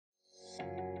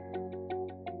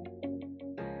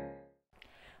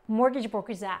Mortgage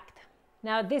Brokers Act.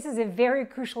 Now, this is a very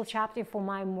crucial chapter for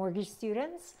my mortgage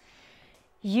students.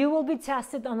 You will be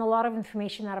tested on a lot of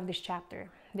information out of this chapter.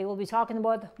 They will be talking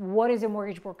about what is a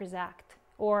Mortgage Brokers Act,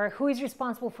 or who is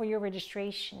responsible for your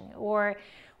registration, or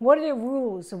what are the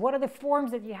rules, what are the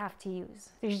forms that you have to use.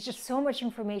 There's just so much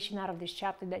information out of this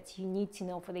chapter that you need to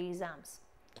know for the exams.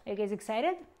 Are you guys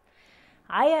excited?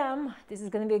 I am. This is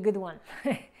going to be a good one.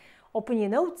 Open your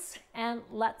notes and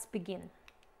let's begin.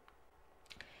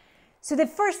 So the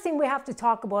first thing we have to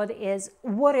talk about is,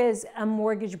 what is a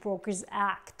Mortgage Brokers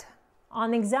Act?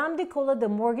 On exam, they call it the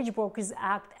Mortgage Brokers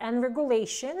Act and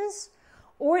Regulations,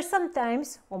 or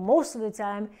sometimes, or most of the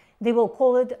time, they will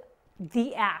call it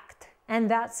the Act, and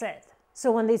that's it.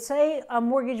 So when they say a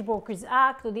Mortgage Brokers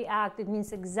Act or the Act, it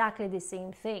means exactly the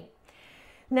same thing.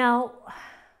 Now,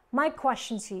 my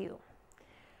question to you,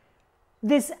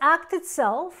 this Act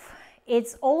itself,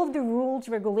 it's all of the rules,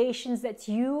 regulations that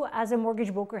you as a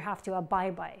mortgage broker have to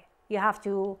abide by. You have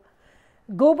to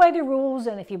go by the rules,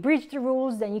 and if you breach the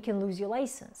rules, then you can lose your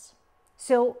license.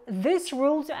 So these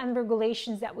rules and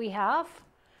regulations that we have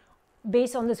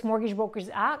based on this Mortgage Brokers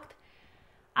Act,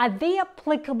 are they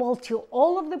applicable to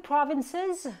all of the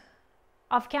provinces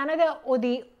of Canada,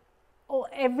 or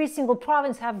every single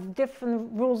province have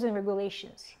different rules and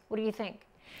regulations? What do you think?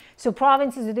 So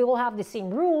provinces, do they all have the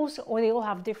same rules, or they all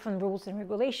have different rules and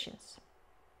regulations?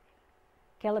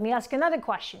 Okay, let me ask another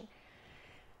question.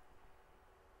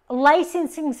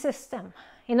 Licensing system.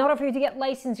 In order for you to get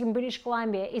licensed in British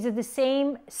Columbia, is it the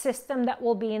same system that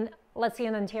will be in, let's say,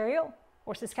 in Ontario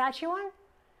or Saskatchewan?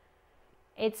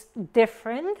 It's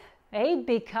different, right?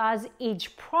 Because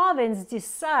each province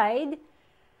decide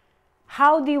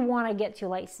how do you want to get your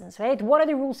license, right? What are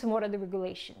the rules and what are the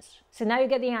regulations? So now you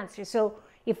get the answer. So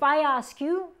if I ask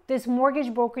you, this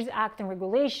Mortgage Brokers Act and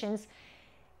Regulations,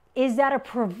 is that a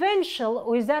provincial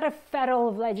or is that a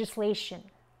federal legislation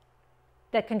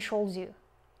that controls you?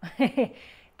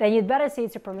 Then you'd better say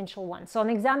it's a provincial one. So an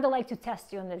exam, they like to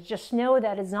test you on this. Just know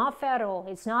that it's not federal.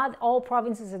 It's not all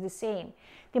provinces are the same.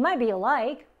 They might be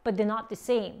alike, but they're not the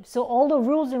same. So all the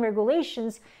rules and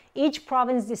regulations, each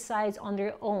province decides on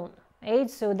their own, right?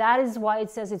 So that is why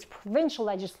it says it's provincial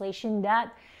legislation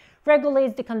that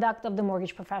regulates the conduct of the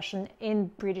mortgage profession in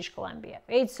British Columbia,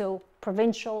 right? So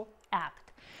provincial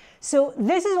act. So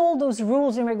this is all those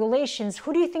rules and regulations.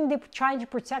 Who do you think they're trying to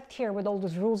protect here with all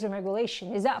those rules and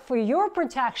regulations? Is that for your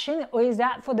protection, or is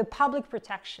that for the public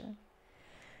protection?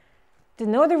 To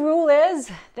know the rule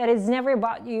is that it's never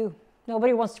about you.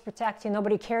 Nobody wants to protect you.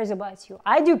 Nobody cares about you.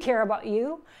 I do care about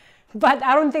you, but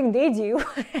I don't think they do,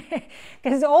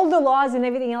 because all the laws and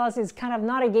everything else is kind of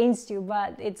not against you,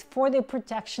 but it's for the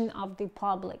protection of the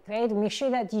public, right? Make sure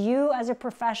that you as a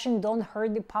profession don't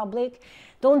hurt the public,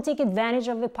 don't take advantage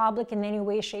of the public in any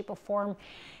way, shape, or form.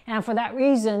 And for that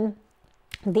reason,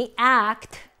 the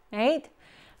Act, right,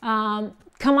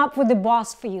 come up with the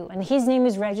boss for you, and his name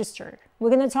is registered. We're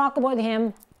going to talk about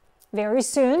him very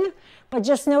soon, but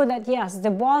just know that yes, the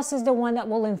boss is the one that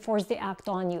will enforce the Act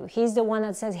on you. He's the one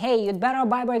that says, hey, you'd better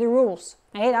abide by the rules,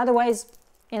 right? Otherwise,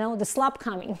 you know, the slap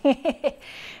coming,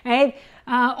 right?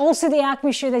 Also the Act,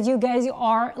 make sure that you guys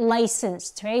are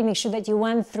licensed, right? Make sure that you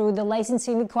went through the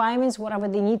licensing requirements, whatever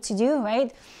they need to do,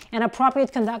 right? And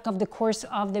appropriate conduct of the course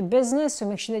of the business. So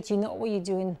make sure that you know what you're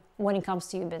doing when it comes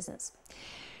to your business.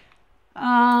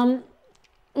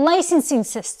 Licensing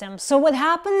system. So what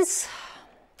happens?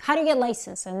 How do you get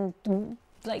licensed, and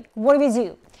like what do we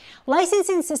do?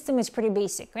 Licensing system is pretty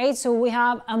basic, right? So we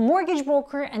have a mortgage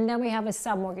broker, and then we have a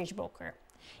sub-mortgage broker.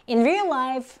 In real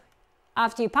life,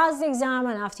 after you pass the exam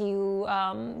and after you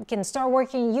can start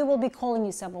working, you will be calling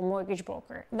yourself a mortgage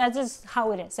broker. That's just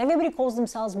how it is. Everybody calls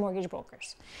themselves mortgage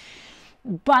brokers.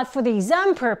 But for the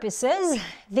exam purposes,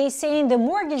 they say the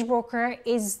mortgage broker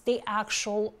is the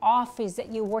actual office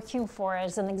that you're working for.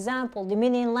 As an example,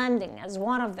 Dominion Lending as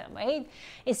one of them, right?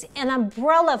 It's an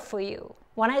umbrella for you.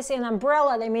 When I say an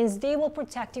umbrella, that means they will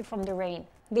protect you from the rain.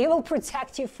 They will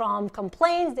protect you from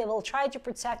complaints. They will try to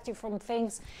protect you from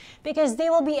things, because they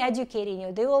will be educating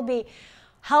you. They will be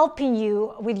helping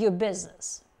you with your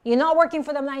business. You're not working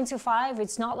for them 9 to 5.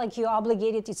 It's not like you're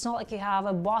obligated. It's not like you have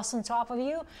a boss on top of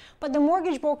you. But the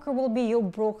mortgage broker will be your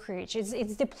brokerage.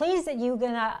 It's the place that you're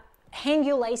going to hang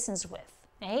your license with,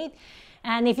 right?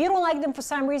 And if you don't like them for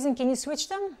some reason, can you switch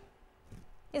them?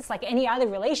 It's like any other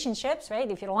relationships, right?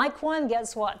 If you don't like one,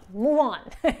 guess what? Move on.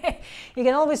 You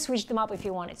can always switch them up if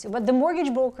you wanted to. But the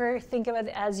mortgage broker, think of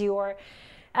it as your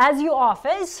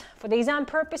office for the exam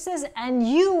purposes, and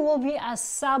you will be a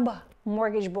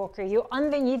sub-mortgage broker. You're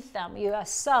underneath them. You're a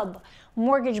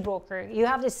sub-mortgage broker. You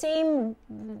have the same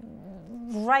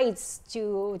rights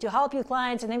to help your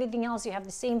clients and everything else. You have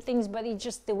the same things, but it's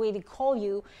just the way they call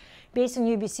you based on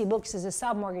UBC books as a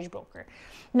sub-mortgage broker.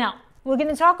 Now, we're going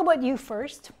to talk about you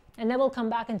first, and then we'll come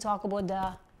back and talk about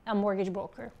a mortgage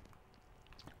broker.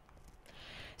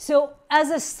 So as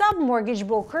a sub-mortgage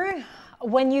broker,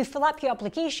 when you fill up your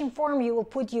application form, you will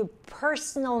put your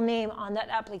personal name on that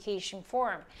application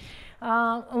form.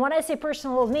 And when I say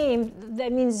personal name,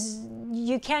 that means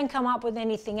you can't come up with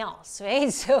anything else,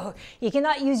 right? So you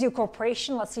cannot use your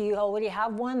corporation. Let's say you already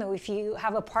have one, or if you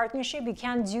have a partnership, you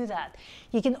can't do that.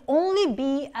 You can only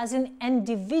be as an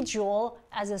individual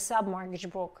as a sub-mortgage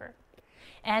broker.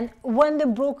 And when the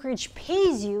brokerage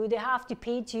pays you, they have to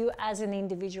pay to you as an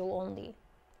individual only.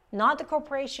 Not the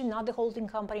corporation, not the holding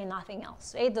company, nothing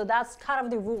else, right? So that's kind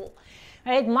of the rule,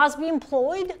 right? It must be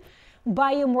employed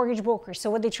by your mortgage broker. So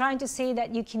what they're trying to say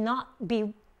that you cannot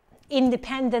be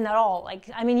independent at all. Like,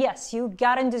 I mean, yes, you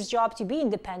got in this job to be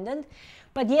independent,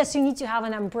 but yes, you need to have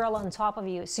an umbrella on top of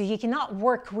you. So you cannot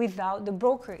work without the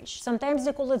brokerage. Sometimes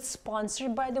they call it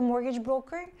sponsored by the mortgage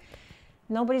broker.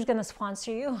 Nobody's going to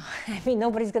sponsor you. I mean,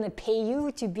 nobody's going to pay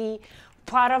you to be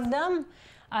part of them.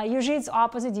 Usually it's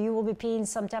opposite. You will be paying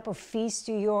some type of fees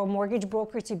to your mortgage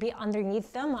broker to be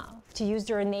underneath them, to use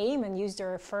their name and use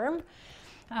their firm,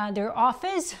 their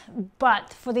office.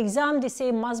 But for the exam, they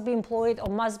say must be employed or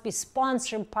must be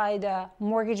sponsored by the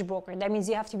mortgage broker. That means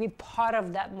you have to be part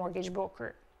of that mortgage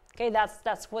broker. Okay,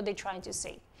 that's what they're trying to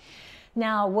say.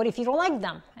 Now, what if you don't like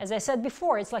them? As I said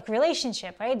before, it's like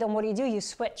relationship, right? Then what do? You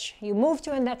switch. You move to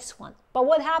the next one. But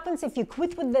what happens if you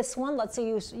quit with this one? Let's say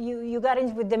you got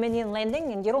into with Dominion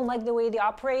Lending and you don't like the way they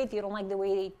operate, you don't like the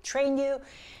way they train you, and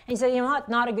you say, you know what,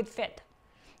 not a good fit.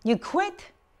 You quit,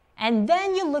 and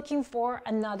then you're looking for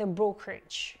another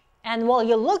brokerage. And while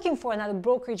you're looking for another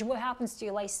brokerage, what happens to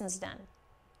your license then?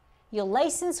 Your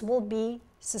license will be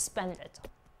suspended,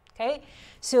 okay?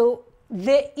 So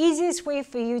the easiest way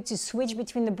for you to switch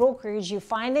between the brokerage, you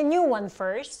find a new one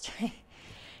first,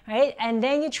 right? And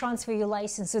then you transfer your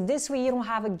license. So this way you don't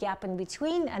have a gap in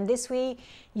between, and this way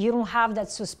you don't have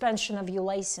that suspension of your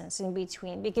license in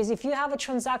between. Because if you have a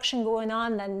transaction going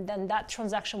on, then that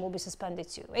transaction will be suspended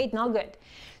too, right? Not good.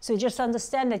 So just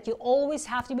understand that you always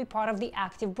have to be part of the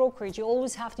active brokerage. You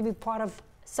always have to be part of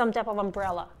some type of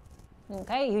umbrella,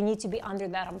 okay? You need to be under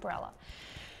that umbrella.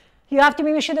 You have to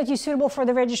make sure that you're suitable for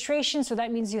the registration, so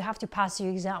that means you have to pass your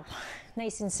exam.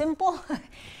 Nice and simple.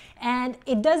 And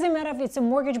it doesn't matter if it's a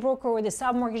mortgage broker or the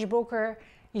sub-mortgage broker,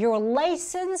 your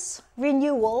license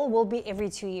renewal will be every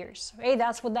 2 years, right?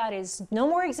 That's what that is. No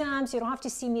more exams, you don't have to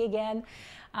see me again.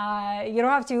 You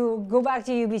don't have to go back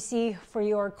to UBC for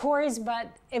your course,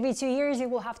 but every 2 years you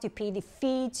will have to pay the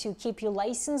fee to keep your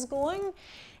license going.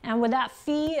 And with that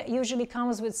fee, it usually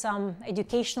comes with some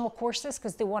educational courses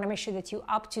because they want to make sure that you're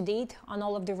up to date on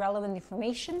all of the relevant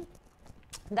information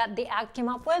that the Act came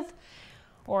up with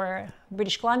or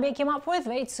British Columbia came up with,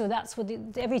 right? So that's what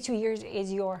every 2 years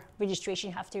is your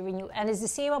registration you have to renew. And it's the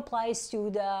same applies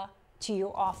to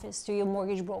your office, to your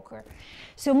mortgage broker.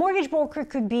 So mortgage broker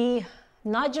could be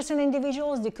not just an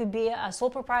individual, there could be a sole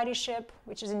proprietorship,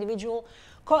 which is individual,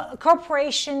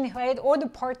 corporation, right, or the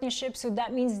partnership. So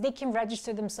that means they can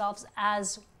register themselves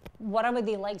as whatever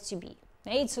they like to be,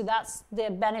 right? So that's the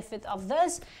benefit of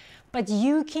this. But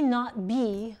you cannot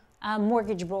be a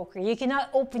mortgage broker. You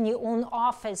cannot open your own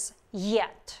office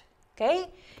yet, okay?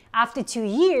 After 2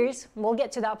 years, we'll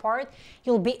get to that part,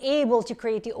 you'll be able to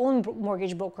create your own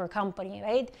mortgage broker company,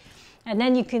 right? And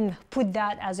then you can put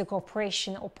that as a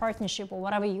corporation or partnership or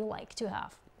whatever you like to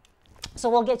have. So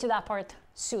we'll get to that part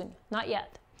soon, not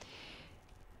yet.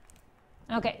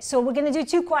 Okay, so we're gonna do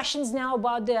 2 questions now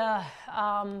about the,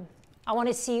 I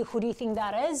wanna see who do you think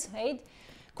that is, right?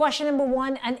 Question number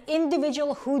 1, an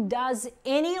individual who does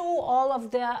any or all of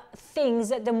the things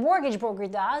that the mortgage broker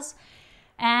does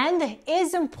and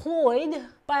is employed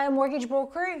by a mortgage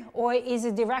broker or is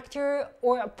a director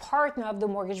or a partner of the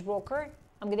mortgage broker,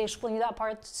 I'm going to explain you that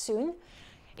part soon,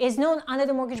 is known under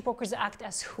the Mortgage Brokers Act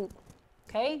as who,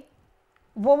 okay?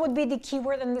 What would be the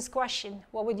keyword in this question?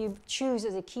 What would you choose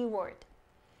as a keyword?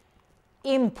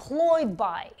 Employed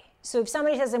by. So if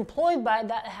somebody says employed by,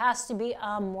 that has to be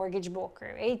a mortgage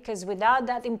broker, right? Because without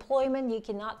that employment, you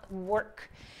cannot work.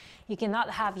 You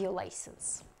cannot have your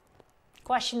license.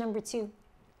 Question number 2.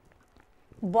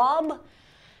 Bob,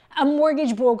 a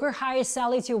mortgage broker, hires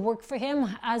Sally to work for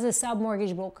him as a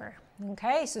sub-mortgage broker.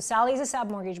 Okay, so Sally is a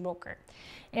sub-mortgage broker.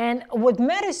 And what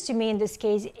matters to me in this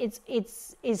case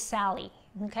is Sally,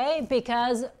 okay?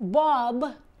 Because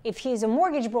Bob, if he's a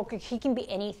mortgage broker, he can be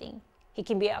anything. He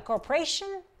can be a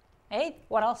corporation, right?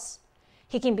 What else?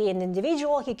 He can be an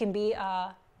individual. He can be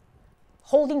a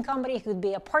holding company, it could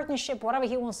be a partnership, whatever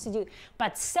he wants to do.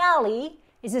 But Sally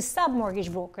is a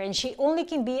sub-mortgage broker, and she only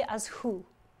can be as who?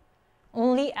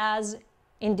 Only as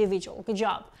individual. Good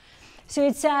job. So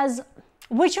it says,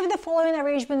 which of the following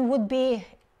arrangement would be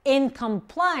in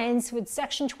compliance with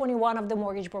Section 21 of the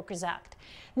Mortgage Brokers Act?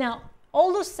 Now,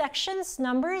 all those sections,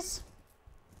 numbers,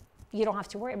 you don't have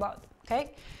to worry about,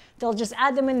 okay? They'll just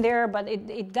add them in there, but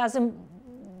it doesn't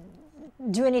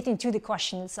do anything to the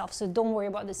question itself, so don't worry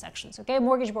about the sections, okay?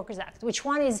 Mortgage Brokers Act. Which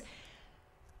one is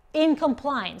in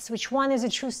compliance? Which one is a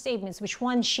true statement? Which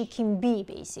one she can be,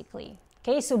 basically?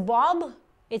 Okay, so Bob,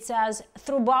 it says,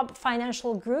 through Bob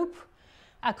Financial Group,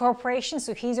 a corporation,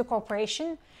 so he's a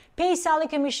corporation, pay Sally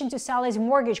commission to Sally's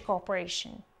mortgage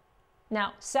corporation.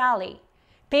 Now, Sally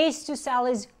pays to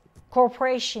Sally's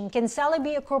corporation. Can Sally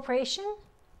be a corporation?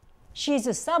 She's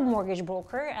a sub-mortgage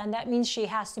broker, and that means she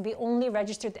has to be only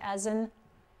registered as an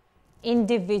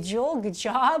individual. Good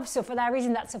job. So for that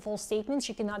reason, that's a false statement.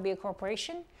 She cannot be a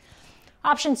corporation.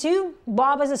 Option 2,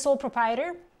 Bob as a sole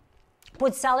proprietor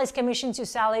put Sally's commission to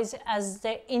Sally's as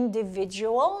the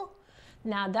individual.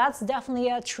 Now, that's definitely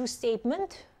a true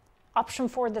statement. Option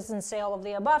 4 doesn't say all of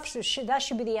the above, so that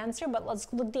should be the answer, but let's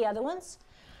look at the other ones.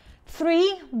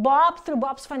 3, Bob, through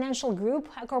Bob's Financial Group,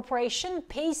 a corporation,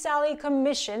 pays Sally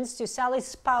commissions to Sally's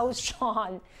spouse,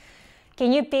 Sean.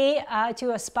 Can you pay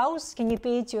to a spouse? Can you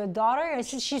pay to a daughter?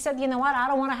 She said, you know what, I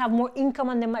don't want to have more income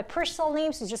under my personal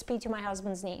name, so just pay to my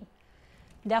husband's name.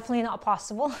 Definitely not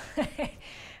possible,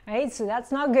 right? So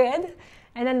that's not good.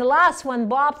 And then the last one,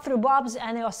 Bob, through Bob's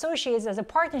and associates as a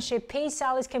partnership, pays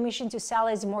Sally's commission to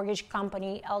Sally's mortgage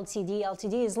company, LTD.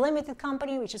 LTD is limited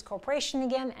company, which is corporation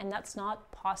again, and that's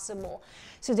not possible.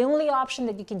 So the only option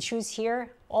that you can choose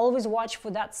here, always watch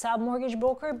for that sub-mortgage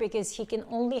broker, because he can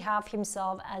only have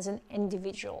himself as an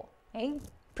individual. Okay?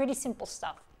 Pretty simple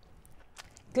stuff.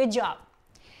 Good job.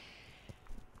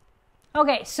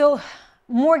 Okay, so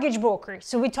mortgage broker.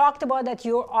 So we talked about that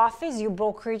your office, your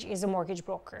brokerage is a mortgage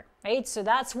broker, right? So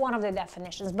that's one of the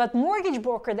definitions. But mortgage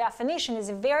broker definition is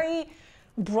a very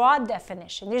broad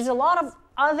definition. There's a lot of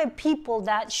other people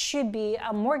that should be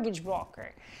a mortgage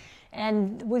broker.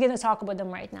 And we're going to talk about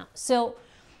them right now. So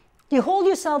you hold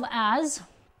yourself as,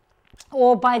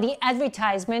 or by the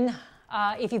advertisement,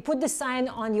 if you put the sign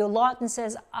on your lot and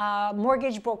says,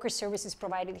 mortgage broker services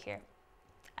provided here.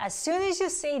 As soon as you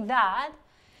say that,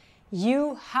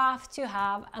 you have to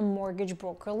have a mortgage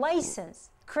broker license.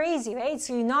 Crazy, right?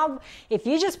 So if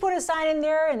you just put a sign in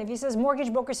there and if it says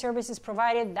mortgage broker services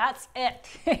provided, that's it.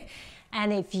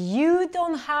 And if you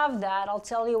don't have that, I'll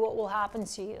tell you what will happen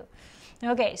to you.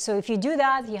 Okay, so if you do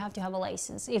that, you have to have a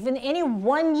license. If in any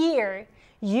 1 year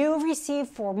you receive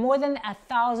for more than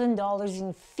 $1,000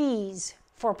 in fees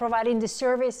for providing the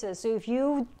services, so if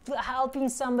you helping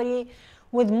somebody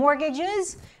with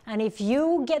mortgages, and if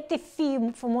you get the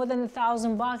fee for more than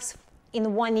 $1,000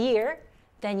 in 1 year,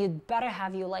 then you'd better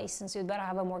have your license. You'd better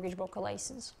have a mortgage broker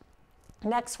license.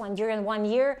 Next one, during 1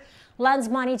 year, lends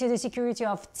money to the security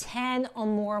of 10 or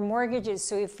more mortgages.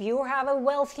 So if you have a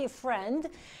wealthy friend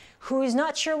who is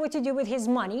not sure what to do with his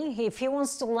money, if he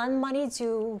wants to lend money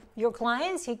to your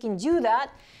clients, he can do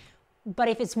that. But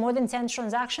if it's more than 10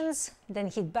 transactions, then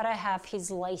he'd better have his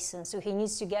license. So he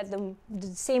needs to get the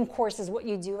same course as what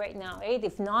you do right now, right?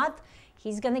 If not,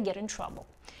 he's going to get in trouble.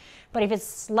 But if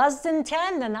it's less than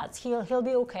 10, then he'll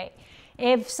be okay.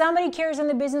 If somebody carries on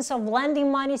the business of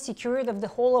lending money secured of the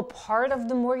whole or part of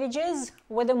the mortgages,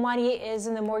 whether money is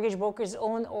in the mortgage broker's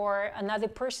own or another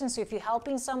person, so if you're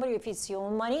helping somebody, if it's your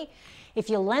own money,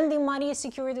 if you're lending money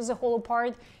secured as a whole or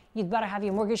part, you'd better have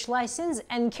your mortgage license,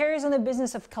 and carries on the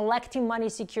business of collecting money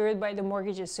secured by the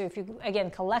mortgages. So if you,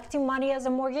 again, collecting money as a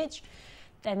mortgage,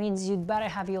 that means you'd better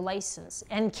have your license.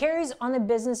 And carries on the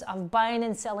business of buying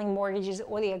and selling mortgages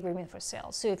or the agreement for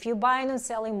sale. So if you're buying and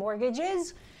selling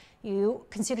mortgages, you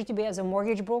consider to be as a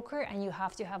mortgage broker, and you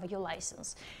have to have your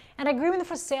license. An agreement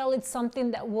for sale, it's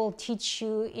something that we'll teach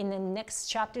you in the next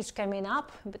chapters coming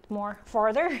up, a bit more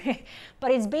farther.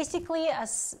 But it's basically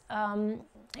as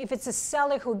if it's a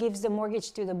seller who gives the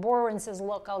mortgage to the borrower and says,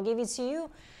 look, I'll give it to you,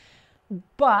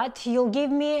 but you'll give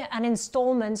me an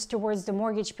installment towards the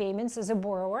mortgage payments as a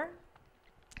borrower,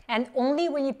 and only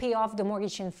when you pay off the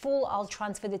mortgage in full, I'll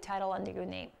transfer the title under your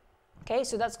name. Okay,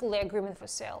 so that's called the agreement for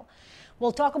sale.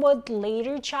 We'll talk about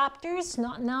later chapters,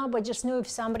 not now, but just know if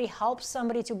somebody helps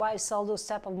somebody to buy or sell those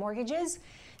type of mortgages,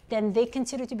 then they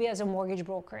consider to be as a mortgage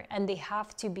broker, and they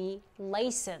have to be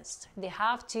licensed. They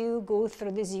have to go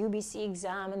through this UBC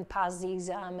exam and pass the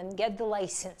exam and get the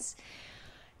license.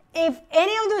 If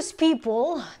any of those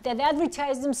people that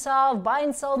advertise themselves, buy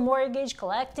and sell mortgage,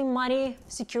 collecting money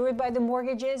secured by the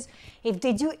mortgages, if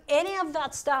they do any of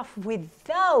that stuff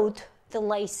without the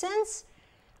license,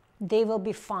 they will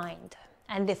be fined.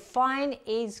 And the fine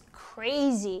is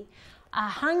crazy.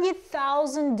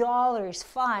 $100,000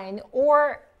 fine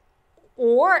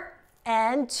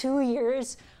and 2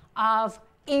 years of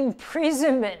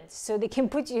imprisonment. So they can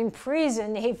put you in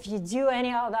prison if you do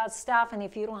any of that stuff and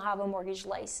if you don't have a mortgage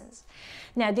license.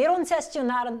 Now, they don't test you on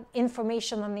that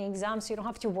information on the exam, so you don't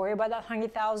have to worry about that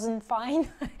 $100,000 fine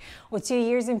or 2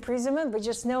 years imprisonment, but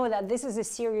just know that this is a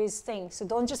serious thing. So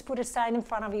don't just put a sign in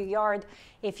front of your yard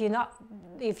if you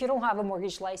don't have a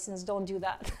mortgage license. Don't do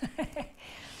that.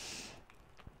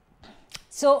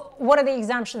 So what are the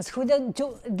exemptions?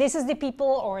 This is the people,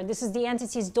 or this is the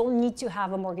entities don't need to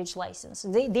have a mortgage license.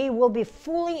 They will be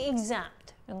fully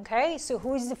exempt, okay? So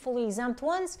who is the fully exempt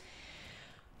ones?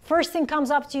 First thing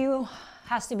comes up to you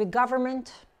has to be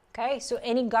government, okay? So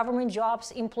any government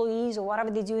jobs, employees, or whatever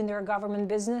they do in their government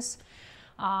business,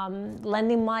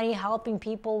 lending money, helping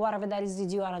people, whatever that is they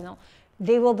do, I don't know.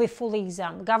 They will be fully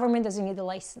exempt. Government doesn't need a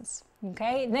license.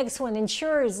 Okay. Next one,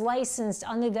 insurers licensed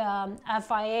under the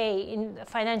FIA, in the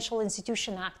Financial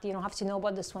Institution Act. You don't have to know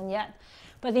about this one yet.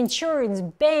 But insurance,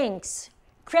 banks,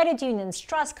 credit unions,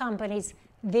 trust companies,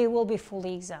 they will be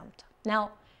fully exempt.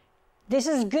 Now, this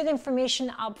is good information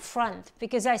up front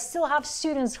because I still have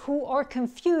students who are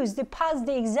confused. They pass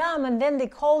the exam and then they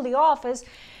call the office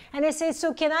and they say,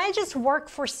 so can I just work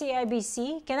for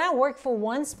CIBC? Can I work for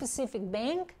one specific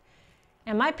bank?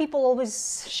 And my people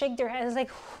always shake their heads like,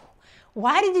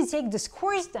 why did you take this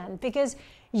course then? Because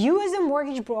you as a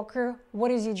mortgage broker, what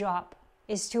is your job?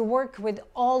 Is to work with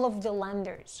all of the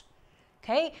lenders,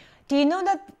 okay? Do you know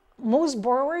that most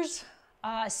borrowers,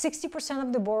 60%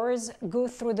 of the borrowers go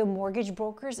through the mortgage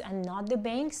brokers and not the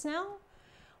banks now?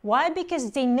 Why?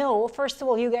 Because they know, first of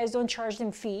all, you guys don't charge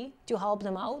them fee to help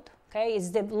them out, okay? It's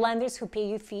the lenders who pay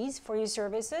you fees for your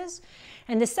services.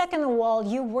 And the second of all,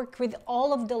 you work with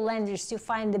all of the lenders to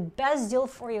find the best deal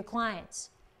for your clients.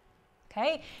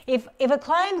 Okay? If a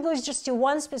client goes just to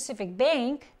one specific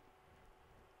bank,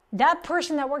 that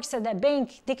person that works at that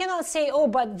bank, they cannot say, oh,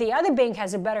 but the other bank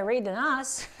has a better rate than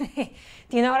us. Do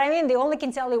you know what I mean? They only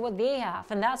can tell you what they have.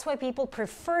 And that's why people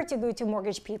prefer to go to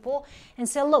mortgage people and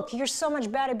say, look, you're so much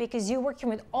better because you're working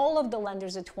with all of the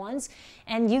lenders at once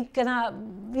and you're gonna,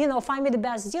 find me the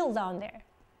best deal down there.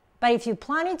 But if you're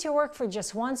planning to work for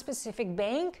just one specific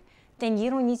bank, then you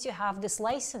don't need to have this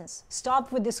license.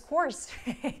 Stop with this course,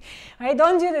 right?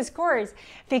 Don't do this course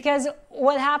because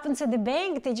what happens at the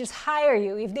bank, they just hire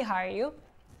you if they hire you,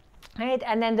 right?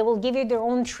 And then they will give you their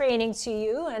own training to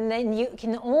you, and then you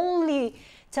can only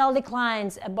tell the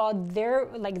clients about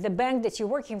the bank that you're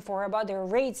working for, about their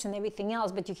rates and everything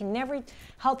else, but you can never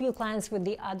help your clients with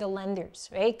the other lenders,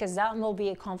 right? Because that will be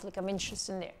a conflict of interest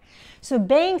in there. So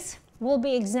banks will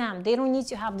be exempt. They don't need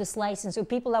to have this license. So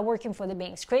people are working for the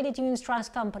banks, credit unions,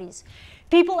 trust companies,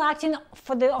 people acting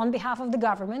on behalf of the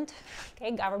government.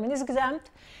 Okay, government is exempt.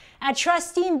 A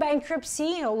trustee in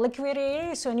bankruptcy or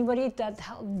liquidator, so anybody that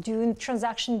doing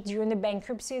transactions during the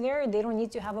bankruptcy there, they don't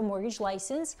need to have a mortgage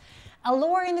license. A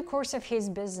lawyer in the course of his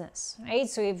business, right?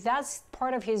 So if that's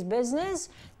part of his business,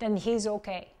 then he's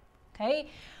okay.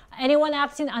 Okay. Anyone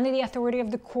acting under the authority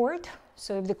of the court.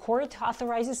 So if the court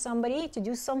authorizes somebody to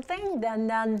do something,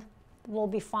 then we'll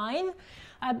be fine.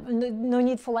 No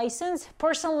need for license.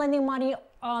 Person lending money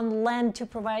on land to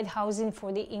provide housing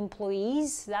for the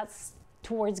employees. That's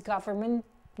towards government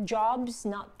jobs,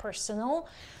 not personal.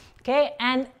 Okay,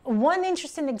 and one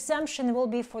interesting exemption will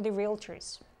be for the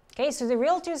realtors. Okay, so the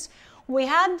realtors, we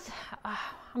had,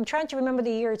 I'm trying to remember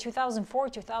the year, 2004,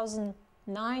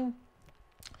 2009,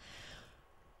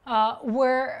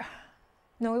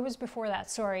 no, it was before that,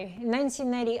 sorry. In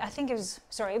 1990, I think it was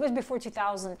before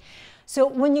 2000. So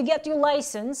when you get your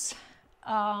license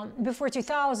before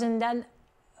 2000, then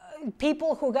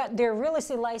people who got their real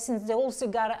estate license, they also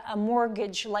got a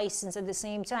mortgage license at the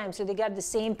same time. So they got the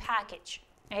same package,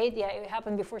 right? Yeah, it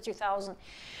happened before 2000.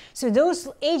 So those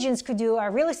agents could do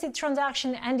a real estate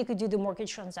transaction and they could do the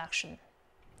mortgage transaction.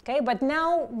 Okay, but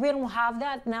now we don't have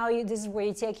that. Now this is where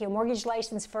you take your mortgage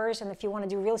license first, and if you want to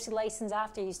do real estate license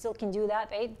after, you still can do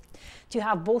that, right? To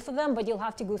have both of them, but you'll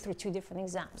have to go through 2 different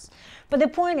exams. But the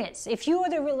point is, if you are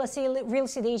the real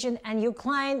estate agent and your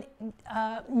client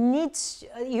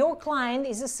your client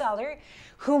is a seller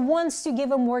who wants to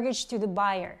give a mortgage to the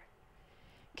buyer,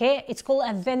 okay, it's called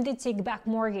a vendor take-back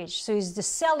mortgage. So it's the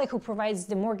seller who provides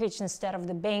the mortgage instead of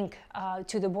the bank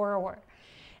to the borrower.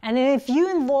 And then if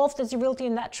you're involved as a realtor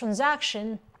in that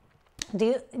transaction,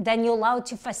 then you're allowed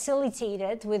to facilitate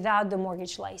it without the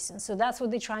mortgage license. So that's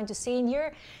what they're trying to say in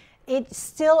here. It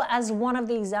still as one of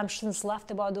the exemptions left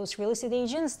about those real estate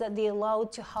agents, that they're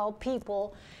allowed to help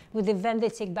people with the event they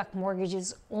take back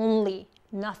mortgages only,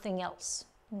 nothing else.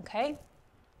 Okay?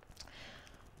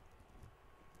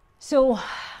 So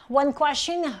one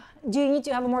question, do you need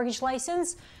to have a mortgage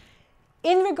license?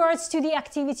 In regards to the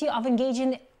activity of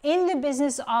engaging in the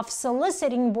business of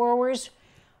soliciting borrowers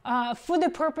for the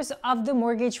purpose of the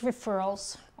mortgage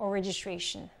referrals or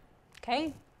registration.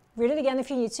 Okay, read it again if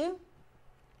you need to.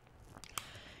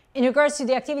 In regards to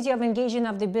the activity of engaging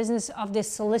of the business of the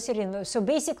soliciting those. So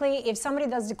basically, if somebody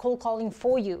does the cold calling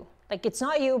for you, like it's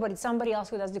not you, but it's somebody else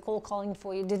who does the cold calling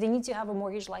for you, do they need to have a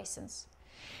mortgage license?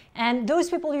 And those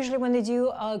people usually, when they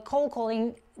do cold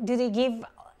calling, do they give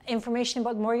information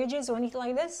about mortgages or anything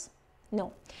like this?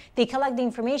 No. They collect the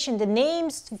information, the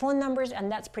names, phone numbers,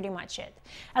 and that's pretty much it.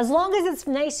 As long as it's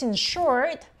nice and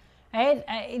short, right?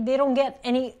 They don't get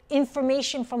any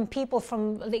information from people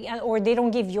or they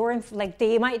don't give your, like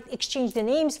they might exchange the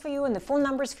names for you and the phone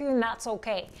numbers for you, and that's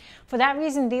okay. For that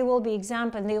reason, they will be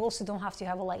exempt, and they also don't have to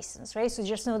have a license, right? So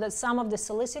just know that some of the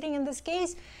soliciting in this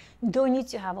case don't need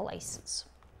to have a license.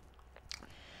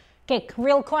 Okay,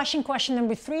 real question, question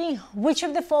number 3. Which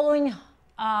of the following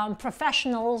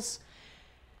professionals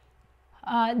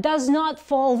does not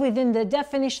fall within the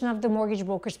definition of the mortgage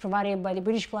brokers provided by the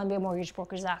British Columbia Mortgage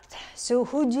Brokers Act? So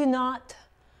who do not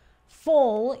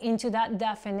fall into that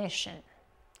definition?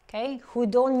 Okay, who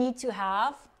don't need to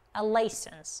have a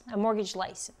license, a mortgage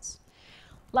license?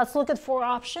 Let's look at 4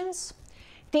 options.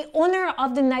 The owner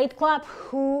of the nightclub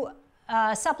who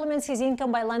supplements his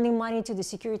income by lending money to the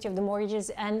security of the mortgages,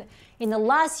 and in the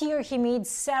last year he made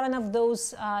 7 of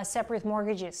those separate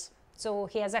mortgages. So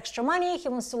he has extra money, he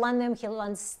wants to lend them, he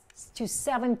lends to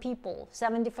 7 people,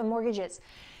 7 different mortgages.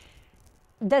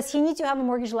 Does he need to have a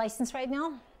mortgage license right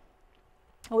now?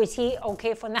 Or is he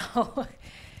okay for now?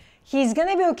 He's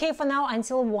gonna be okay for now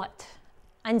until what?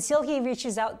 Until he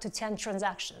reaches out to 10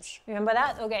 transactions. Remember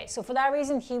that? Okay, so for that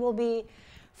reason, he will be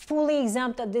fully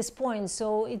exempt at this point.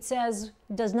 So it says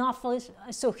does not fall,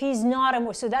 so he's not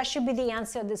a, so that should be the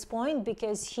answer at this point,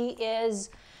 because he is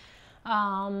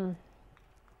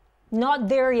not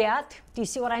there yet. Do you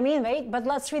see what I mean, right? But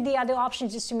let's read the other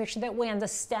options just to make sure that we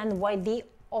understand why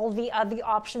all the other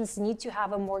options need to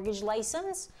have a mortgage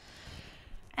license.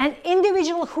 An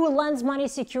individual who lends money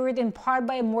secured in part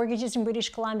by mortgages in British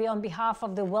Columbia on behalf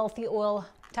of the wealthy oil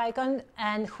tycoon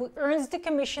and who earns the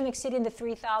commission exceeding the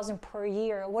 $3,000 per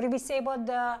year. What did we say about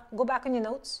the, go back on your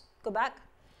notes, go back.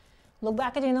 Look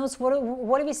back at your notes.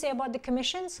 What did we say about the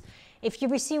commissions? If you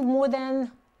receive more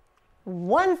than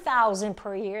 $1,000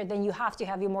 per year, then you have to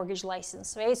have your mortgage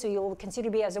license, right? So you'll consider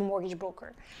to be as a mortgage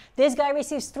broker. This guy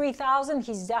receives $3,000.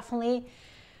 He's definitely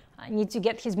need to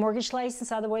get his mortgage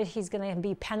license, otherwise he's going to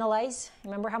be penalized.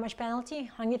 Remember how much penalty?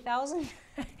 100,000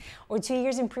 or 2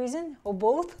 years in prison, or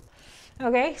both.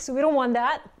 Okay, so we don't want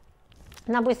that.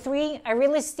 Number 3, a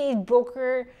real estate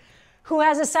broker who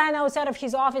has a sign outside of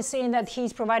his office saying that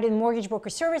he's providing mortgage broker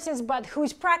services, but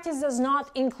whose practice does not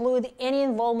include any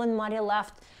involvement money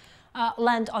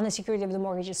lent on the security of the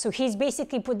mortgages. So he's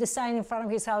basically put the sign in front of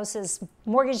his house as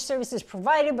mortgage services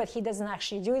provided, but he doesn't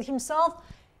actually do it himself.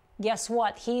 Guess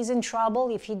what? He's in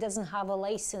trouble if he doesn't have a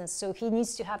license. So he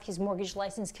needs to have his mortgage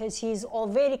license because he's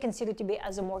already considered to be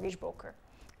as a mortgage broker.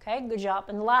 Okay, good job.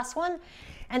 And the last one,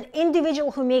 an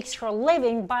individual who makes her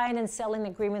living buying and selling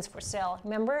agreements for sale.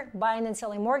 Remember, buying and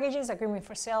selling mortgages, agreement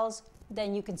for sales,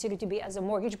 then you consider to be as a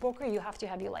mortgage broker, you have to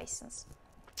have your license.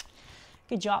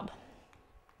 Good job.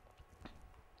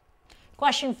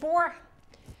 Question 4,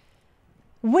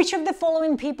 which of the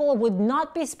following people would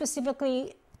not be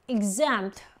specifically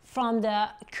exempt from the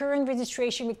current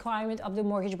registration requirement of the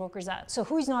Mortgage Brokers Act? So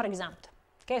who is not exempt?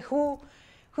 Okay, who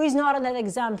is not on that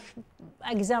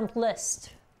exempt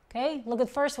list? Okay, look at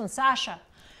the first one, Sasha,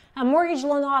 a mortgage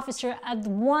loan officer at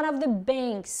one of the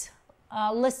banks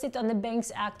listed on the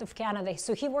Banks Act of Canada.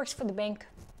 So he works for the bank.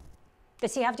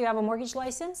 Does he have to have a mortgage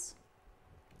license?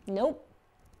 Nope.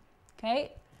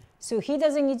 Okay, so he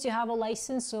doesn't need to have a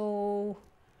license, so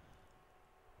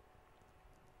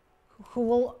who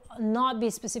will not be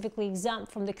specifically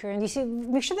exempt from the current. You see,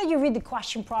 make sure that you read the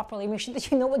question properly. Make sure that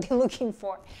you know what they're looking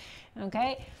for.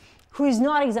 Okay, who is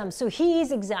not exempt? So he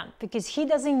is exempt because he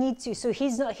doesn't need to. So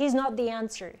he's not the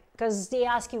answer, because they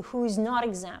ask you who is not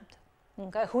exempt.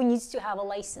 Okay, who needs to have a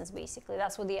license? Basically,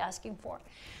 that's what they're asking for.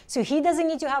 So he doesn't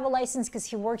need to have a license because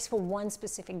he works for one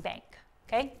specific bank.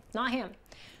 Okay, not him.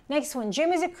 Next one,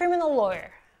 Jim is a criminal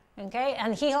lawyer. Okay,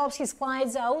 and he helps his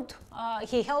clients out.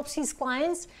 He helps his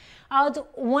clients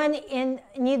out when in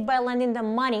need by lending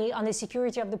them money on the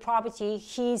security of the property.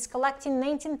 He's collecting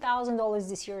 $19,000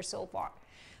 this year so far.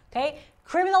 Okay,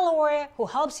 criminal lawyer who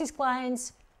helps his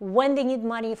clients when they need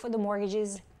money for the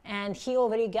mortgages, and he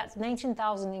already gets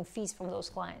 $19,000 in fees from those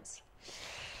clients.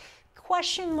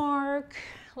 Question mark.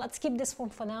 Let's keep this one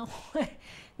for now.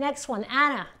 Next one,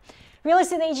 Anna. Real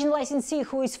estate agent licensee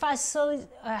who is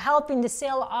helping the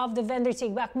sale of the vendor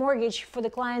take-back mortgage for the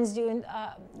clients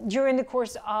during the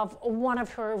course of one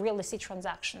of her real estate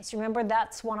transactions. Remember,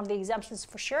 that's one of the exemptions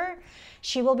for sure.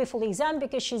 She will be fully exempt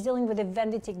because she's dealing with a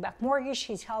vendor take-back mortgage.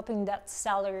 She's helping that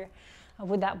seller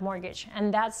with that mortgage,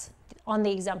 and that's on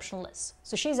the exemption list.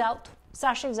 So she's out.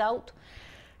 Sasha is out.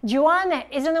 Joanna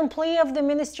is an employee of the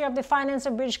Ministry of the Finance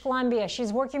of British Columbia.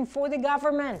 She's working for the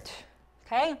government.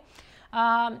 Okay.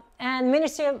 And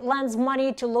Ministry lends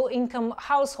money to low-income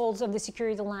households of the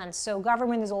security lands. So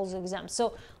government is also exempt.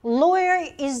 So lawyer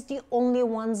is the only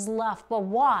ones left. But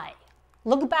why?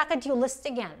 Look back at your list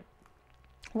again.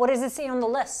 What does it say on the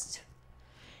list?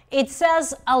 It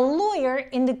says a lawyer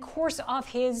in the course of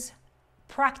his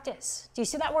practice. Do you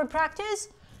see that word practice?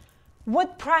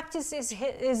 What practice is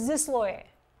this lawyer?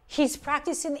 He's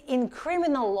practicing in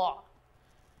criminal law.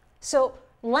 So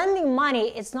lending money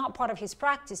is not part of his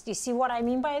practice. Do you see what I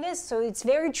mean by this? So it's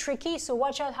very tricky. So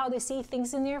watch out how they say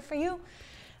things in there for you.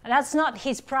 And that's not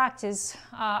his practice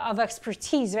of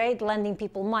expertise, right? Lending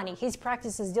people money. His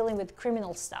practice is dealing with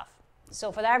criminal stuff.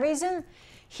 So for that reason,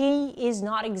 he is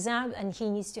not exempt and he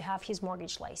needs to have his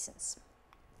mortgage license.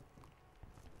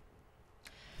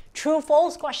 True or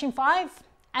false? Question 5.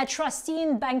 A trustee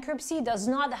in bankruptcy does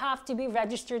not have to be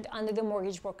registered under the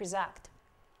Mortgage Brokers Act.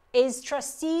 Is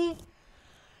trustee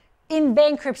in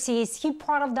bankruptcy, is he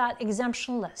part of that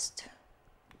exemption list?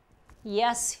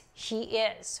 Yes, he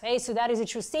is. Right? So that is a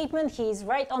true statement. He is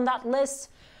right on that list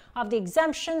of the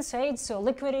exemptions. Right? So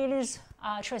liquidators,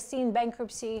 trustee in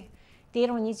bankruptcy, they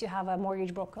don't need to have a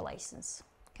mortgage broker license.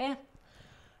 Okay.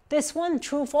 This one,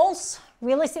 true or false?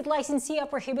 Real estate licensee are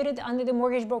prohibited under the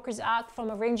Mortgage Brokers Act from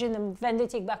arranging the vendor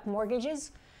take-back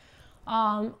mortgages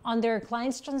on their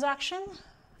client's transaction.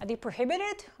 Are they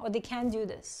prohibited or they can't do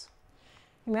this?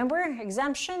 Remember,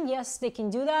 exemption, yes, they can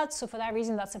do that. So for that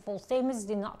reason, that's a false statement.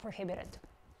 They're not prohibited.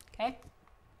 Okay.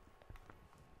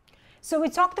 So we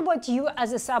talked about you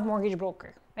as a sub-mortgage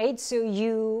broker, right? So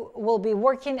you will be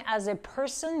working as a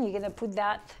person. You're going to put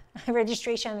that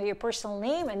registration under your personal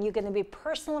name and you're going to be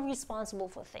personally responsible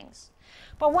for things.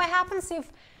 But what happens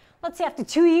if, let's say after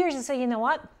 2 years, you say, you know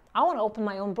what? I want to open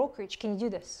my own brokerage. Can you do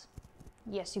this?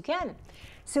 Yes, you can.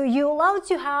 So you're allowed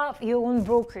to have your own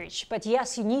brokerage, but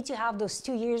yes, you need to have those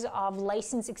 2 years of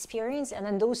license experience, and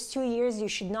in those 2 years, you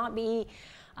should not be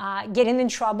getting in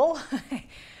trouble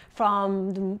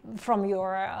from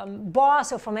your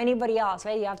boss or from anybody else,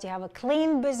 right? You have to have a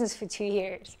clean business for 2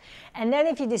 years. And then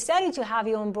if you decided to have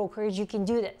your own brokerage, you can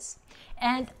do this.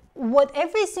 And what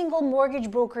every single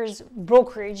mortgage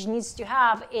brokerage needs to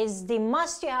have is they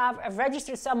must have a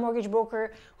registered sub-mortgage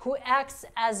broker who acts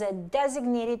as a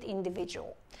designated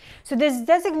individual. So this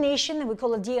designation, we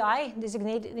call it DI,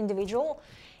 designated individual,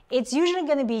 it's usually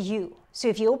going to be you. So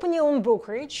if you open your own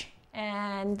brokerage,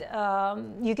 and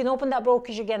you can open that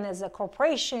brokerage again as a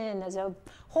corporation, as a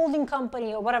holding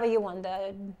company, or whatever you want,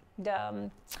 the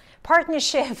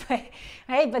partnership,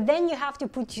 right? But then you have to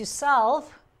put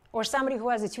yourself or somebody who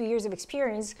has 2 years of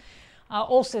experience,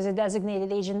 also as a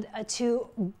designated agent, to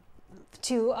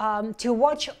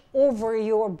watch over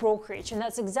your brokerage, and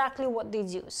that's exactly what they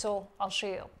do. So I'll show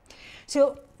you.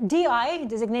 So DI,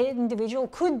 designated individual,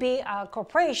 could be a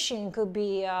corporation, could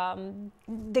be,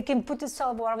 they can put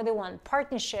itself whatever they want,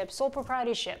 partnership, sole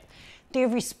proprietorship. They're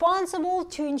responsible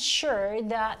to ensure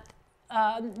that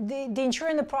they ensure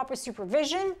in the proper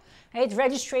supervision, right,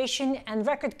 registration, and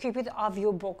record keeping of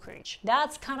your brokerage.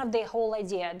 That's kind of the whole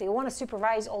idea. They want to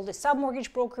supervise all the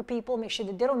sub-mortgage broker people, make sure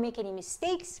that they don't make any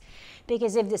mistakes,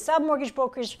 because if the sub-mortgage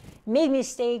brokers made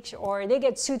mistakes or they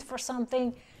get sued for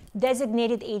something,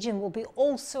 designated agent will be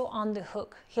also on the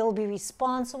hook. He'll be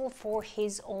responsible for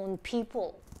his own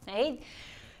people, right?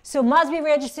 So must be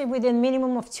registered within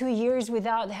minimum of 2 years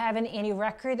without having any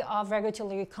record of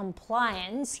regulatory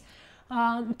compliance.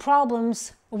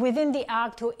 Problems within the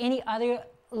Act or any other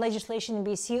legislation in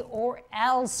BC or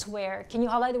elsewhere. Can you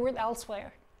highlight the word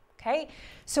elsewhere? Okay.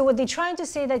 So what they're trying to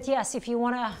say that yes, if you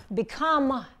want to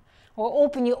become or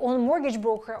open your own mortgage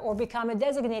broker or become a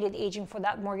designated agent for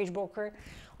that mortgage broker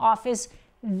office,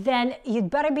 then you'd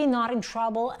better be not in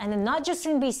trouble, and not just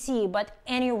in BC, but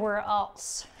anywhere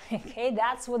else. Okay,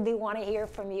 that's what they want to hear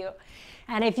from you.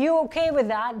 And if you're okay with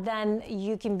that, then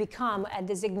you can become a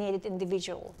designated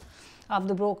individual. of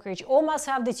the brokerage, or must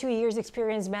have the 2 years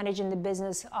experience managing the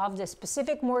business of the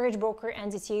specific mortgage broker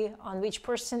entity on which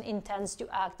person intends to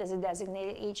act as a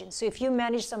designated agent. So if you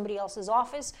manage somebody else's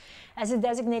office as a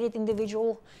designated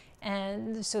individual,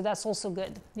 and so that's also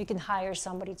good. You can hire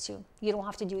somebody too. You don't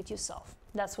have to do it yourself.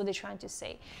 That's what they're trying to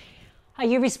say. Are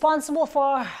you responsible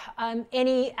for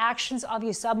any actions of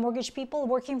your submortgage people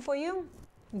working for you?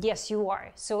 Yes, you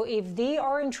are. So if they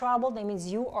are in trouble, that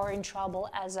means you are in trouble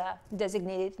as a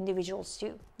designated individuals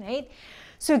too, right?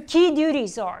 So key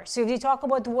duties are, so if you talk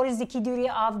about what is the key duty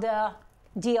of the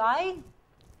DI,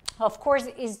 of course,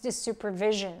 is the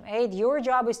supervision, right? Your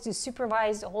job is to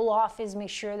supervise the whole office, make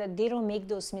sure that they don't make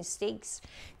those mistakes,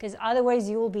 because otherwise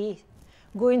you will be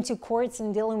going to courts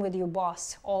and dealing with your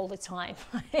boss all the time,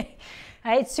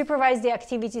 right? Supervise the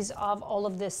activities of all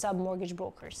of the submortgage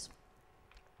brokers.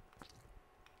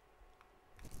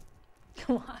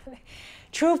 Come on.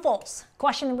 True, false.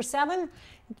 Question number 7.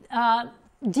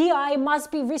 DI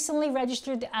must be recently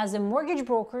registered as a mortgage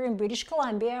broker in British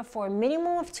Columbia for a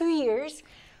minimum of 2 years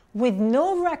with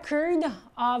no record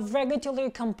of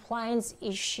regulatory compliance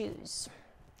issues.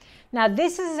 Now,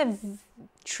 this is a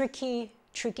tricky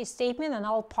statement, and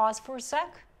I'll pause for a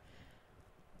sec.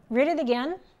 Read it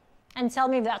again and tell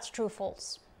me if that's true or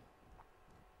false.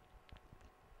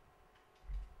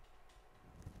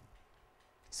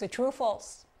 So true or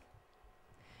false?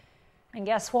 And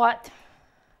guess what?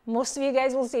 Most of you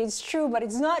guys will say it's true, but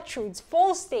it's not true. It's a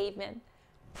false statement.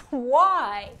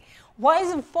 Why? Why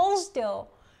is it false though?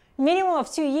 Minimum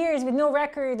of 2 years with no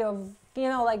record of,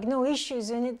 like no issues.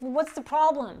 And what's the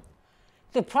problem?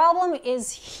 The problem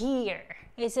is here.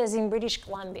 It says in British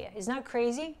Columbia. Isn't that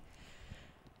crazy?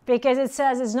 Because it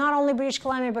says it's not only British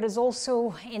Columbia, but it's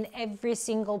also in every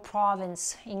single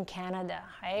province in Canada,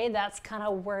 right? That's kind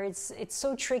of where it's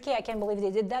so tricky. I can't believe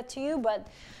they did that to you, but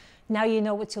now you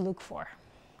know what to look for,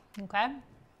 okay?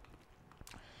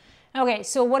 Okay,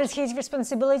 so what is his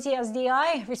responsibility as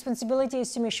DI? Responsibility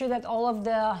is to make sure that all of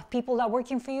the people that are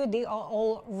working for you, they are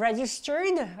all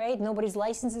registered, right? Nobody's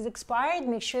license is expired.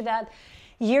 Make sure that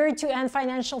year-to-end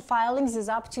financial filings is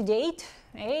up to date,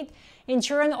 right?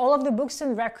 Ensure all of the books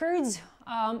and records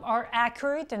are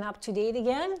accurate and up to date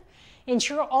again.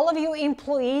 Ensure all of your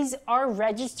employees are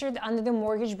registered under the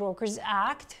Mortgage Brokers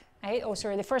Act, right? Oh,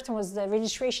 sorry, the first one was the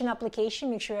registration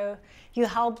application. Make sure you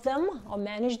help them or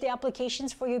manage the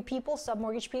applications for your people,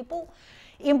 submortgage people.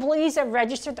 Employees are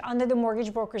registered under the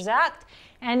Mortgage Brokers Act,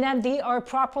 and then they are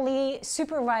properly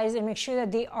supervised and make sure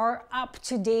that they are up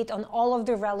to date on all of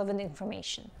the relevant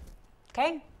information,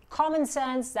 okay? Common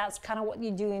sense, that's kind of what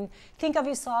you're doing. Think of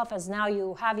yourself as now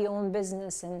you have your own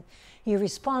business and you're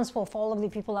responsible for all of the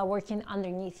people that are working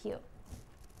underneath you.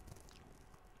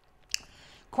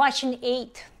 Question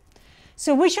 8.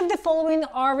 So which of the following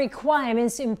are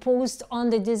requirements imposed on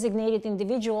the designated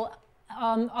individual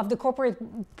of the corporate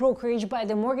brokerage by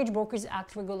the Mortgage Brokers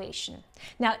Act regulation?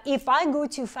 Now, if I go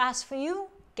too fast for you,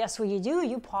 guess what you do?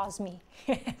 You pause me,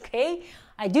 okay?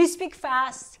 I do speak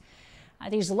fast.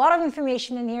 There's a lot of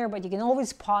information in here, but you can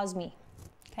always pause me,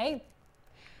 okay?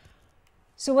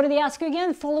 So what do they ask you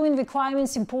again? Following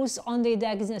requirements imposed on the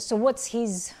designated. So what's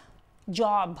his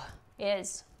job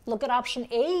is? Look at option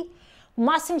A.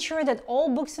 Must ensure that all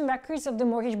books and records of the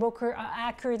mortgage broker are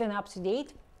accurate and up to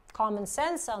date. Common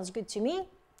sense, sounds good to me,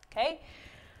 okay?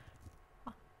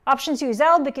 Option 2 is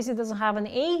out because it doesn't have an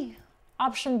A.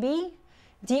 Option B,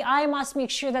 DI must make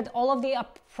sure that all of the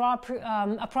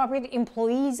appropriate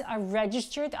employees are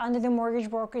registered under the Mortgage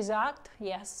Brokers Act.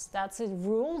 Yes, that's a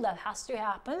rule that has to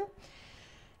happen.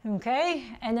 Okay,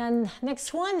 and then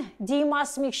next one, D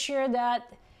must make sure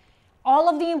that all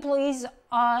of the employees,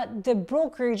 the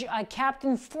brokerage, are kept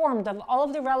informed of all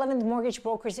of the relevant mortgage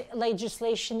brokers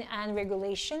legislation and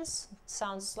regulations.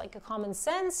 Sounds like a common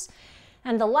sense.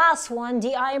 And the last one,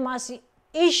 DI must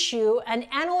issue an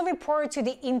annual report to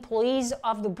the employees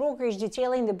of the brokerage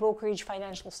detailing the brokerage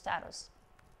financial status.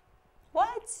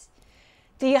 What?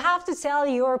 Do you have to tell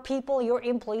your people, your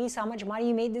employees, how much money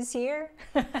you made this year?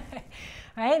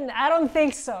 Right? I don't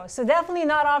think so. So definitely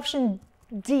not option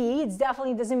D. It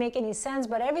definitely doesn't make any sense,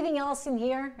 but everything else in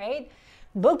here, right?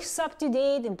 Books up to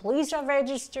date, employees are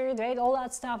registered, right? All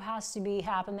that stuff has to be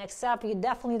happen, except you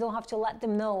definitely don't have to let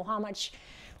them know how much,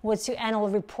 what's your annual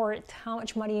report, how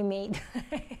much money you made.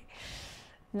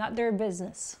 Not their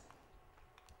business.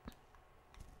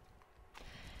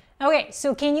 Okay,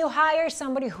 so can you hire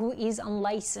somebody who is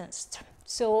unlicensed?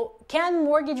 So can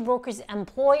mortgage brokers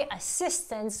employ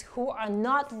assistants who are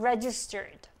not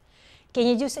registered? Can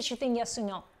you do such a thing, yes or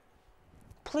no?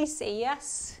 Please say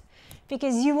yes,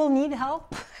 because you will need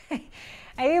help.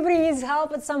 Everybody needs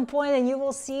help at some point, and you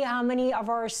will see how many of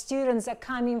our students are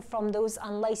coming from those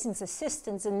unlicensed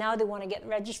assistants, and now they want to get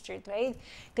registered, right?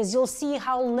 Because you'll see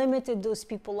how limited those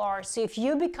people are. So if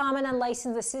you become an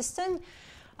unlicensed assistant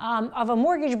of a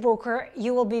mortgage broker,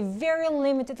 you will be very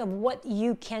limited of what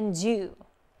you can do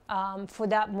for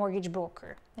that mortgage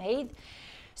broker, right?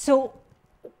 So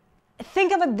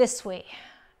think of it this way.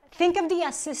 Think of the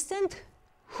assistant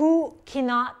who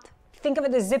cannot, think of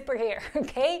it as zipper here,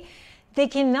 okay? They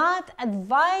cannot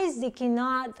advise, they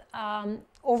cannot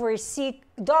oversee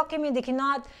document, they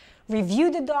cannot review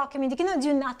the document, they cannot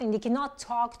do nothing, they cannot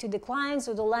talk to the clients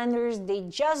or the lenders, they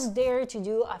just there to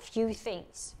do a few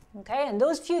things, okay? And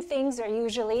those few things are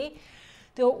usually,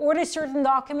 they'll order certain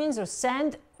documents or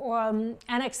send and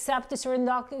accept a certain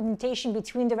documentation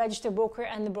between the registered broker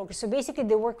and the broker. So basically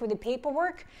they work with the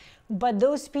paperwork, but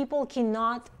those people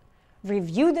cannot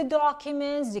review the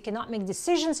documents, they cannot make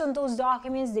decisions on those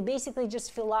documents, they basically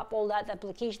just fill up all that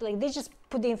application, like they just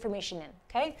put the information in,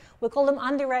 okay? We call them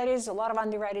underwriters, a lot of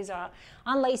underwriters are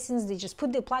unlicensed, they just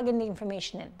plug in the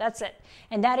information in, that's it.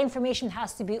 And that information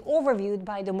has to be overviewed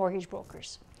by the mortgage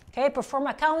brokers, okay? Perform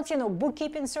accounting or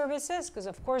bookkeeping services, because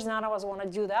of course none of us want to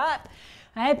do that.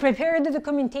 Right? Prepare the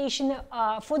documentation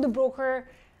for the broker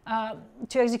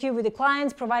to execute with the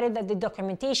clients, provided that the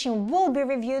documentation will be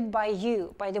reviewed by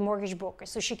you, by the mortgage broker.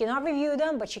 So she cannot review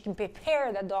them, but she can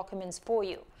prepare the documents for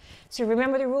you. So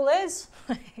remember the rule is,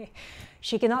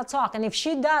 she cannot talk. And if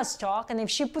she does talk, and if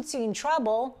she puts you in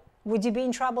trouble, would you be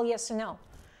in trouble, yes or no?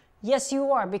 Yes,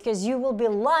 you are, because you will be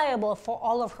liable for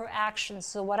all of her actions.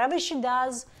 So whatever she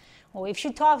does, or if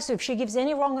she talks, or if she gives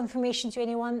any wrong information to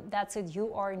anyone, that's it,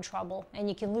 you are in trouble, and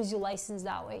you can lose your license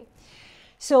that way.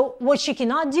 So what she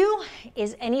cannot do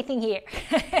is anything here,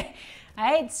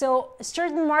 right? So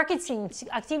certain marketing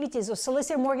activities or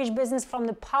solicit mortgage business from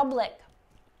the public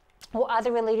or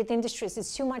other related industries,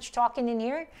 it's too much talking in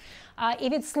here.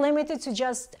 If it's limited to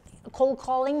just cold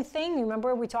calling thing,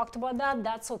 remember we talked about that,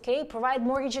 that's okay. Provide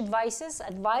mortgage advice,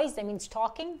 that means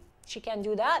talking, she can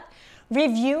do that.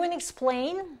 Review and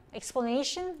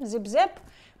explanation, zip,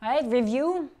 right?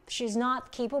 Review, she's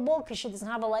not capable because she doesn't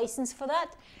have a license for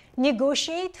that.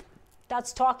 Negotiate,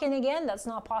 that's talking again, that's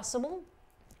not possible.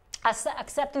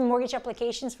 Accepting mortgage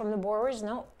applications from the borrowers,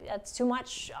 no, that's too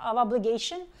much of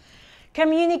obligation.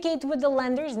 Communicate with the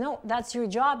lenders, no, that's your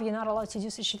job, you're not allowed to do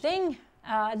such a thing.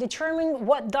 Determine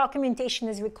what documentation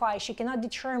is required, she cannot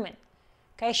determine,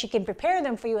 okay? She can prepare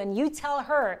them for you and you tell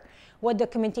her what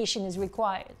documentation is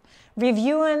required.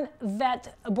 Review and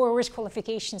vet a borrower's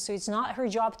qualifications. So it's not her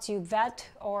job to vet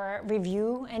or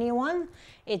review anyone.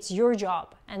 It's your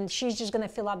job. And she's just going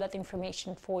to fill out that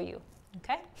information for you.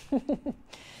 Okay?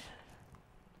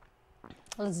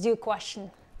 Let's do a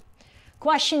question.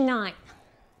 Question 9.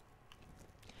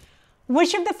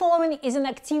 Which of the following is an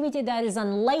activity that an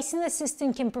unlicensed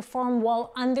assistant can perform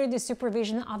while under the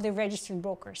supervision of the registered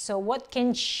broker? So what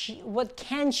can she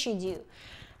do?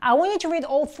 I want you to read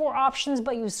all 4 options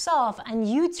by yourself and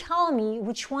you tell me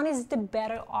which one is the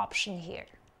better option here.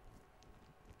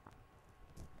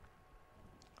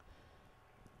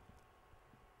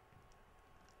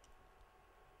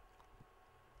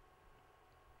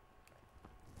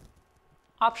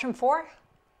 Option 4,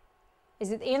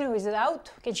 is it in or is it out?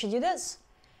 Can she do this?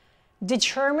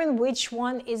 Determine which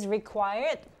one is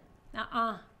required.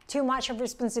 Too much of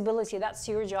responsibility, that's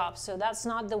your job, so that's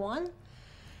not the one.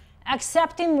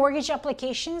 Accepting mortgage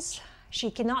applications, she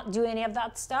cannot do any of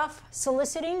that stuff.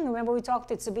 Soliciting, remember we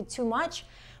talked, it's a bit too much.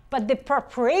 But the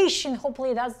preparation,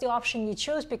 hopefully that's the option you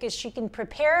chose because she can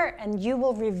prepare and you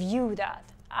will review that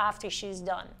after she's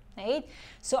done, right?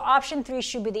 So option 3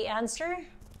 should be the answer.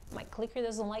 My clicker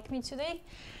doesn't like me today.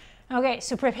 Okay,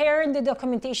 so prepare the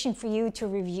documentation for you to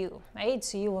review, right?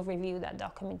 So you will review that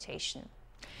documentation.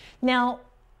 Now,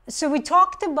 so we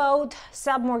talked about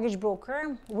sub-mortgage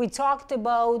broker, we talked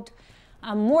about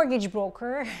a mortgage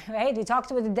broker, right? We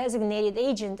talked about the designated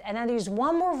agent, and then there's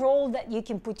one more role that you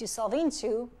can put yourself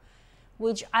into,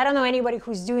 which I don't know anybody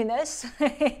who's doing this.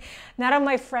 None of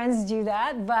my friends do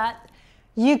that, but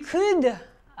you could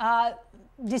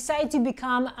decide to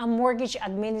become a mortgage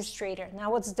administrator.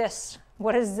 Now what's this?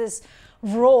 What is this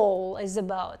role is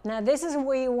about? Now this is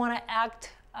where you want to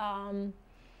act.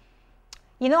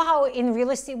 You know how in real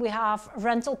estate we have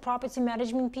rental property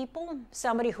management people?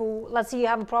 Somebody who, let's say you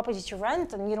have a property to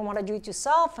rent and you don't want to do it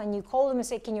yourself and you call them and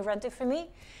say, can you rent it for me?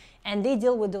 And they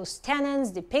deal with those tenants,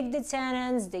 they pick the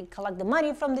tenants, they collect the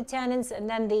money from the tenants, and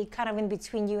then they kind of in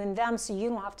between you and them, so you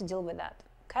don't have to deal with that,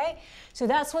 Okay, so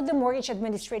that's what the mortgage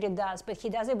administrator does, but he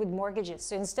does it with mortgages.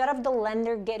 So instead of the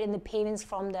lender getting the payments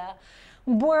from the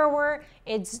borrower,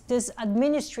 it's this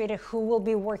administrator who will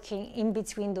be working in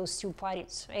between those two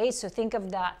parties, right? So think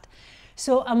of that.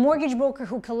 So a mortgage broker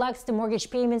who collects the mortgage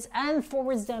payments and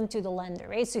forwards them to the lender,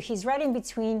 right? So he's right in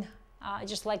between,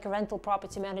 just like a rental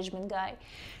property management guy.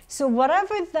 So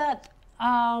whatever that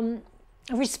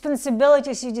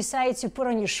responsibilities you decide to put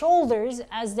on your shoulders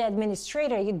as the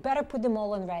administrator, you'd better put them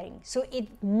all in writing. So it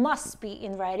must be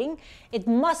in writing. It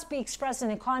must be expressed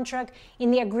in a contract, in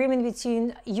the agreement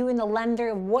between you and the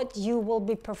lender, what you will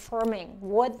be performing,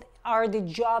 what are the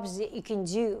jobs that you can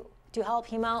do to help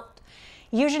him out.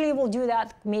 Usually we'll do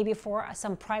that maybe for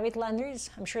some private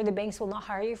lenders. I'm sure the banks will not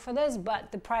hire you for this,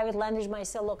 but the private lenders might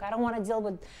say, look, I don't want to deal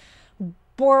with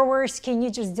borrowers, can you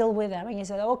just deal with them? And you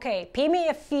said, okay, pay me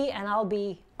a fee and I'll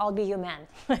be your man.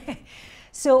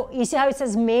 So you see how it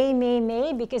says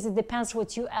may, because it depends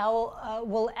what you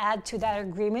will add to that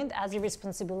agreement as a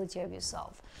responsibility of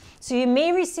yourself. So you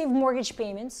may receive mortgage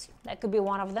payments, that could be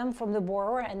one of them, from the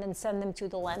borrower and then send them to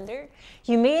the lender.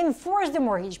 You may enforce the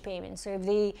mortgage payment. So if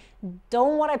they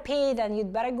don't want to pay, then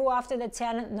you'd better go after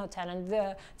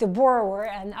the borrower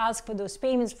and ask for those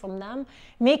payments from them.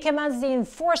 May commence the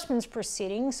enforcement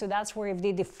proceedings. So that's where if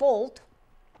they default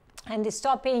and they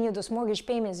stop paying you those mortgage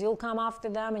payments, you'll come after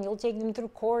them and you'll take them through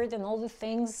court and all the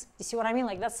things. You see what I mean?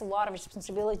 Like, that's a lot of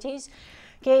responsibilities.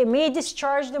 Okay, may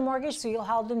discharge the mortgage, so you'll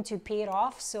help them to pay it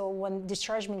off. So when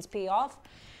discharge means pay off,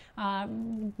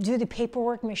 do the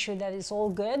paperwork, make sure that it's all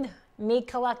good. May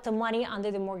collect the money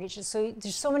under the mortgages. So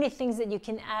there's so many things that you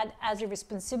can add as a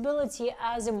responsibility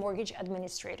as a mortgage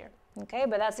administrator. Okay,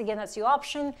 but that's your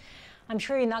option. I'm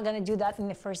sure you're not going to do that in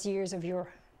the first years of your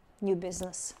new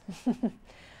business.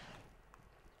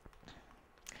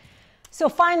 So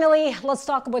finally, let's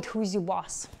talk about who's your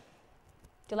boss.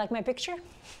 Do you like my picture?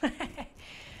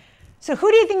 So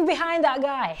who do you think behind that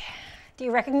guy? Do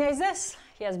you recognize this?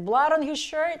 He has blood on his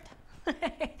shirt.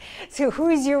 So who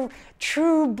is your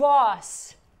true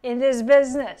boss in this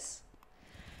business?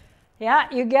 Yeah,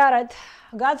 you got it.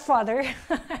 Godfather.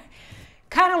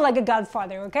 Kind of like a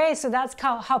godfather, okay? So that's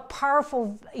how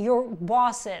powerful your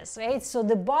boss is, right? So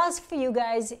the boss for you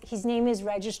guys, his name is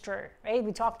Registrar, right?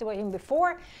 We talked about him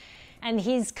before. And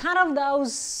he's kind of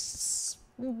those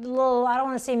little, I don't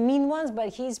want to say mean ones, but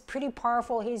he's pretty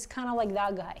powerful. He's kind of like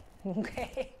that guy,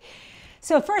 okay?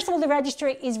 So first of all, the registrar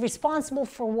is responsible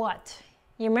for what?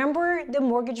 You remember the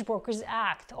Mortgage Brokers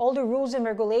Act, all the rules and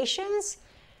regulations.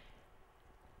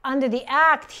 Under the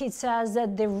Act, it says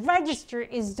that the registrar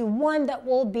is the one that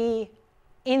will be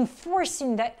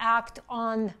enforcing the Act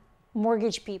on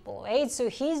mortgage people, right? So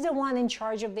he's the one in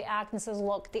charge of the Act and says,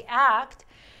 look, the Act,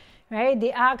 right?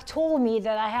 The Act told me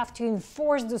that I have to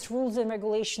enforce those rules and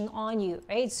regulation on you,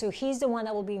 right? So he's the one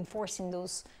that will be enforcing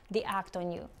the Act on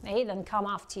you, right? And come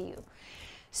after you.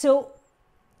 So,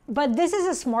 but this is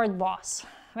a smart boss,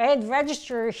 right?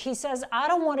 Registrar, he says, I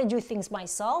don't want to do things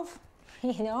myself,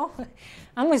 you know?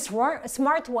 I'm a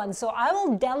smart one, so I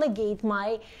will delegate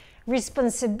my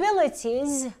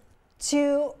responsibilities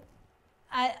to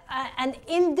an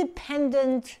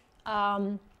independent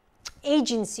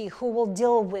agency who will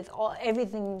deal with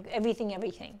everything,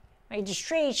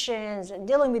 registrations and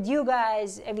dealing with you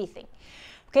guys, everything.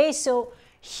 Okay, so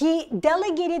he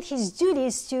delegated his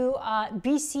duties to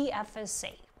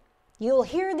BCFSA. You'll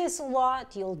hear this a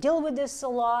lot, you'll deal with this a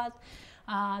lot.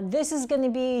 This is going to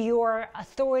be your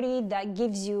authority that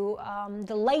gives you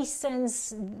the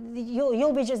license.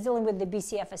 You'll be just dealing with the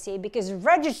BCFSA because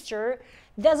Register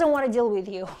doesn't want to deal with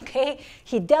you, okay?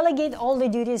 He delegates all the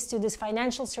duties to this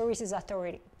Financial Services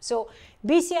Authority. So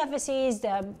BCFSA is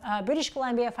the British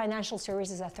Columbia Financial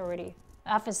Services Authority.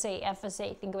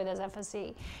 FSA, think of it as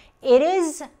FSA. It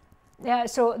is,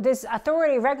 so this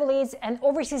authority regulates and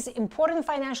oversees important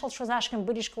financial transactions in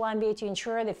British Columbia to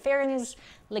ensure the fairness,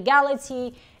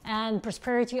 legality, and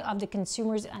prosperity of the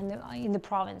consumers in the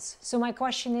province. So my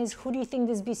question is, who do you think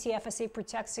this BCFSA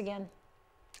protects again?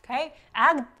 Okay,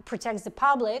 Ag protects the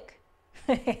public.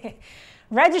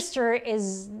 Register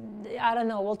is, I don't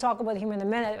know, we'll talk about him in a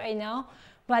minute right now.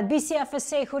 But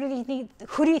BCFSA, who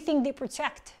do you think they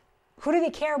protect? Who do they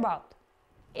care about?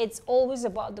 It's always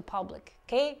about the public,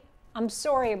 okay? I'm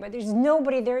sorry, but there's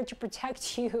nobody there to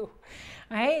protect you,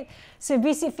 right? So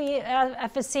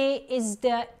BCFSA is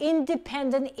the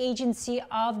independent agency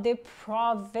of the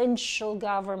provincial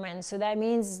government. So that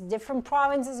means different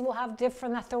provinces will have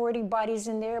different authority bodies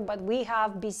in there, but we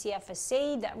have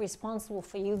BCFSA that's responsible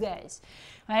for you guys,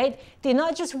 right? They're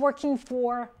not just working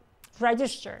for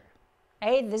Register.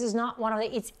 Right? This is not one of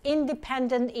the, it's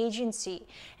independent agency,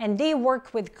 and they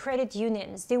work with credit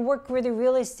unions, they work with the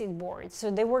real estate boards,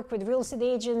 so they work with real estate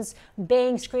agents,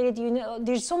 banks, credit union.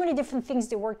 There's so many different things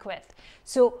they work with.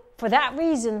 So for that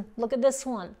reason, look at this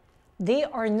one. They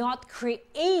are not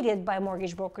created by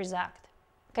Mortgage Brokers Act,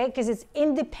 okay? Because it's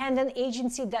independent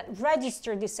agency that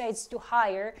register decides to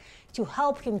hire to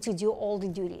help him to do all the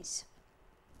duties.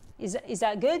 Is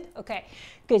that good? Okay,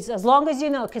 good. So as long as you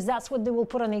know, because that's what they will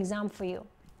put on the exam for you.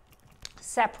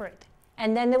 Separate.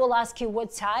 And then they will ask you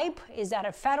what type. Is that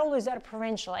a federal or is that a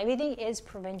provincial? Everything is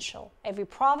provincial. Every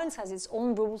province has its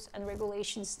own rules and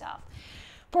regulation stuff.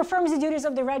 Performs the duties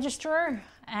of the registrar.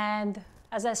 And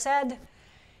as I said,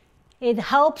 it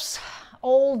helps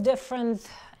all different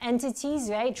entities,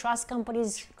 right? Trust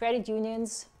companies, credit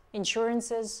unions,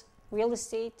 insurances, real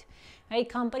estate, right?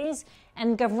 Companies,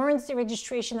 and governs the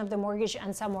registration of the mortgage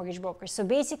and some mortgage brokers. So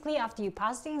basically, after you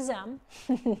pass the exam,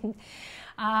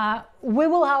 we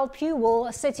will help you.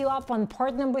 We'll set you up on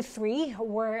part number 3,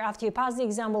 where after you pass the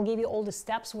exam, we'll give you all the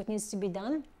steps, what needs to be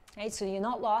done. Right? So you're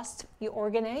not lost, you're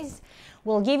organized.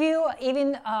 We'll give you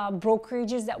even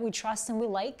brokerages that we trust and we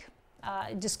like.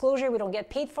 Disclosure, we don't get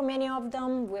paid from any of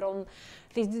them.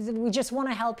 We just want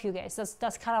to help you guys.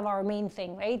 That's kind of our main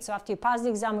thing, right? So after you pass the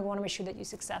exam, we want to make sure that you're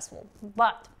successful.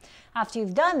 But after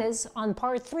you've done this, on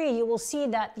part 3, you will see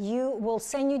that you will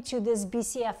send you to this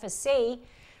BCFSA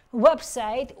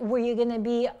website where you're going to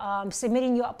be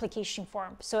submitting your application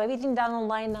form. So everything done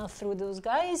online now through those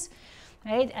guys,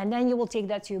 right? And then you will take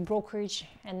that to your brokerage,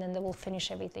 and then they will finish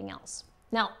everything else.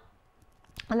 Now,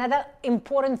 another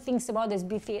important things about this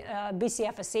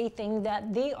BCFSA thing,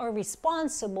 that they are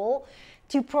responsible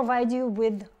to provide you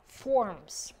with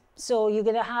forms. So you're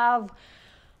going to have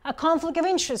a conflict of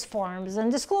interest forms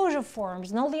and disclosure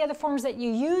forms and all the other forms that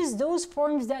you use. Those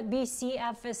forms that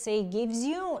BCFSA gives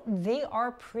you, they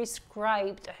are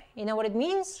prescribed. You know what it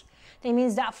means? That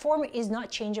means that form is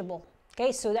not changeable.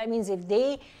 Okay, so that means if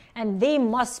they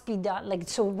must be done. Like,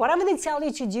 so whatever they tell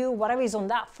you to do, whatever is on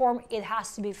that form, it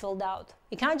has to be filled out.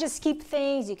 You can't just skip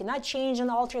things. You cannot change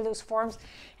and alter those forms.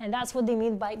 And that's what they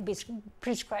mean by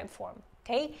prescribed form.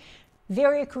 Okay,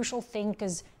 very crucial thing,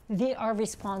 because they are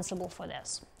responsible for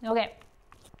this. Okay,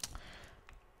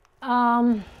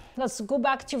 let's go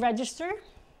back to register.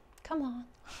 Come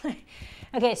on.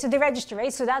 Okay, so the register,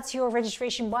 right? So that's your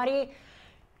registration body.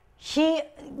 He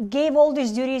gave all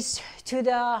these duties to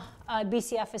the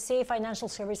BCFSA, Financial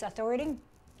Service Authority.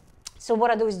 So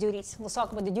what are those duties? Let's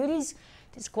talk about the duties.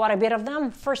 There's quite a bit of them.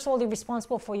 First of all, they're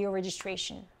responsible for your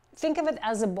registration. Think of it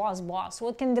as a boss.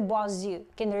 What can the boss do?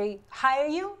 Can they hire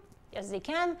you? Yes, they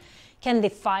can. Can they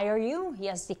fire you?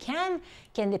 Yes, they can.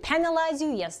 Can they penalize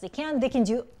you? Yes, they can. They can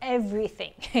do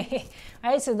everything.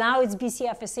 Right? So now it's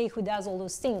BCFSA who does all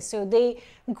those things. So they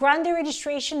grant the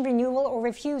registration, renewal, or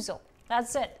refusal.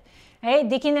 That's it. Right?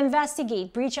 They can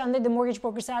investigate breach under the Mortgage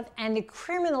Brokers Act and the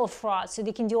criminal fraud. So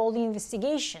they can do all the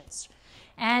investigations.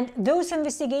 And those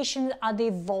investigations, are they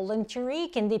voluntary?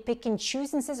 Can they pick and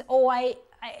choose and says, oh, I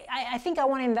think I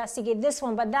want to investigate this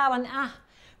one, but that one,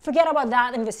 forget about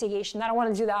that investigation. I don't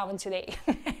want to do that one today.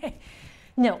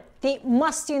 No, they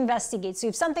must investigate. So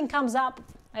if something comes up,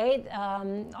 right,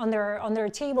 on their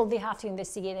table, they have to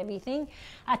investigate everything.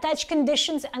 Attach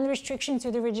conditions and restrictions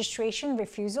to the registration,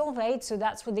 refusal, right? So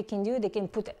that's what they can do. They can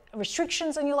put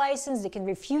restrictions on your license. They can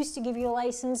refuse to give you a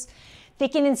license. They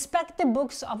can inspect the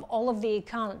books of all of the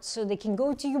accounts. So they can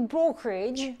go to your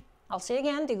brokerage. I'll say it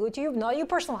again, they go to your, not your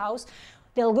personal house.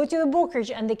 They'll go to the brokerage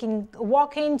and they can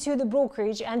walk into the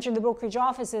brokerage, enter the brokerage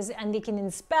offices, and they can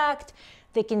inspect.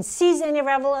 They can seize any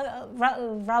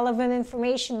relevant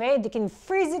information, right? They can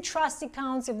freeze the trust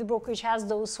accounts if the brokerage has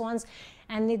those ones,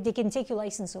 and they can take your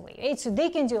license away, right? So they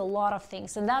can do a lot of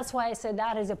things, and that's why I said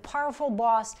that is a powerful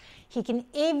boss. He can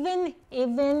even,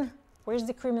 where's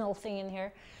the criminal thing in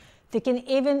here? They can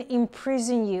even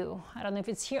imprison you. I don't know if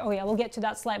it's here. Oh yeah, we'll get to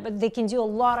that slide, but they can do a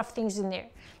lot of things in there.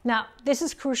 Now, this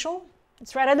is crucial.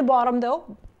 It's right at the bottom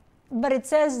though, but it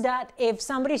says that if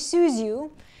somebody sues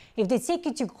you, if they take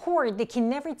you to court, they can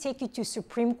never take you to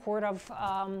Supreme Court of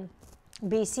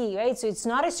BC, right? So it's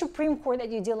not a Supreme Court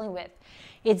that you're dealing with.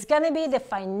 It's going to be the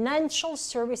Financial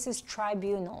Services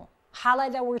Tribunal.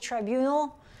 Highlight that word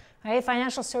tribunal, right?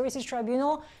 Financial Services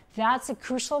Tribunal. That's a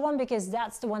crucial one because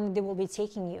that's the one that they will be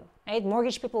taking you, right?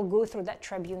 Mortgage people go through that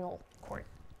tribunal court.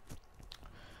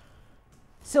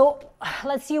 So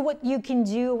let's see what you can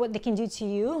do, what they can do to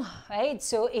you, right?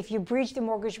 So if you breach the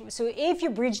mortgage, so if you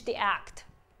breach the act,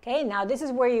 okay, now this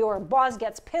is where your boss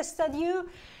gets pissed at you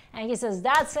and he says,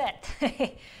 that's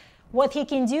it. What he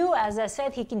can do, as I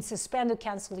said, he can suspend or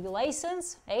cancel your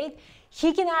license, right?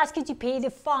 He can ask you to pay the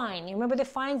fine. You remember the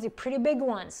fines? They're pretty big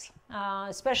ones,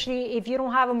 especially if you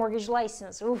don't have a mortgage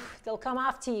license. Oof, they'll come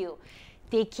after you.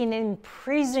 They can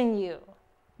imprison you.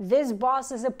 This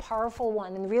boss is a powerful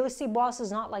one, and real estate boss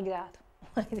is not like that.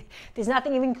 There's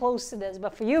nothing even close to this.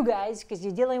 But for you guys, because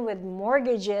you're dealing with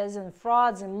mortgages and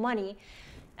frauds and money,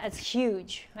 that's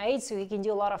huge, right? So he can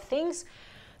do a lot of things.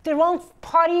 The wrong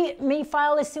party may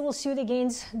file a civil suit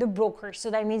against the broker. So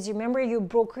that means, remember, your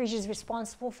brokerage is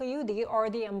responsible for you. They are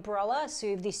the umbrella. So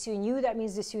if they sue you, that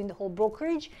means they're suing the whole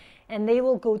brokerage, and they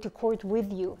will go to court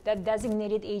with you. That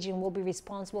designated agent will be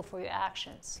responsible for your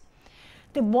actions.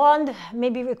 The bond may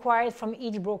be required from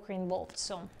each broker involved.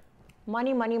 So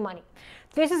money, money, money.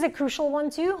 This is a crucial one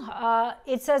too.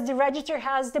 It says the register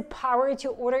has the power to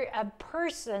order a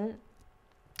person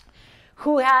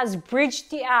who has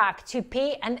breached the act to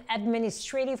pay an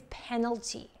administrative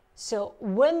penalty. So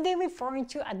when they're referring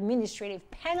to administrative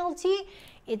penalty,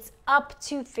 it's up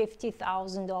to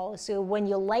 $50,000. So when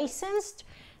you're licensed,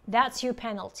 that's your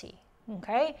penalty,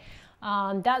 okay?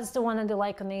 That's the one that they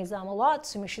like on the exam a lot.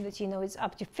 So make sure that you know it's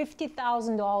up to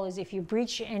 $50,000 if you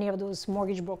breach any of those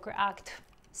Mortgage Broker Act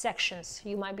sections.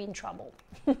 You might be in trouble.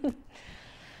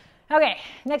 Okay,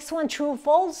 next one, true or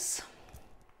false?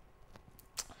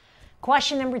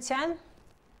 Question number 10.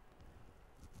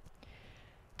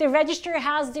 The register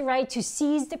has the right to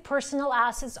seize the personal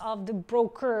assets of the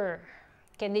broker.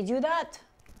 Can they do that?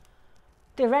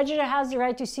 The register has the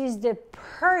right to seize the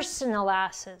personal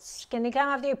assets. Can they come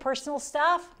after your personal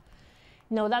stuff?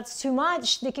 No, that's too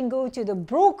much. They can go to the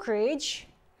brokerage,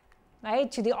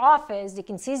 right, to the office. They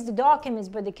can seize the documents,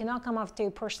 but they cannot come after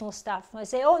your personal stuff. I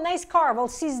say, oh, nice car, we'll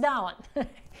seize that one.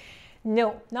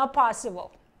 No, not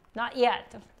possible. Not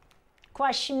yet.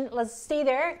 Question, let's stay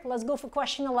there. Let's go for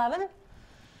question 11.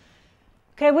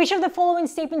 Okay, which of the following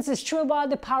statements is true about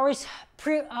the powers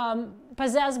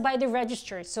possessed by the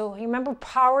register? So remember,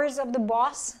 powers of the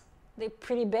boss, they're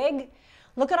pretty big.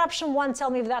 Look at option 1, tell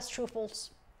me if that's true or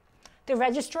false. The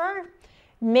registrar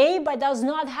may but does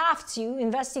not have to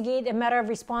investigate a matter of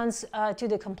response to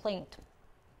the complaint.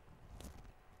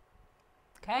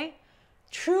 Okay,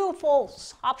 true or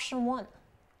false? Option 1.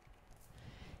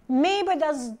 May but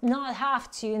does not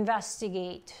have to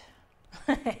investigate.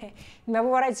 Remember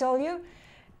what I told you?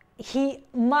 He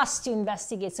must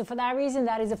investigate. So for that reason,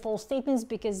 that is a false statement,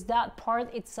 because that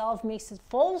part itself makes it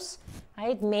false.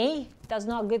 Right? May does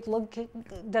not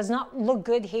look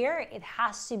good here. It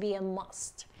has to be a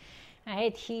must.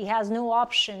 Right? He has no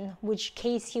option which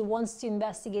case he wants to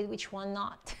investigate, which one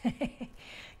not.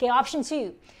 Okay, option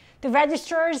 2. The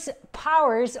registrar's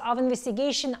powers of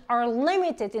investigation are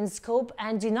limited in scope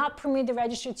and do not permit the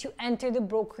registrar to enter the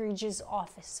brokerage's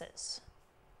offices.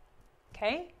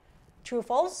 Okay, true or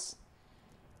false?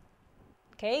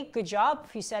 Okay, good job.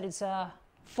 You said it's a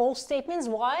false statement.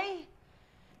 Why?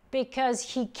 Because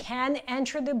he can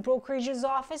enter the brokerage's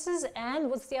offices, and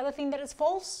what's the other thing that is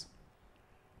false?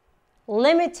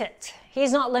 Limited.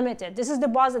 He's not limited. This is the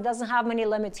boss that doesn't have many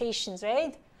limitations,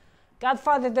 right?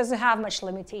 Godfather doesn't have much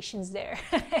limitations there.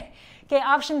 Okay,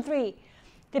 option 3.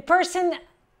 The person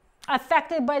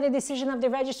affected by the decision of the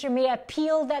register may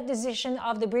appeal that decision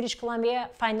of the British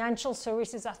Columbia Financial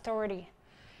Services Authority.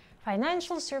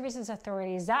 Financial Services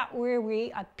Authority, is that where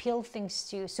we appeal things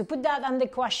to? So put that on the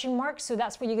question mark. So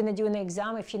that's what you're going to do in the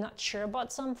exam if you're not sure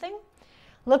about something.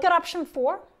 Look at option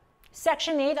 4,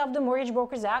 Section 8 of the Mortgage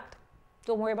Brokers Act.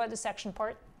 Don't worry about the section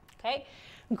part. Okay.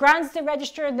 Grants the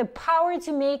registrar the power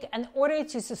to make an order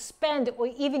to suspend or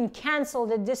even cancel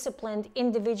the disciplined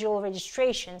individual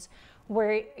registrations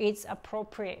where it's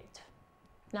appropriate.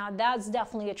 Now, that's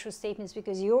definitely a true statement,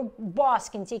 because your boss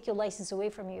can take your license away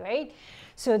from you, right?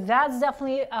 So that's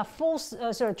definitely a false,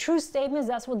 true statement.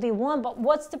 That's what they want. But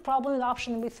what's the problem with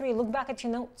option number 3? Look back at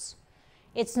your notes.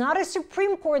 It's not a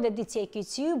Supreme Court that they take you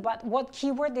to, but what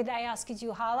keyword did I ask you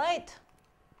to highlight?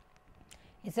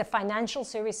 It's a Financial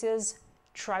Services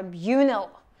Tribunal,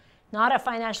 not a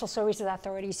Financial Services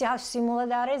Authority. You see how similar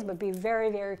that is? But be very,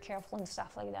 very careful and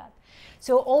stuff like that.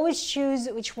 So always choose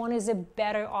which one is a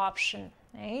better option,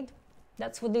 right?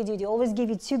 That's what they do. They always give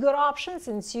you 2 good options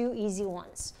and 2 easy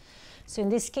ones. So in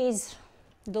this case,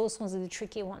 those ones are the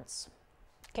tricky ones.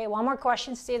 Okay, one more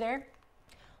question. Stay there.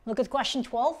 Look at question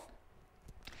 12.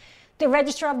 The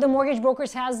registrar of the mortgage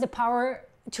brokers has the power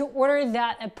to order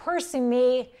that a person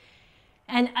may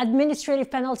an administrative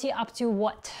penalty up to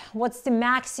what? What's the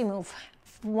maximum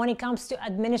when it comes to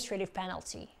administrative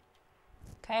penalty?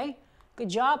 Okay, good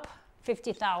job.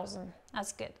 50,000.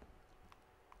 That's good.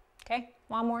 Okay,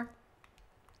 one more.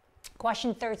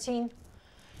 Question 13.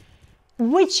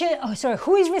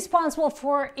 who is responsible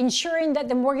for ensuring that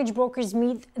the mortgage brokers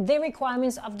meet the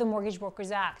requirements of the Mortgage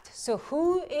Brokers Act? So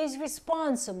who is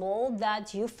responsible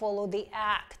that you follow the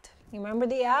Act? You remember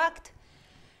the Act?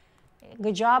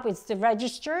 Good job. It's the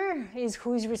register is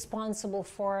who is responsible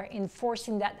for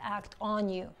enforcing that Act on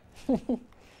you.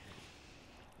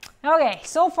 Okay,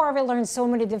 so far we learned so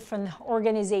many different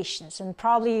organizations, and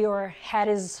probably your head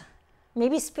is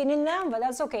maybe spinning now, but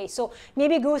that's okay. So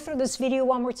maybe go through this video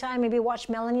one more time, maybe watch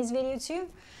Melanie's video too.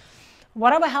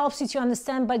 Whatever helps you to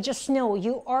understand, but just know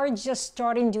you are just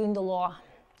starting doing the law.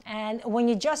 And when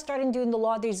you're just starting doing the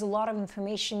law, there's a lot of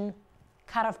information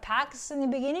kind of packs in the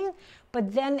beginning,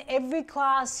 but then every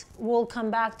class will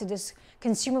come back to this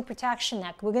Consumer Protection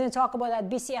Act. We're going to talk about that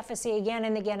BCFSA again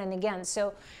and again and again.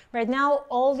 So right now,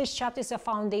 all these chapters are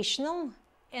foundational,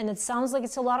 and it sounds like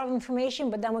it's a lot of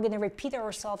information, but then we're going to repeat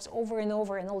ourselves over and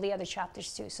over in all the other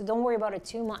chapters too. So don't worry about it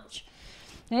too much.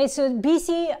 Okay, so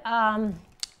BC,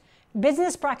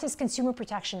 Business Practice Consumer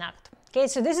Protection Act. Okay,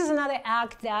 so this is another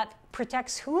act that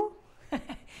protects who?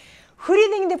 Who do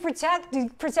you think they protect? Do they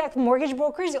protect mortgage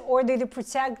brokers, or do they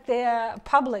protect the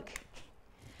public?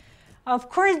 Of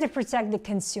course they protect the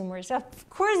consumers. Of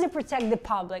course they protect the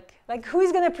public. Like,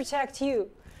 who's going to protect you?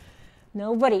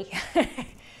 Nobody.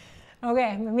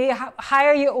 Okay, maybe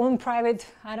hire your own private,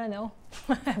 I don't know,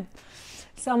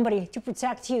 somebody to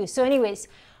protect you. So anyways,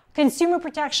 Consumer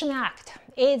Protection Act.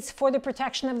 It's for the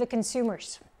protection of the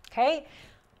consumers. Okay?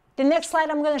 The next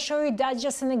slide I'm going to show you, that's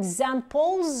just some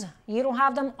examples. You don't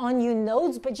have them on your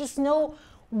notes, but just know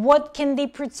what can they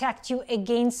protect you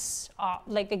against,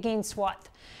 like against what.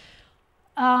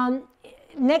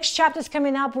 Next chapter is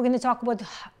coming up. We're going to talk about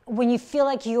when you feel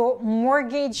like your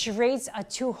mortgage rates are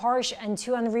too harsh and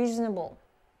too unreasonable.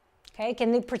 Okay,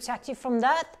 can they protect you from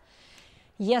that?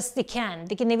 Yes, they can.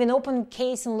 They can even open a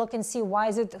case and look and see, why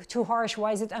is it too harsh?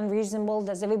 Why is it unreasonable?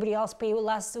 Does everybody else pay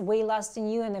way less than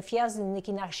you? And if yes, then they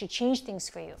can actually change things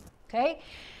for you. Okay?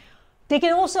 They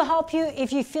can also help you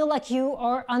if you feel like you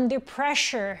are under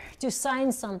pressure to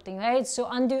sign something, right? So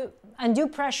undue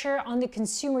pressure on the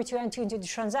consumer to enter into the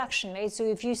transaction, right? So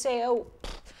if you say, oh,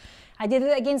 I did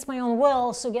it against my own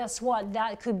will, so guess what?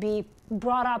 That could be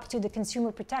brought up to the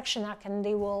Consumer Protection Act, and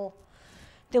they will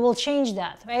change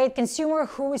that, right? Consumer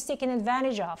who is taken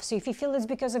advantage of. So if you feel it's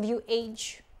because of your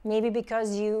age, maybe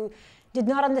because you did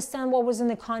not understand what was in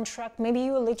the contract, maybe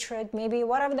you were illiterate, maybe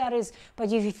whatever that is,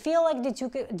 but if you feel like they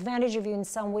took advantage of you in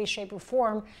some way, shape, or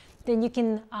form, then you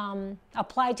can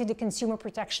apply to the Consumer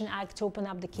Protection Act to open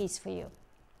up the case for you.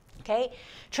 Okay?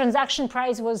 Transaction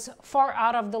price was far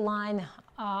out of the line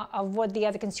of what the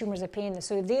other consumers are paying.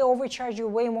 So if they overcharge you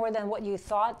way more than what you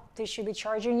thought they should be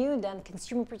charging you, then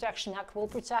Consumer Protection Act will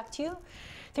protect you.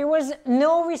 There was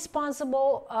no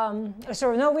reasonable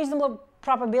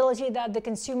probability that the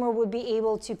consumer would be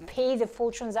able to pay the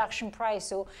full transaction price.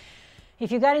 So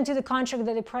if you got into the contract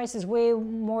that the price is way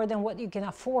more than what you can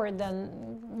afford,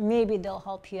 then maybe they'll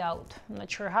help you out. I'm not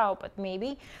sure how, but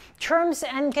maybe. Terms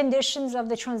and conditions of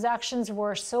the transactions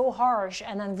were so harsh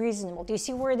and unreasonable. Do you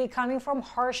see where they're coming from?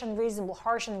 Harsh and reasonable,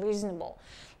 harsh and reasonable.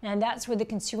 And that's what the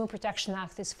Consumer Protection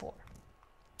Act is for.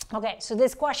 Okay, so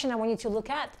this question I want you to look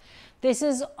at. This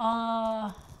is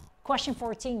question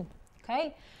 14,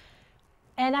 okay?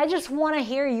 And I just want to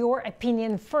hear your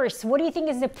opinion first. What do you think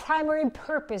is the primary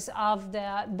purpose of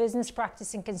the Business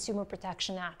Practice and Consumer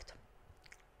Protection Act?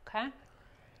 Okay?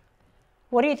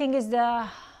 What do you think is the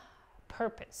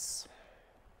purpose?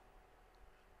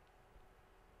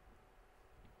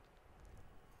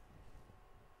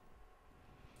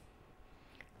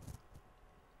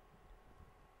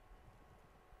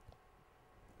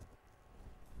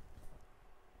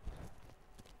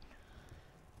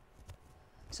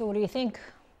 So what do you think?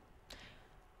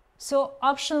 So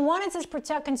option 1, it says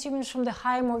protect consumers from the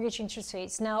high mortgage interest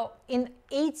rates. Now in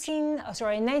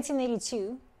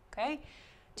 1982, okay,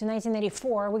 to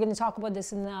 1984, we're going to talk about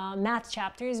this in the math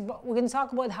chapters, but we're going to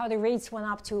talk about how the rates went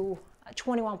up to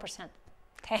 21%.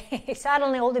 Okay,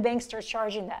 suddenly all the banks start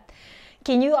charging that.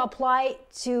 Can you apply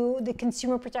to the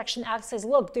Consumer Protection Act? Says,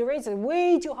 look, the rates are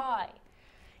way too high.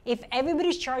 If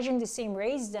everybody's charging the same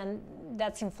rates, then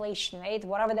that's inflation, right?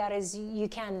 Whatever that is, you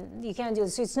can do it.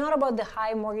 So it's not about the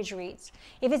high mortgage rates.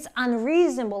 If it's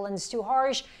unreasonable and it's too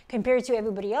harsh compared to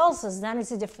everybody else's, then it's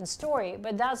a different story.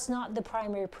 But that's not the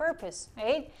primary purpose,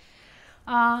 right?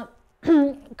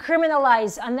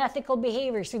 Criminalize unethical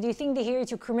behavior. So do you think they're here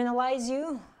to criminalize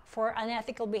you for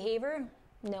unethical behavior?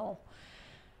 No.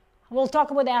 We'll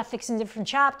talk about ethics in a different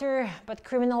chapter, but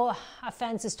criminal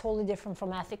offense is totally different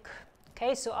from ethic.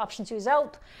 Okay, so option 2 is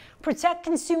out. Protect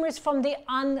consumers from the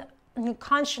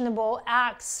unconscionable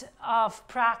acts of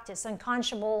practice,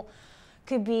 unconscionable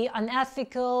could be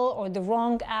unethical or the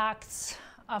wrong acts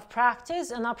of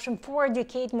practice. And option 4,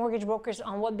 educate mortgage brokers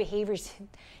on what behaviors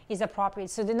is appropriate.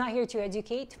 So they're not here to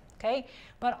educate, okay?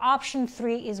 But option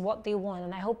 3 is what they want.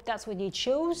 And I hope that's what you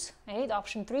chose, right?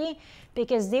 Option 3,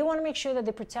 because they want to make sure that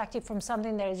they protect you from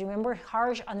something that is, remember,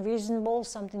 harsh, unreasonable,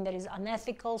 something that is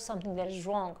unethical, something that is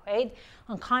wrong, right?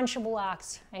 Unconscionable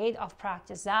acts, right, of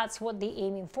practice. That's what they're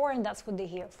aiming for, and that's what they're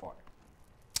here for.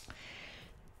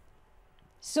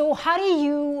 So how do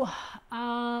you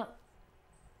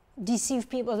deceive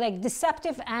people, like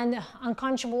deceptive and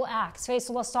unconscionable acts, right?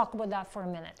 So let's talk about that for a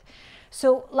minute.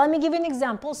 So let me give you an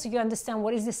example so you understand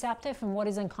what is deceptive and what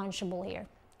is unconscionable here.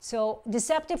 So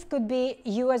deceptive could be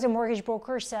you as a mortgage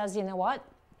broker says, you know what,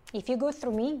 if you go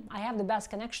through me, I have the best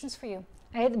connections for you.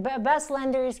 Right? The best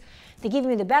lenders, they give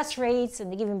me the best rates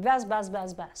and they give me best.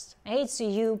 Right? So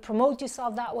you promote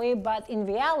yourself that way, but in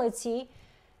reality,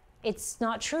 it's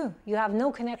not true. You have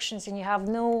no connections and you have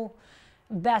no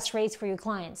best rates for your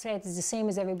clients, right? It's the same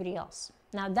as everybody else.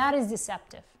 Now that is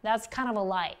deceptive. That's kind of a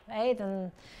lie, right?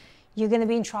 And you're going to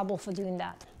be in trouble for doing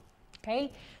that,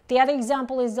 okay? The other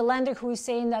example is the lender who is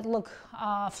saying that, look,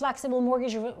 flexible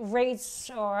mortgage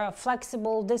rates or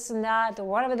flexible this and that or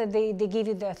whatever that they give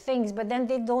you the things, but then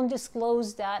they don't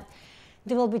disclose that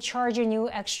they will be charging you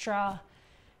extra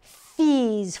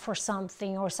fees for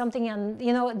something or something, and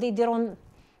you know they don't.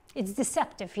 It's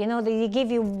deceptive. You know, they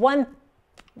give you one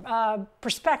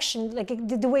perspective, like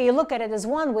the way you look at it is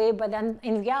one way, but then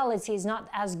in reality it's not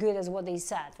as good as what they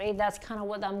said, right? That's kind of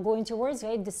what I'm going towards,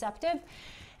 right? Deceptive.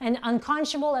 And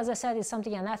unconscionable, as I said, is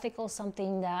something unethical,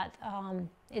 something that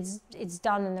it's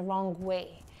done in the wrong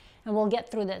way. And we'll get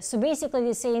through this. So basically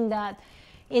they're saying that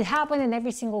it happened in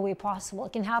every single way possible.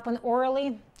 It can happen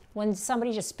orally, when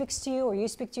somebody just speaks to you or you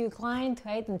speak to your client,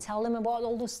 right, and tell them about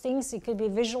all those things. It could be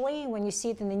visually when you see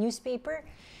it in the newspaper,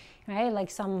 right,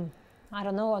 like some, I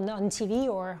don't know, on TV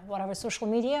or whatever, social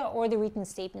media, or the written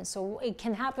statement. So it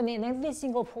can happen in every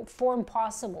single form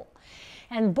possible.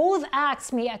 And both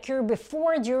acts may occur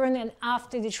before, during, and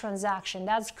after the transaction.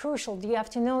 That's crucial. You have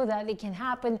to know that it can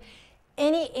happen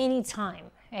any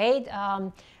time, right?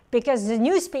 Because the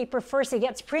newspaper, first it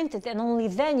gets printed and only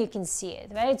then you can see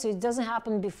it, right? So it doesn't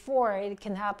happen before, it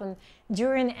can happen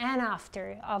during and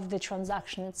after of the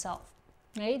transaction itself,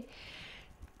 right?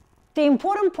 The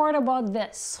important part about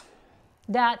this,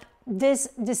 that this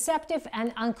deceptive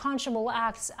and unconscionable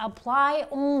acts apply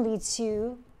only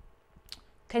to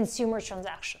consumer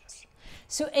transactions.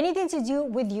 So anything to do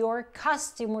with your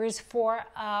customers for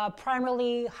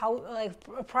primarily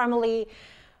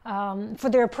for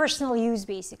their personal use,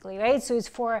 basically, right? So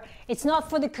it's not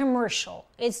for the commercial,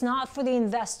 it's not for the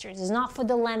investors, it's not for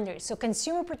the lenders. So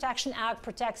Consumer Protection Act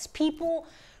protects people,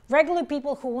 regular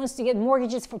people who wants to get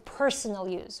mortgages for personal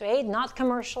use, right? Not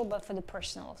commercial, but for the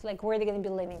personal, like where they're going to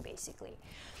be living, basically.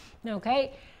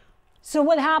 Okay. So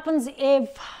what happens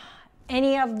if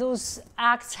any of those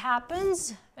acts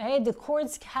happens, right? The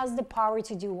courts has the power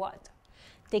to do what?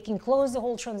 They can close the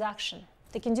whole transaction.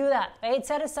 They can do that, right?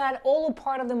 Set aside all or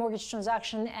part of the mortgage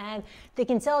transaction, and they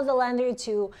can tell the lender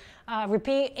to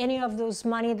repay any of those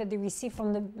money that they received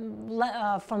from the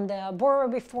borrower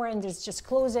before, and just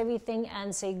close everything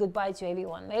and say goodbye to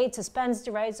everyone, right? It suspends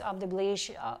the rights of the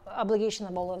obligation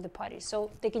of all of the parties. So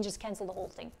they can just cancel the whole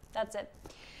thing. That's it.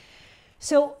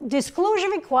 So disclosure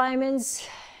requirements,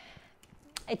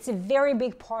 it's a very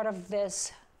big part of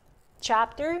this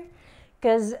chapter,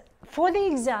 because for the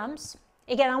exams,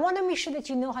 again, I want to make sure that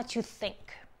you know how to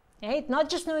think, right? Not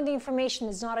just knowing the information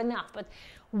is not enough, but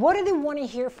what do they want to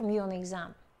hear from you on the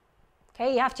exam?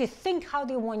 Okay, you have to think how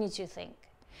they want you to think.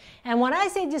 And when I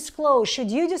say disclose,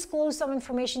 should you disclose some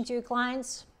information to your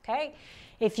clients? Okay,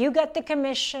 if you get the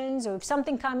commissions or if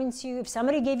something coming to you, if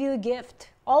somebody gave you a gift,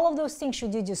 all of those things,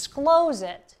 should you disclose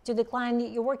it to the client that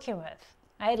you're working with,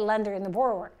 right? Lender and the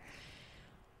borrower.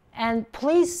 And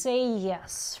please say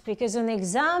yes, because in the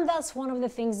exam, that's one of the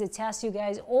things that tests you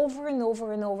guys over and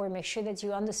over and over. Make sure that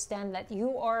you understand that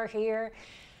you are here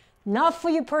not for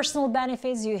your personal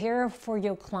benefits, you're here for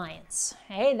your clients.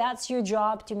 Hey, that's your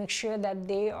job, to make sure that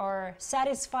they are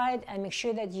satisfied and make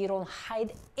sure that you don't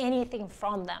hide anything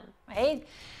from them, right?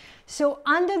 So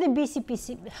under the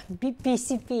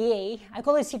BCPA, I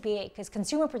call it CPA because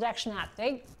Consumer Protection Act,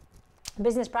 right?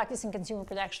 Business Practice and Consumer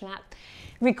Protection Act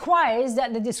requires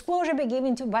that the disclosure be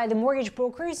given by the mortgage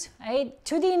brokers, right,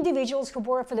 to the individuals who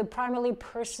borrow for the primarily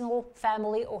personal,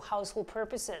 family, or household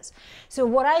purposes. So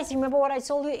remember what I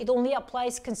told you, it only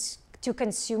applies to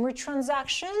consumer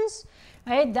transactions,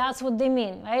 right? That's what they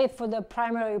mean, right? For the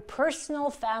primary personal,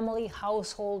 family,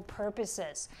 household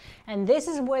purposes. And this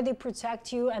is where they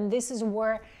protect you, and this is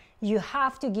where you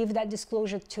have to give that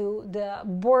disclosure to the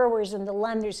borrowers and the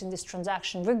lenders in this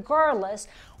transaction, regardless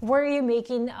where you're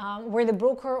making, where the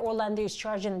broker or lender is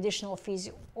charging additional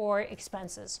fees or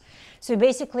expenses. So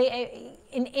basically,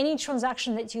 in any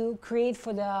transaction that you create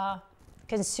for the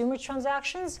consumer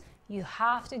transactions, you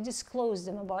have to disclose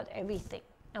them about everything.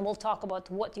 And we'll talk about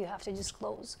what you have to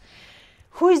disclose.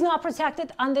 Who is not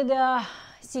protected under the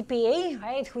CPA,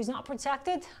 right? Who is not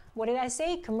protected? What did I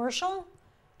say? Commercial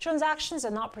transactions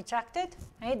are not protected,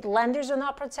 right? Lenders are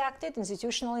not protected.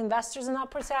 Institutional investors are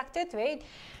not protected, right?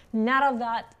 None of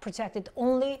that protected,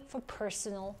 only for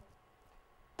personal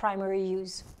primary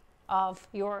use of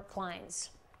your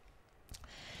clients.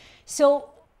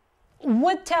 So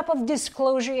what type of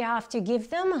disclosure you have to give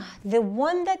them? The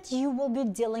one that you will be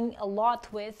dealing a lot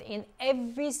with in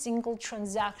every single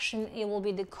transaction, it will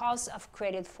be the cost of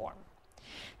credit form.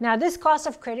 Now, this cost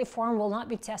of credit form will not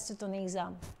be tested on the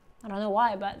exam. I don't know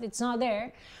why, but it's not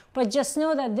there. But just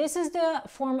know that this is the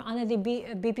form under the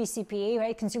BPCPA,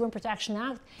 right? Consumer Protection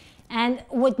Act. And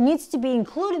what needs to be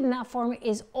included in that form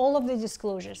is all of the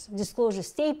disclosures. Disclosure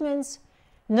statements,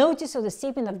 notice of the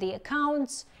statement of the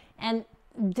accounts, and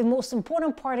the most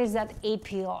important part is that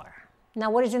APR. Now,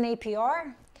 what is an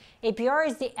APR? APR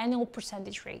is the annual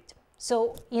percentage rate.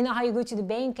 So, you know how you go to the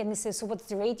bank and they say, so what's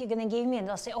the rate you're going to give me? And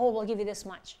they'll say, oh, we'll give you this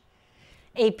much.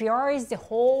 APR is the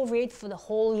whole rate for the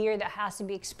whole year that has to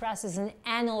be expressed as an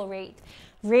annual rate.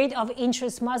 Rate of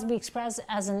interest must be expressed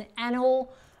as an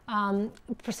annual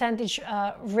percentage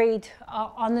rate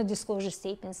on the disclosure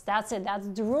statements. That's it. That's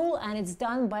the rule, and it's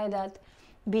done by that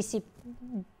BPCPA,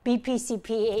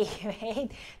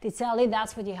 right? They tell you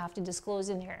that's what you have to disclose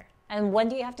in here. And when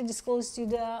do you have to disclose to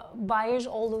the buyers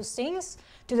all those things,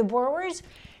 to the borrowers?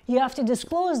 You have to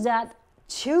disclose that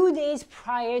 2 days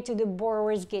prior to the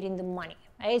borrowers getting the money,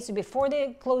 right? So before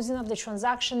the closing of the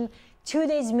transaction, 2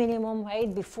 days minimum,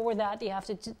 right? Before that, you have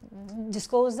to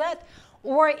disclose that.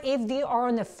 Or if they are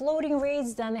on the floating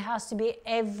rates, then it has to be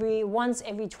once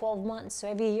every 12 months. So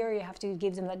every year you have to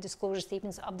give them that disclosure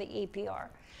statements of the APR.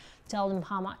 Tell them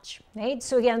how much, right?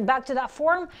 So again, back to that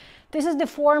form. This is the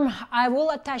form. I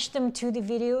will attach them to the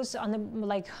videos on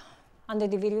the, under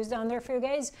the videos down there for you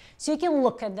guys, so you can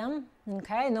look at them,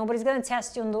 okay? Nobody's gonna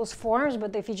test you on those forms,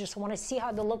 but if you just wanna see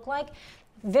how they look like,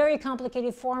 very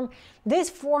complicated form. This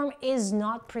form is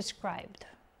not prescribed.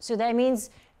 So that means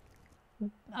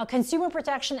a Consumer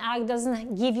Protection Act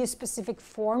doesn't give you specific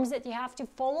forms that you have to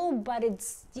follow, but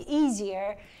it's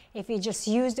easier if you just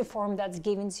use the form that's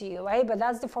given to you, right? But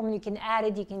that's the form, you can add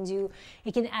it, you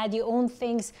can add your own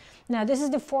things. Now, this is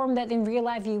the form that in real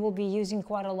life you will be using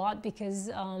quite a lot because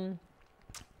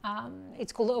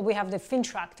it's called, we have the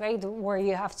FinTract, right? Where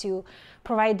you have to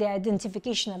provide the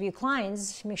identification of your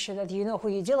clients, make sure that you know who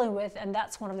you're dealing with, and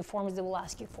that's one of the forms they will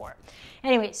ask you for.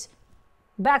 Anyways,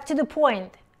 back to the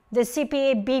point. The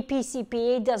CPA,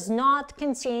 BPCPA does not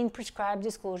contain prescribed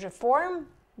disclosure form.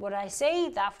 What I say,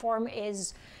 that form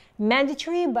is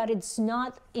mandatory, but it's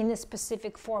not in a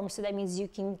specific form. So that means you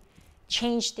can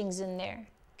change things in there,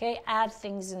 okay? Add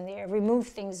things in there, remove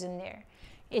things in there.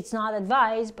 It's not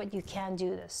advised, but you can do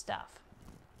this stuff.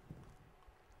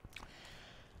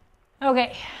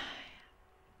 Okay.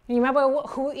 You remember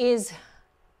who is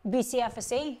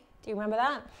BCFSA? Do you remember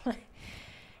that?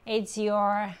 It's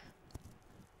your...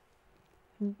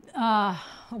 oh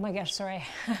my gosh, sorry,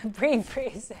 brain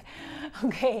freeze.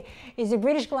 Okay, is the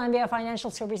British Columbia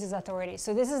Financial Services Authority.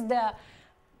 So this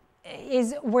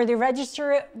is where the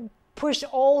registrar push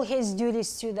all his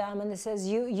duties to them, and it says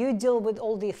you deal with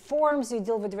all the forms, you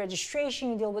deal with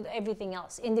registration, you deal with everything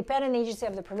else. Independent agency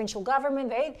of the provincial government,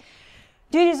 right?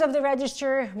 Duties of the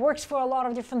registrar, works for a lot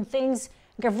of different things,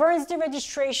 governs the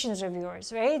registrations of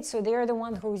yours, right? So they're the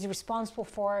one who is responsible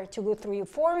to go through your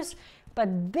forms.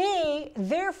 But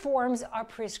their forms are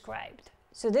prescribed.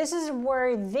 So this is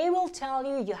where they will tell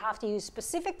you you have to use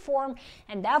specific form,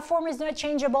 and that form is not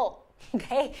changeable,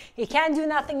 okay? You can't do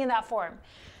nothing in that form.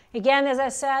 Again, as I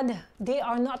said, they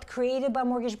are not created by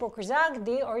Mortgage Brokers Act.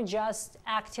 They are just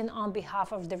acting on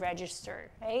behalf of the registrar,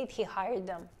 right? He hired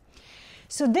them.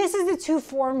 So this is the two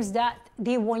forms that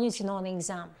they want you to know on the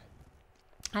exam.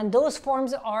 And those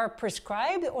forms are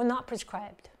prescribed or not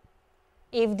prescribed.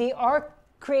 If they are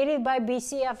created by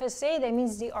BCFSA, that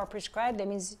means they are prescribed. That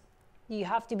means you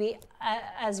have to be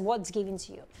as what's given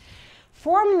to you.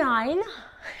 Form 9,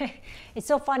 it's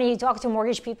so funny, you talk to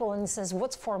mortgage people and it says,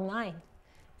 what's Form 9?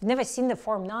 You've never seen the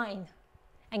Form 9.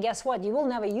 And guess what? You will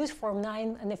never use Form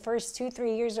 9 in the first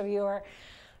 2-3 years of your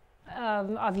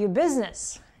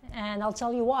business. And I'll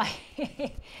tell you why.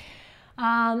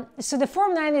 So the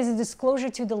Form 9 is a disclosure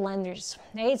to the lenders,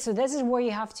 right? So this is where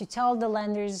you have to tell the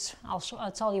lenders,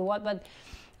 I'll tell you what, but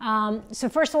So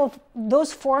first of all,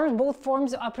 those forms, both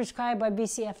forms are prescribed by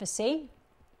BCFSA.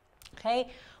 Okay,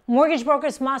 mortgage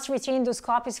brokers must retain those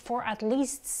copies for at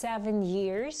least 7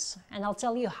 years, and I'll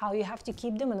tell you how you have to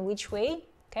keep them and which way.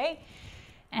 Okay,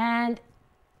 and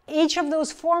each of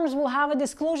those forms will have a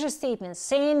disclosure statement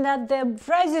saying that the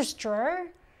registrar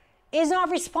is not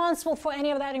responsible for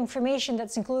any of that information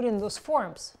that's included in those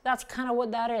forms. That's kind of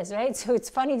what that is, right? So it's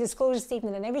funny, disclosure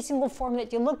statement. In every single form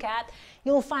that you look at,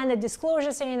 you'll find a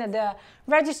disclosure saying that the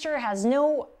registrar has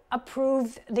no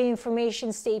approved the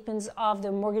information statements of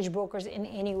the mortgage brokers in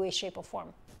any way, shape, or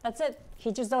form. That's it.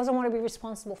 He just doesn't want to be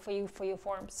responsible for you for your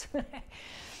forms.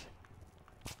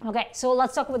 Okay, so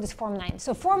let's talk about this Form 9.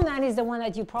 So Form 9 is the one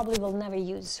that you probably will never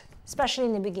use, especially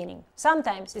in the beginning.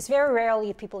 Sometimes, it's very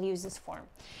rarely people use this form.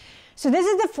 So this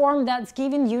is the form that's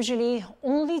given usually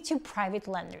only to private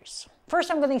lenders.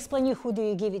 First, I'm going to explain you who do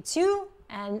you give it to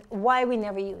and why we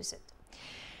never use it.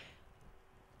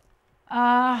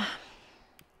 On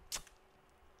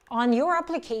your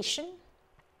application,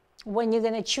 when you're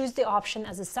going to choose the option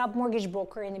as a sub-mortgage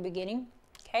broker in the beginning,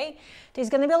 okay, there's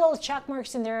going to be a little check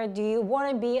marks in there. Do you want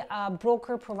to be a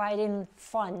broker providing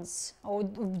funds or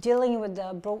dealing with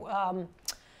the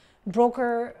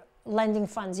broker lending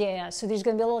funds? Yeah. So there's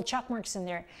going to be a little check marks in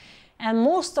there. And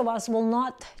most of us will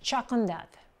not check on that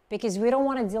because we don't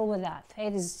want to deal with that. Hey,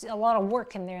 there's a lot of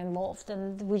work in there involved,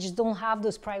 and we just don't have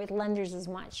those private lenders as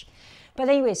much. But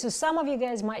anyway, so some of you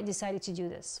guys might decide to do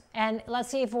this. And let's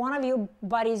say if one of your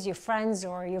buddies, your friends,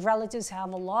 or your relatives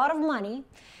have a lot of money,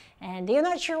 and they're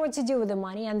not sure what to do with the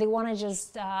money, and they want to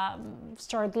just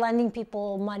start lending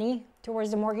people money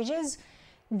towards the mortgages,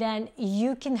 then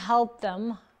you can help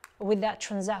them with that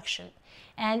transaction.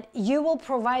 And you will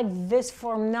provide this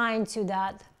Form 9 to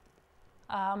that,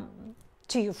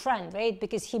 to your friend, right?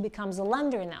 Because he becomes a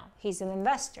lender now. He's an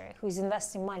investor who's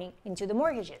investing money into the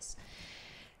mortgages.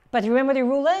 But remember the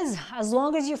rule is, as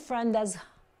long as your friend does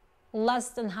less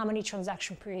than how many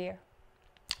transactions per year?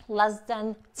 Less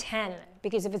than 10,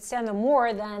 because if it's 10 or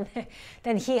more,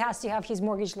 then he has to have his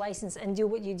mortgage license and do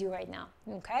what you do right now,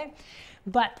 okay?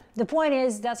 But the point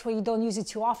is, that's why you don't use it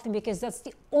too often, because that's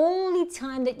the only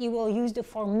time that you will use the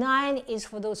Form 9 is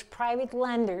for those private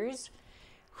lenders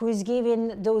who's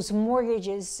giving those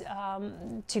mortgages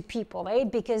to people,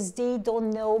 right? Because they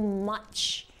don't know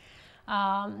much.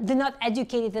 They're not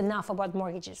educated enough about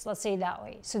mortgages, let's say it that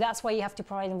way. So that's why you have to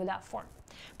provide them with that form.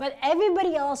 But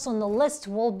everybody else on the list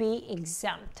will be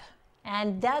exempt.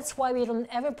 And that's why we don't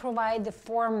ever provide the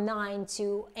Form 9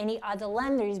 to any other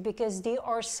lenders, because they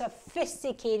are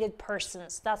sophisticated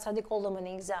persons. That's how they call them in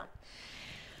the exam.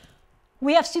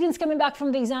 We have students coming back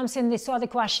from the exams and they saw the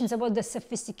questions about the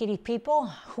sophisticated people,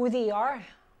 who they are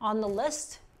on the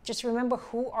list. Just remember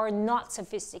who are not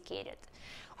sophisticated.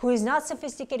 Who is not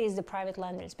sophisticated is the private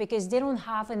lenders, because they don't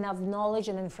have enough knowledge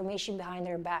and information behind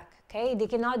their back, okay? They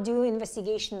cannot do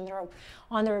investigation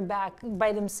on their back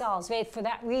by themselves, right? For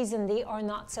that reason, they are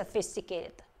not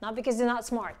sophisticated. Not because they're not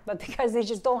smart, but because they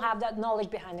just don't have that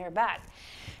knowledge behind their back,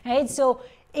 right? So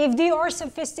if they are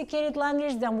sophisticated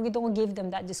lenders, then we don't give them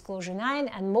that disclosure 9,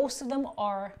 and most of them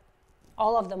are,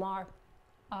 all of them are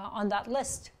on that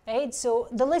list, right? So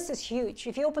the list is huge.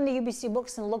 If you open the UBC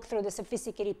books and look through the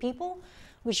sophisticated people,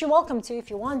 which you're welcome to if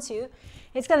you want to,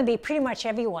 it's going to be pretty much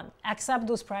everyone except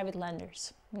those private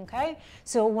lenders, okay?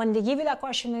 So when they give you that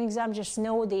question in the exam, just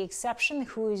know the exception,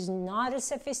 who is not a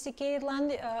sophisticated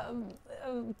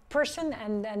person,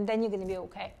 and then you're going to be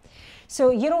okay. So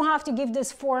you don't have to give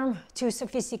this form to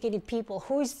sophisticated people.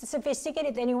 Who is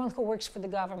sophisticated? Anyone who works for the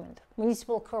government,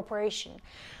 municipal corporation,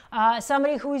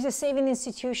 somebody who is a saving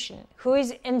institution, who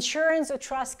is insurance or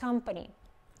trust company,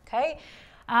 okay?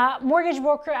 Mortgage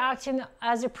broker acting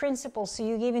as a principal, so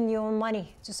you're giving your own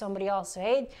money to somebody else,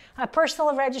 right? A person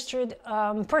registered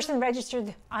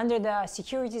under the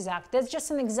Securities Act. That's just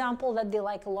an example that they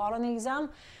like a lot on the exam.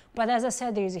 But as I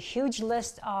said, there's a huge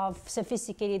list of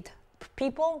sophisticated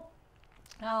people.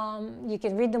 You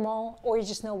can read them all, or you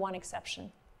just know one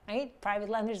exception, right? Private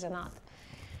lenders are not.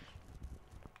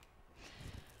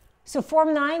 So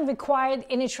Form 9 required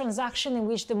in a transaction in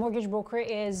which the mortgage broker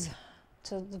is,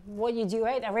 so what you do,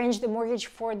 right? Arrange the mortgage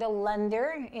for the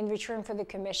lender in return for the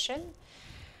commission.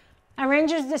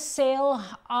 Arranges the sale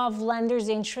of lender's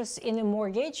interest in a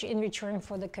mortgage in return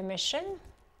for the commission.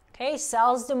 Okay,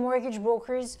 sells the mortgage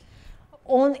broker's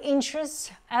own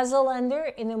interests as a lender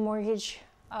in a mortgage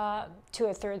to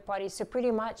a third party. So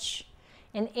pretty much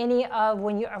in any of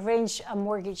when you arrange a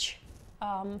mortgage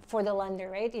for the lender,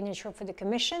 right? In return for the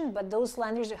commission, but those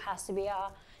lenders, it has to be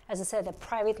as I said, a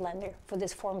private lender for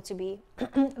this form to be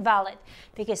valid,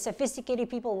 because sophisticated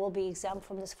people will be exempt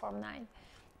from this Form 9.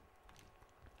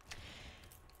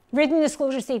 Written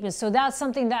disclosure statements. So that's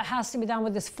something that has to be done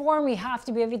with this form. We have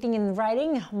to be everything in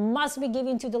writing, must be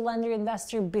given to the lender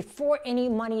investor before any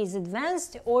money is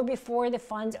advanced or before the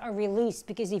funds are released.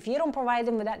 Because if you don't provide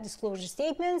them with that disclosure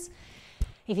statements,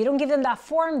 if you don't give them that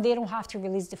form, they don't have to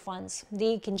release the funds.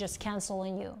 They can just cancel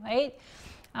on you, right?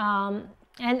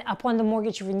 And upon the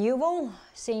mortgage renewal,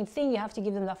 same thing, you have to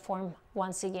give them that form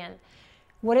once again.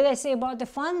 What did I say about the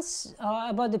funds,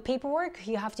 about the paperwork?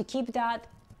 You have to keep that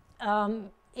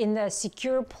in the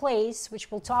secure place, which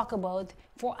we'll talk about,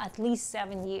 for at least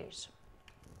 7 years.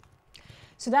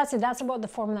 So that's it. That's about the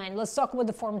Form 9. Let's talk about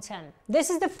the Form 10. This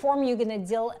is the form you're going to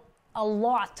deal a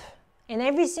lot. In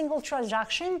every single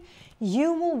transaction,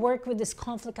 you will work with this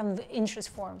conflict of interest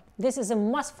form. This is a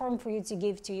must form for you to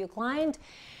give to your client.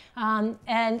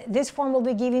 And this form will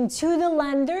be given to the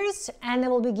lenders and it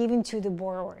will be given to the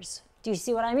borrowers. Do you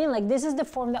see what I mean? Like, this is the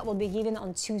form that will be given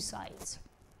on two sides.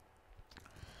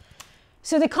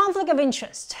 So the conflict of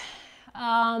interest.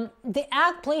 The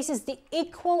Act places the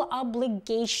equal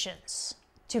obligations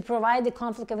to provide the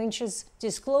conflict of interest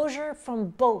disclosure from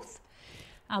both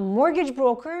a mortgage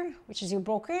broker, which is your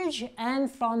brokerage,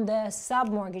 and from the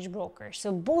sub-mortgage broker.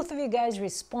 So both of you guys are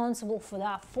responsible for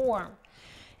that form.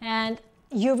 And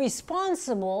you're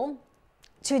responsible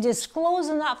to disclose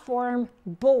in that form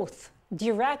both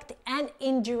direct and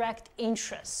indirect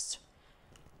interest.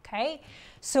 Okay?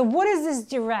 So what is this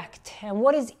direct and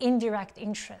what is indirect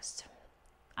interest?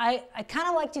 I kind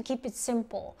of like to keep it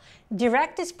simple.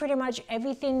 Direct is pretty much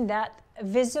everything that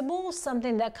visible,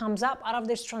 something that comes up out of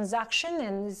this transaction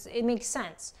and it makes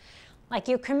sense. Like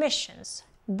your commissions,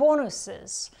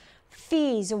 bonuses,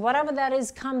 fees, or whatever that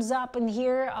is comes up in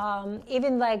here,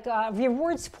 even like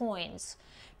rewards points,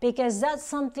 because that's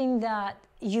something that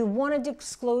you want to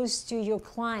disclose to your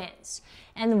clients.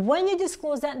 And when you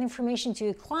disclose that information to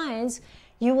your clients,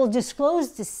 you will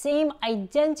disclose the same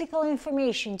identical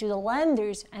information to the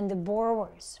lenders and the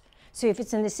borrowers. So if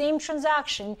it's in the same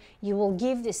transaction, you will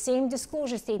give the same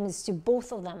disclosure statements to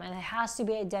both of them, and it has to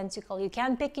be identical. You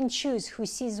can't pick and choose who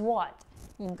sees what.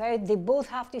 Okay? They both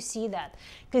have to see that,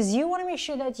 because you want to make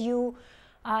sure that you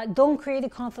don't create a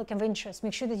conflict of interest.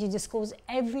 Make sure that you disclose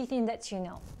everything that you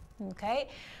know. Okay?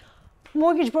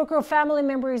 Mortgage broker or family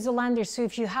member is a lender. So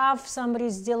if you have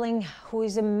somebody's dealing who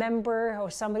is a member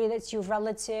or somebody that's your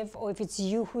relative, or if it's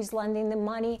you who's lending the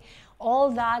money,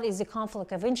 all that is a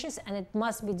conflict of interest and it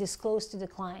must be disclosed to the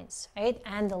clients, right?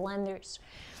 And the lenders.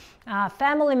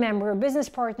 Family member or business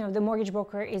partner of the mortgage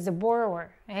broker is the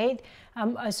borrower, right?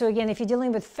 So again, if you're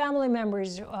dealing with family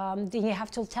members, then you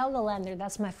have to tell the lender,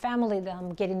 that's my family that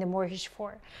I'm getting the mortgage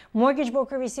for. Mortgage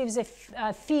broker receives a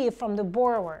fee from the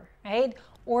borrower, right?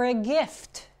 Or a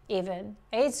gift even,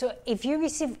 right? So if you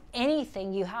receive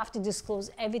anything, you have to disclose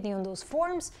everything on those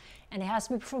forms, and it has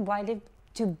to be provided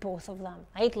to both of them,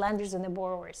 right? Lenders and the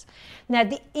borrowers. Now,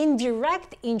 the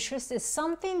indirect interest is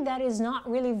something that is not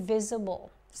really visible,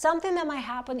 something that might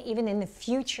happen even in the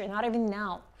future, not even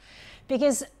now.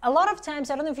 Because a lot of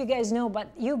times, I don't know if you guys know, but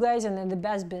you guys are in the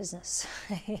best business.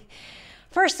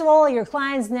 First of all, your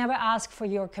clients never ask for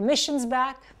your commissions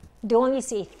back. They only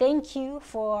say thank you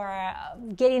for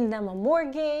getting them a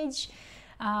mortgage.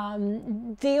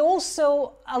 They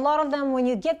also, a lot of them, when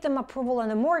you get them approval on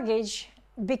a mortgage,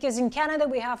 because in Canada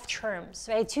we have terms,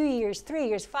 right? 2 years, 3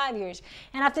 years, 5 years.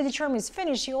 And after the term is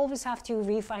finished, you always have to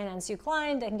refinance your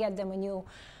client and get them a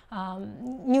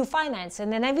new finance.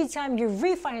 And then every time you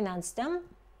refinance them,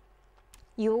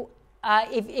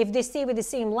 if they stay with the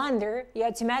same lender, you're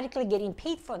automatically getting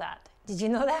paid for that. Did you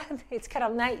know that? It's kind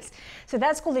of nice. So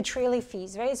that's called the trailer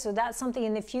fees, right? So that's something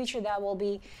in the future that will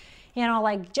be, you know,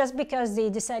 like just because they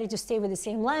decided to stay with the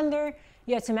same lender,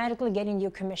 you're automatically getting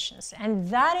your commissions. And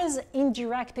that is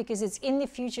indirect because it's in the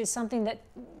future, something that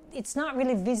it's not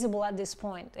really visible at this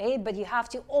point, right? But you have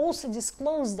to also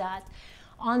disclose that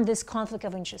on this conflict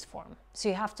of interest form. So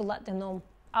you have to let them know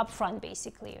upfront,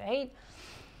 basically, right?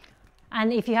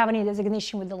 And if you have any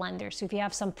designation with the lender, so if you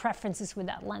have some preferences with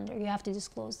that lender, you have to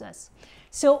disclose this.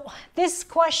 So this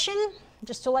question,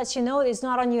 just to let you know, is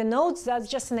not on your notes. That's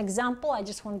just an example. I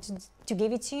just wanted to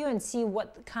give it to you and see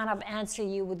what kind of answer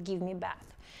you would give me back.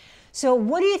 So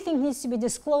what do you think needs to be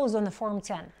disclosed on the Form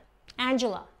 10?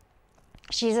 Angela,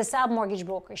 she's a sub-mortgage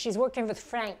broker. She's working with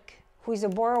Frank, who is a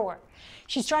borrower.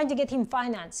 She's trying to get him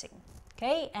financing,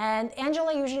 okay? And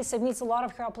Angela usually submits a lot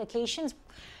of her applications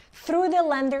through the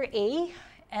lender A,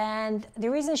 and the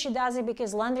reason she does it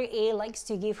because lender A likes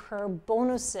to give her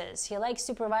bonuses. He likes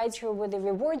to provide her with the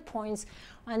reward points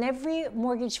on every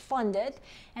mortgage funded,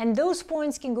 and those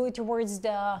points can go towards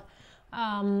the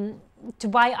to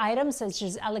buy items such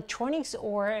as electronics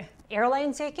or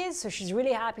airline tickets. So she's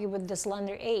really happy with this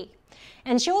lender A.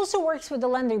 And she also works with the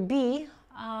lender B,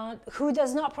 who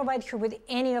does not provide her with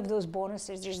any of those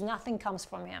bonuses. There's nothing comes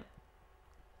from him.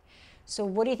 So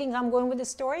what do you think I'm going with the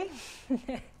story?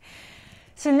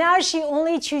 So now she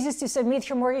only chooses to submit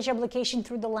her mortgage application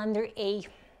through the lender A.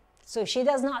 So she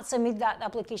does not submit that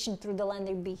application through the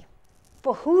lender B.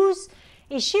 But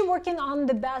is she working on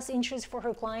the best interest for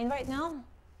her client right now?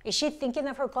 Is she thinking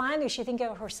of her client or is she thinking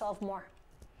of herself more?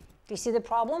 Do you see the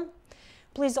problem?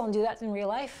 Please don't do that in real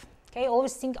life. Okay,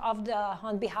 always think of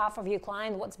on behalf of your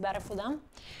client, what's better for them.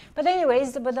 But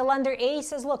anyways, but the lender A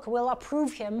says, look, we'll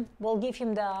approve him, we'll give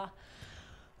him the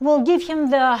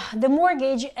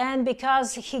mortgage, and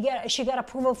because she got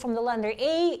approval from the lender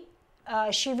A,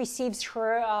 she receives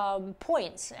her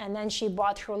points, and then she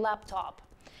bought her laptop.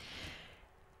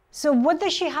 So what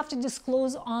does she have to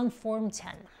disclose on Form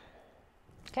 10?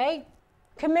 Okay,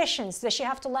 commissions. Does she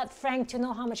have to let Frank to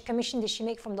know how much commission did she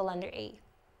make from the lender A?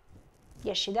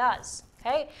 Yes, she does.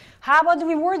 Okay, how about the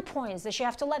reward points? Does she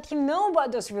have to let him know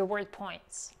about those reward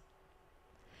points?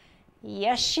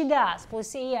 Yes, she does. Please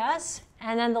say yes.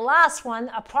 And then the last one,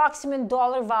 approximate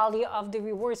dollar value of the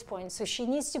rewards points. So she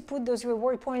needs to put those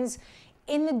reward points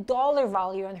in the dollar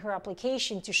value on her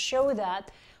application to show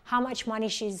that how much money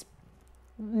she's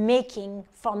making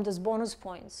from those bonus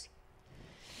points.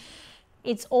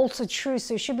 It's also true,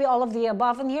 so it should be all of the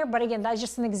above in here, but again, that's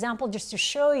just an example just to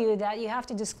show you that you have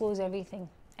to disclose everything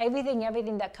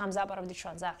that comes out of the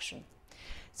transaction.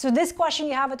 So this question,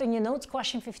 you have it on your notes,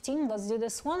 question 15. Let's do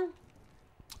this one.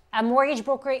 A mortgage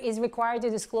broker is required to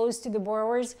disclose to the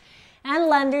borrowers and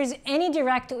lenders any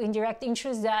direct or indirect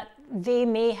interest that they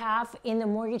may have in the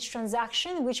mortgage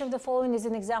transaction. Which of the following is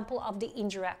an example of the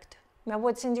indirect? Remember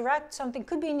what's indirect? Something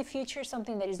could be in the future,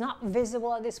 something that is not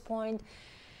visible at this point,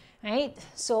 right?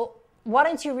 So why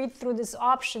don't you read through these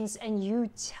options and you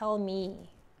tell me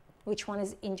which one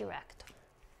is indirect.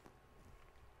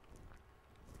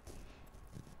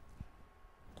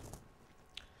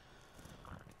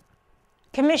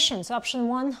 Commissions, option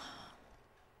 1.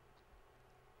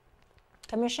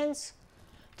 Commissions.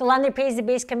 The lender pays the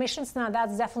base commissions. Now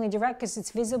that's definitely direct because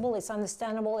it's visible, it's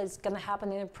understandable, it's going to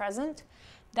happen in the present.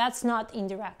 That's not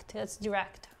indirect, that's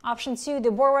direct. Option 2,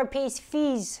 the borrower pays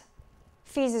fees.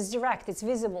 Fees is direct, it's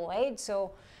visible, right?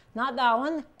 So not that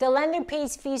one. The lender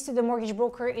pays fees to the mortgage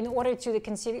broker in order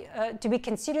to be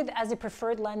considered as a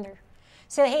preferred lender.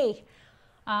 Say, hey,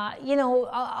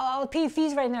 I'll pay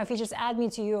fees right now if you just add me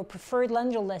to your preferred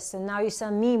lender list, and now you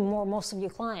send me most of your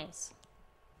clients.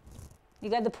 You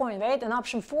got the point, right? And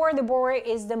option 4, the borrower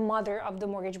is the mother of the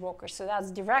mortgage broker. So that's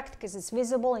direct because it's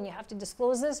visible and you have to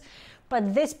disclose this.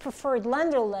 But this preferred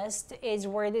lender list is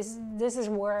where this is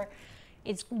where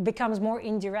it becomes more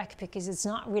indirect because it's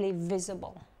not really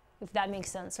visible, if that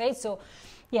makes sense, right? So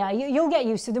yeah, you'll get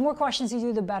used to it. The more questions you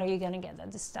do, the better you're going to get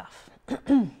at this stuff.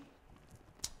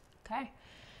 Okay.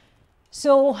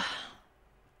 So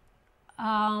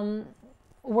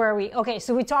where are we? Okay,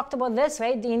 so we talked about this,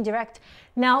 right? The indirect.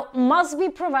 Now, must be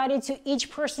provided to each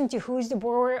person to who is the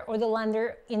borrower or the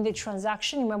lender in the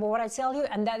transaction. Remember what I tell you?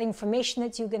 And that information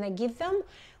that you're going to give them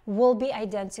will be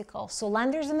identical. So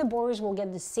lenders and the borrowers will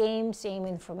get the same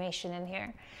information in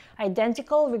here.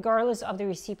 Identical regardless of the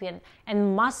recipient,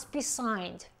 and must be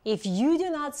signed. If you do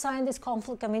not sign this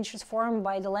conflict of interest form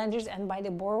by the lenders and by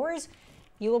the borrowers,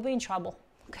 you will be in trouble.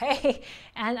 Okay,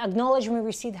 and acknowledgement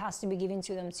receipt has to be given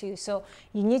to them too. So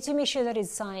you need to make sure that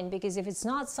it's signed, because if it's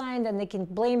not signed, then they can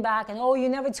blame back and, oh, you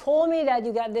never told me that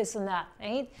you got this and that,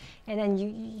 right? And then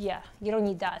you don't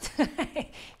need that.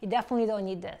 You definitely don't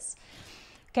need this.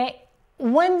 Okay,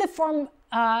 when the Form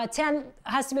 10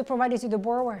 has to be provided to the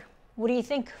borrower, what do you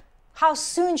think? How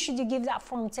soon should you give that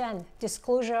Form 10,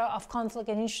 disclosure of conflict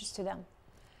of interest to them?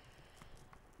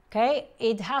 Okay,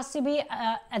 it has to be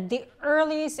at the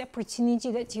earliest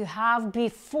opportunity that you have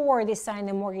before they sign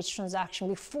the mortgage transaction,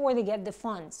 before they get the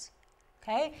funds.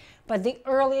 Okay, but the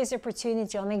earliest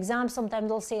opportunity on the exam, sometimes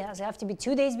they'll say it has to have to be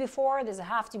 2 days before, does it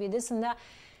have to be this and that.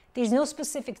 There's no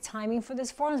specific timing for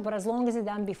these forms, but as long as it's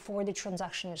done before the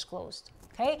transaction is closed.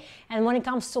 Okay, and when it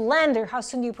comes to lender, how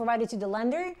soon do you provide it to the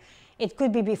lender? It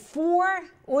could be before,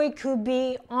 or it could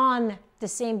be on the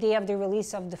same day of the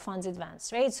release of the funds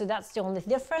advance, right? So that's the only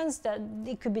difference, that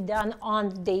it could be done on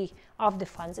the day of the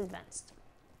funds advanced.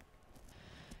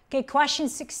 Okay, question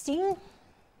 16.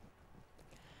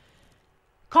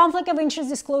 Conflict of interest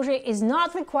disclosure is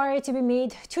not required to be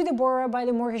made to the borrower by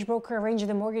the mortgage broker arranging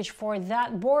the mortgage for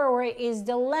that borrower is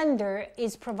the lender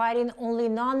is providing only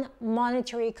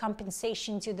non-monetary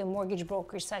compensation to the mortgage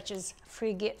broker, such as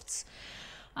free gifts.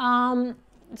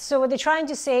 So what they're trying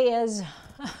to say is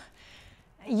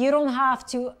you don't have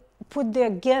to put their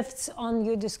gifts on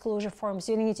your disclosure forms.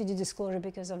 You don't need to do disclosure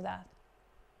because of that.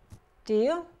 Do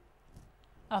you?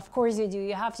 Of course you do.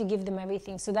 You have to give them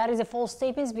everything. So that is a false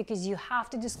statement because you have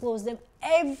to disclose them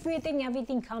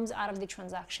everything comes out of the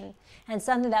transaction, and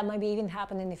something that might be even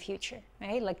happen in the future,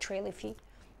 right? Like trailer fee.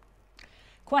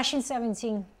 Question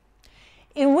 17.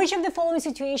 In which of the following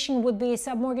situation would be a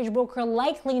submortgage broker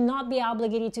likely not be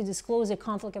obligated to disclose a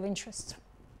conflict of interest?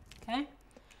 Okay.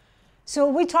 So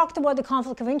we talked about the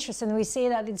conflict of interest, and we say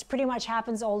that it pretty much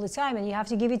happens all the time, and you have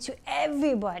to give it to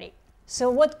everybody. So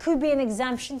what could be an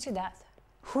exemption to that?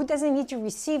 Who doesn't need to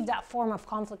receive that form of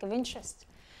conflict of interest?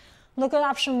 Look at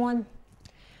option 1.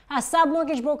 A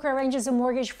submortgage broker arranges a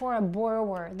mortgage for a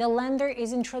borrower. The lender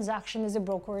is in transaction as a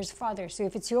broker's father. So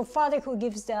if it's your father who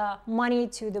gives the money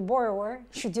to the borrower,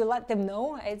 should you let them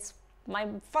know it's my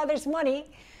father's money?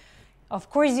 Of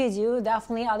course you do,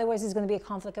 definitely. Otherwise, it's going to be a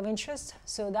conflict of interest.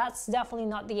 So that's definitely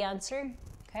not the answer,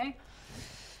 okay?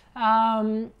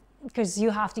 Because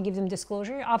you have to give them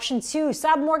disclosure. Option 2,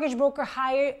 submortgage broker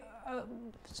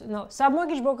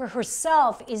submortgage broker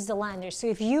herself is the lender. So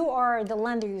if you are the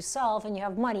lender yourself and you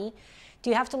have money, do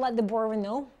you have to let the borrower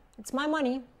know? It's my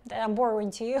money that I'm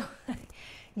borrowing to you.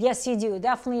 Yes, you do.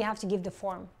 Definitely you have to give the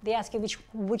form. They ask you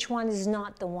which one is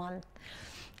not the one,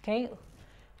 okay?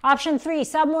 Option 3,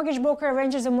 submortgage broker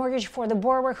arranges a mortgage for the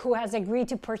borrower who has agreed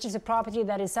to purchase a property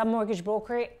that is submortgage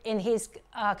broker in his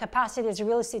capacity as a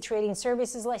real estate trading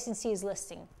services licensee is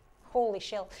listing. Holy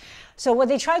shit. So what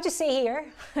they try to say here,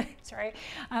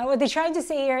 what they try to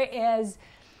say here is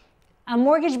a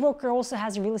mortgage broker also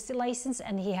has a real estate license,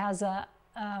 and he has a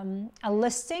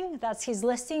listing, that's his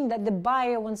listing that the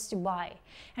buyer wants to buy.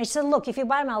 And she said, look, if you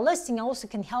buy my listing, I also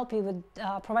can help you with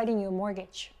providing you a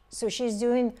mortgage. So she's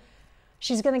going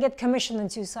to get commission on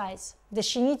 2 sides. Does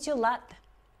she need to let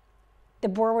the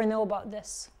borrower know about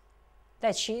this?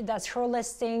 That's her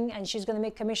listing, and she's going to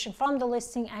make commission from the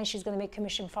listing, and she's going to make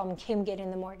commission from him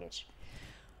getting the mortgage.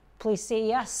 Please say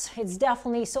yes. It's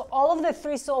definitely, so all of the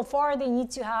 3 so far, they need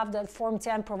to have that Form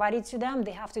 10 provided to them.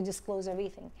 They have to disclose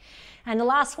everything. And the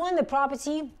last one, the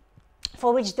property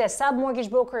for which the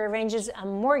submortgage broker arranges a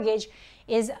mortgage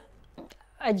is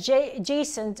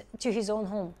adjacent to his own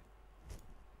home.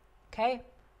 Okay?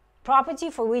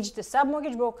 Property for which the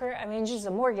submortgage broker arranges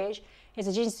a mortgage is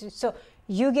adjacent. So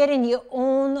you get in your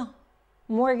own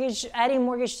mortgage, adding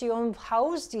mortgage to your own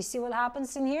house. Do you see what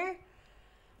happens in here?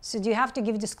 So do you have to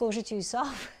give disclosure to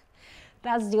yourself?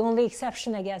 That's the only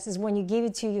exception, I guess, is when you give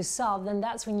it to yourself, then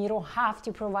that's when you don't have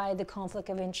to provide the conflict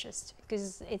of interest,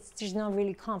 because there's not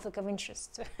really conflict of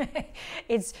interest.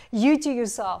 It's you to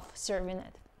yourself serving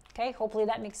it. Okay, hopefully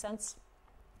that makes sense.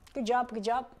 Good job, good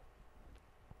job.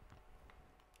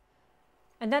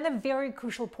 And then a very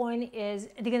crucial point is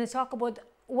they're going to talk about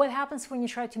what happens when you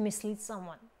try to mislead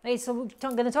someone. Okay, so we're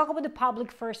going to talk about the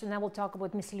public first, and then we'll talk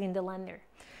about misleading the lender.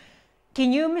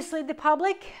 Can you mislead the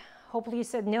public? Hopefully you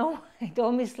said no,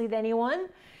 don't mislead anyone.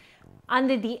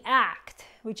 Under the Act,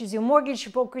 which is your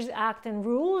Mortgage Brokers Act and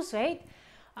rules, right?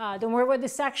 Don't worry about the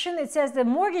section. It says the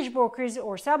mortgage brokers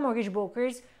or submortgage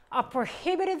brokers are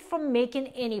prohibited from making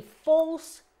any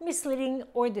false, misleading,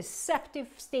 or deceptive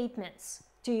statements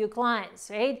to your clients,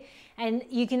 right? And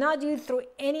you cannot do it through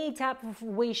any type of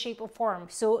way, shape, or form.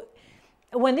 So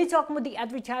when they talk about the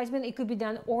advertisement, it could be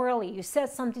done orally. You said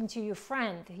something to your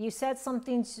friend. You said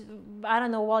something to, I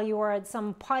don't know, while you were at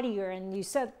some party, and you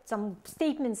said some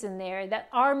statements in there that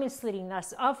are misleading,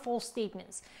 that are false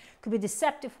statements. Could be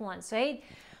deceptive ones, right?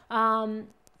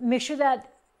 Make sure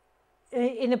that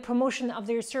in the promotion of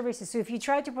their services. So if you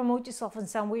try to promote yourself in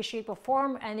some way, shape, or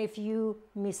form, and if you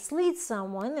mislead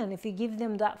someone, and if you give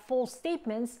them that false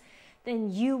statements,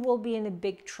 then you will be in a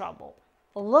big trouble.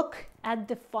 Look at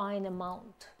the fine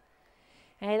amount.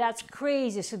 And that's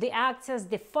crazy. So the Act says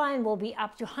the fine will be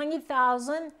up to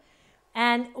 $100,000,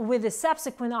 and with the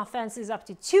subsequent offenses up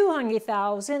to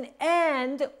 $200,000,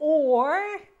 and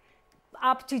or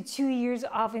up to 2 years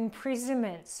of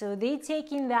imprisonment. So they're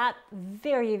taking that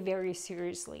very, very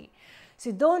seriously.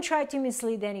 So don't try to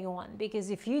mislead anyone, because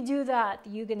if you do that,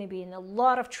 you're going to be in a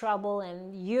lot of trouble,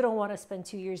 and you don't want to spend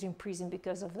 2 years in prison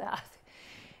because of that.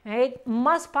 Right?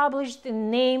 Must publish the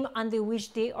name under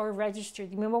which they are registered.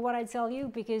 Remember what I tell you?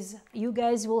 Because you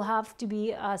guys will have to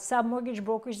be sub-mortgage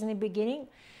brokers in the beginning,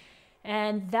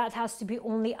 and that has to be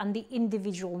only on the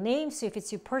individual name. So if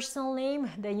it's your personal name,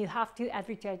 then you have to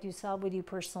advertise yourself with your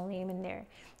personal name in there.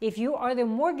 If you are the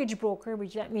mortgage broker,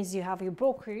 which that means you have your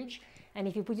brokerage, and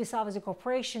if you put yourself as a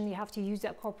corporation, you have to use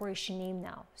that corporation name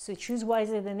now. So choose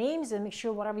wisely the names, and make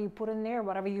sure whatever you put in there,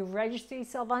 whatever you register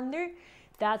yourself under,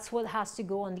 That's what has to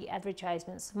go on the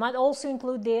advertisements. Might also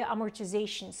include the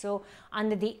amortization. So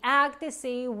under the act, they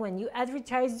say when you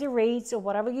advertise the rates or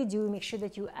whatever you do, make sure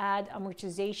that you add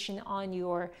amortization on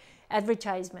your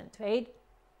advertisement, right?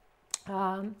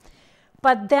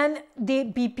 But then the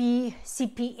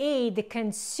BPCPA, the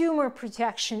Consumer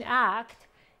Protection Act,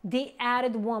 they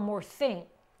added one more thing.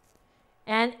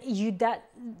 And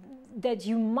that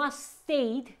you must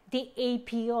state the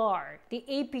APR. The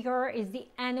APR is the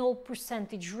annual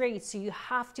percentage rate. So you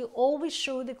have to always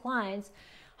show the clients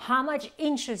how much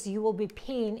interest you will be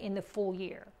paying in the full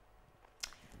year.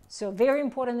 So very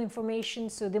important information.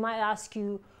 So they might ask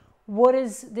you, what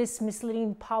is this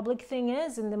misleading public thing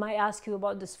is, and they might ask you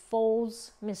about this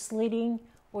false, misleading,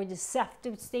 or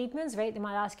deceptive statements, right? They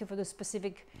might ask you for the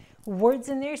specific words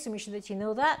in there, so make sure that you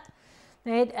know that,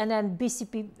 right? And then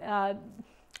BCP,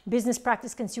 Business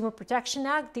Practice Consumer Protection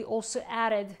Act, they also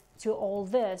added to all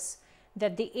this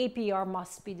that the APR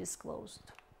must be disclosed.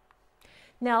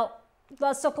 Now,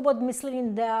 let's talk about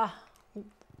misleading the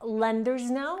lenders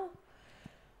now.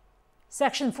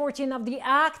 Section 14 of the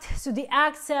Act. So the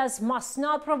Act says must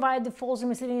not provide the false or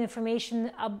misleading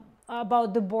information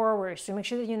about the borrower. So make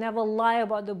sure that you never lie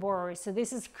about the borrower. So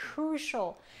this is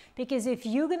crucial, because if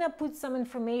you're gonna put some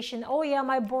information, oh yeah,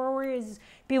 my borrower has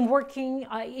been working,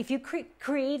 if you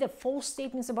create a false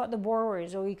statements about the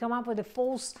borrowers, or you come up with a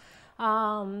false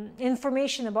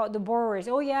information about the borrowers,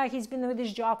 oh yeah, he's been with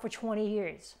this job for 20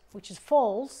 years, which is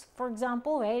false, for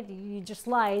example, right? You just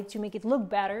lied to make it look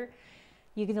better,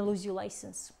 you're going to lose your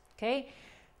license, okay?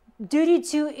 Duty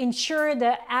to ensure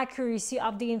the accuracy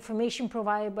of the information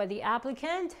provided by the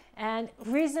applicant, and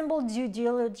reasonable due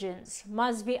diligence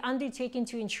must be undertaken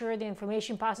to ensure the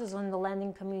information passes on the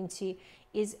lending community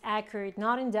is accurate,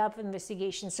 not in-depth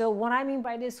investigation. So what I mean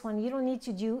by this one, you don't need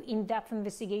to do in-depth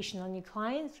investigation on your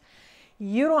clients.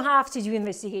 You don't have to do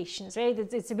investigations, right?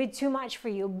 It's a bit too much for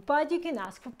you, but you can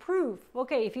ask for proof.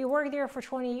 Okay, if you work there for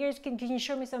 20 years, can you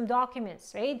show me some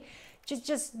documents, right?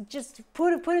 Just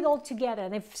put it all together.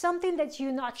 And if something that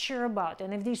you're not sure about,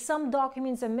 and if there's some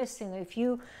documents are missing, if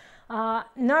you not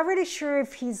really sure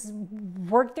if he's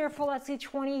worked there for, let's say,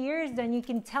 20 years, then you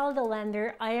can tell the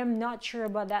lender, I am not sure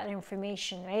about that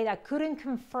information, right? I couldn't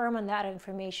confirm on that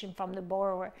information from the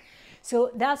borrower.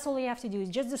 So that's all you have to do, is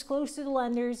just disclose to the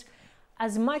lenders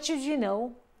as much as you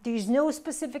know. There's no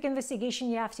specific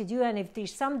investigation you have to do, and if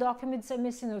there's some documents that are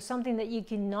missing or something that you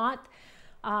cannot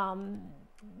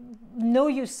know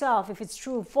yourself if it's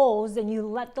true or false, then you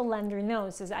let the lender know.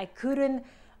 It says, I couldn't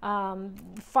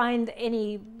find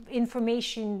any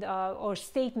information or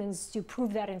statements to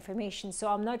prove that information, so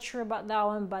I'm not sure about that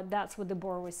one, but that's what the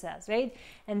borrower says, right?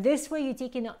 And this way you're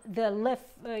taking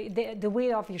the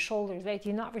weight off your shoulders, right?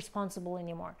 You're not responsible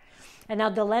anymore. And now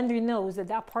the lender knows that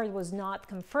that part was not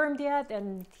confirmed yet,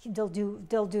 and they'll do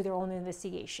their own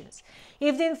investigations.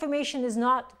 If the information is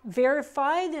not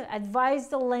verified, advise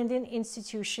the lending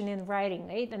institution in writing,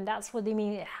 right? And that's what they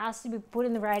mean. It has to be put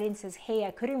in the writing. It says, hey,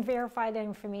 I couldn't verify that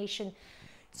information,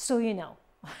 so you know.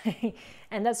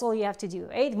 And that's all you have to do,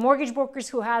 right? Mortgage brokers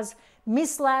who has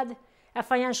misled a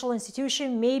financial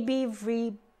institution may be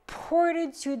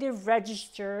reported to the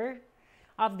register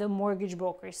of the mortgage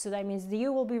brokers. So that means that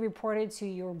you will be reported to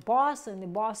your boss, and the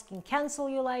boss can cancel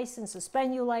your license,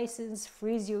 suspend your license,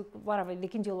 freeze you, whatever. They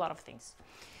can do a lot of things.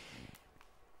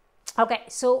 Okay,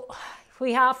 so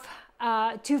we have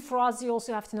two frauds you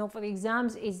also have to know for the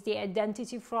exams, is the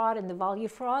identity fraud and the value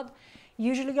fraud.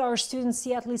 Usually our students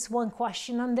see at least one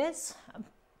question on this.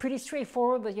 Pretty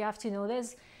straightforward, but you have to know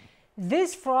this.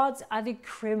 These frauds are the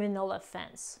criminal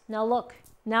offense. Now look,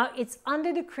 now it's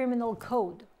under the criminal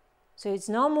code. So it's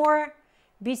no more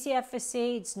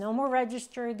BCFSA, it's no more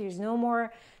registered, there's no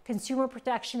more Consumer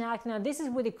Protection Act. Now this is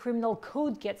where the criminal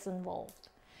code gets involved.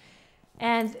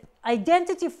 And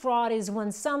identity fraud is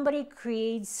when somebody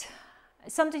creates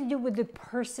something to do with the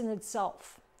person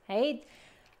itself, right?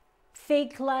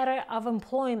 Fake letter of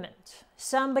employment.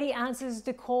 Somebody answers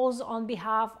the calls on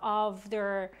behalf of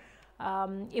their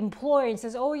employer and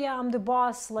says, oh yeah, I'm the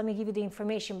boss, let me give you the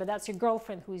information, but that's your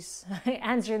girlfriend who's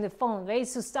answering the phone, right?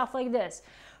 So stuff like this.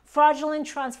 Fraudulent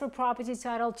transfer property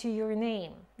title to your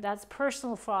name. That's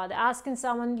personal fraud. Asking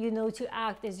someone you know to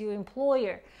act as your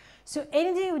employer. So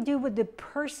anything to do with the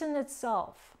person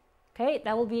itself, okay,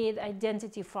 that will be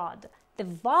identity fraud. The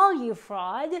value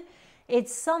fraud,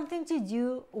 it's something to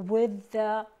do with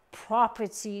the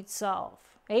property itself,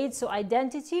 right? So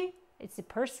identity, it's the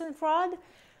person fraud.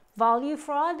 Value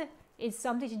fraud is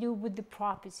something to do with the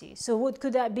property. So what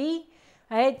could that be?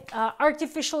 Right?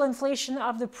 Artificial inflation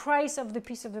of the price of the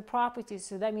piece of the property.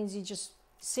 So that means you're just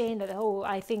saying that, oh,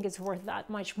 I think it's worth that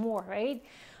much more, right?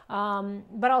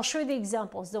 But I'll show you the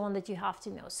examples, the one that you have to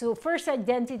know. So first,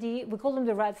 identity, we call them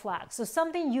the red flags. So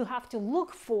something you have to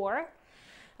look for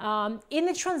in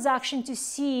the transaction to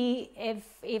see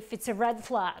if it's a red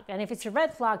flag. And if it's a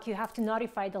red flag, you have to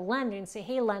notify the lender and say,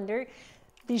 hey, lender,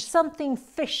 there's something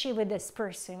fishy with this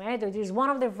person, right? Or there's one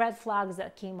of the red flags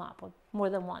that came up, or more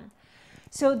than one.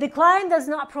 So the client does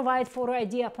not provide photo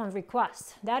ID upon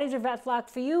request. That is a red flag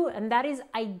for you, and that is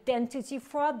identity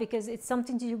fraud because it's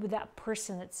something to do with that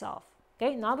person itself,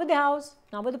 okay? Not with the house,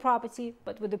 not with the property,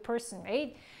 but with the person,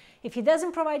 right? If he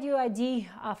doesn't provide you ID,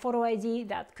 photo ID,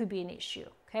 that could be an issue,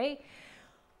 okay?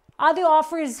 Other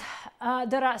offers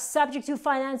that are subject to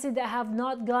financing that have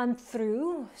not gone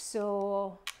through.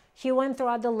 So he went through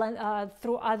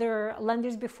other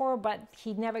lenders before, but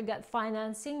he never got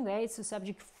financing, right? So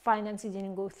subject financing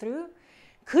didn't go through.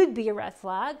 Could be a red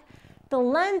flag. The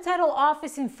land title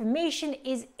office information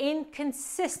is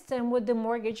inconsistent with the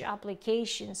mortgage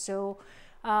application. So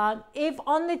if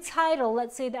on the title,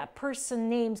 let's say that person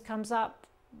names it comes up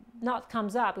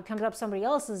somebody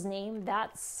else's name,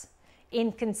 that's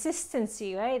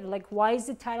inconsistency, right? Like, why is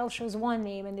the title shows one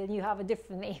name and then you have a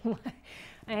different name,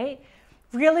 right?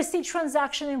 Real estate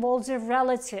transaction involves a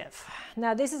relative.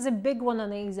 Now, this is a big one on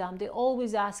the exam. They're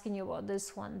always asking you about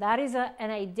this one. That is an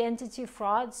identity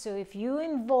fraud. So if you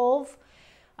involve,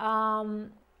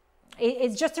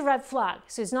 it's just a red flag.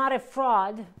 So it's not a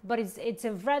fraud, but it's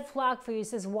a red flag for you. It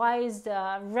says, why is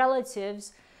the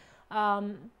relatives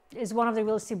is one of the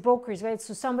real estate brokers, right?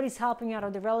 So somebody's helping out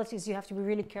of the relatives. You have to be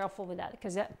really careful with that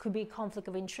because that could be a conflict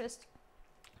of interest.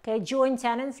 Okay, joint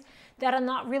tenants that are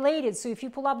not related. So if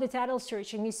you pull up the title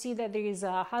search and you see that there is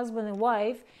a husband and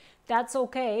wife, that's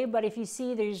okay. But if you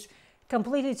see there's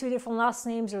completely two different last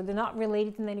names or they're not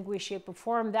related in any way, shape, or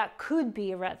form, that could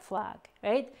be a red flag,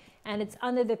 right? And it's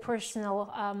under the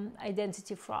personal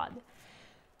identity fraud.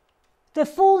 The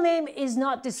full name is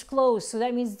not disclosed. So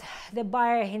that means the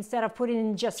buyer, instead of putting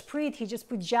in Jaspreet, he just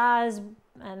put Jazz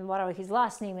and whatever his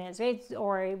last name is, right?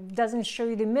 Or it doesn't show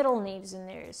you the middle names in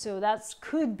there. So that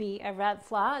could be a red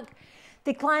flag.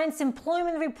 The client's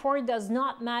employment report does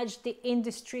not match the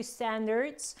industry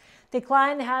standards. The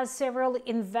client has several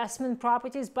investment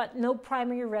properties, but no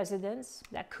primary residence.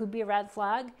 That could be a red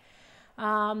flag.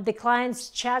 The client's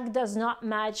check does not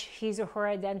match his or her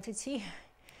identity.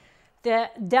 The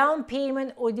down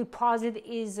payment or deposit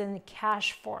is in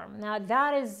cash form. Now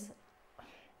that is,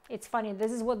 it's funny,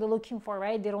 this is what they're looking for,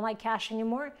 right? They don't like cash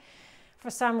anymore for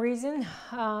some reason.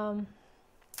 I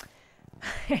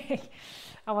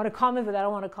want to comment, but I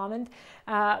don't want to comment.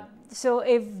 So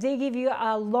if they give you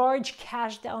a large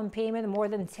cash down payment, more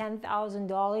than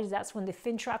 $10,000, that's when the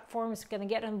FinTrack form is going to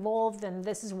get involved, and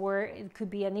this is where it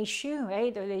could be an issue,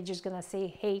 right? Or they're just going to say,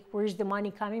 hey, where's the money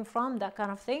coming from? That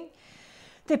kind of thing.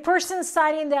 The person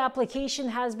signing the application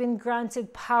has been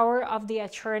granted power of the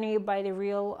attorney by the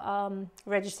real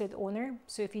registered owner.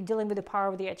 So if you're dealing with the power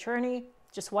of the attorney,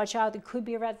 just watch out. It could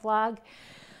be a red flag.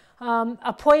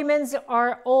 Appointments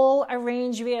are all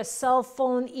arranged via cell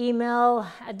phone, email.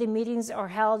 The meetings are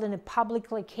held in a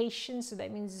public location. So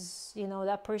that means, you know,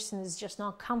 that person is just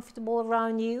not comfortable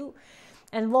around you.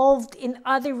 Involved in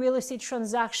other real estate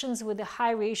transactions with a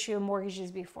high ratio of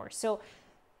mortgages before. So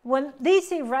when they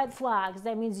say red flags,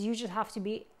 that means you just have to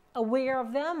be aware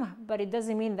of them, but it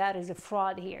doesn't mean that is a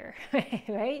fraud here,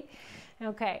 right?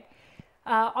 Okay.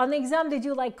 On the exam, they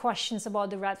do like questions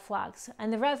about the red flags,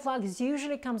 and the red flags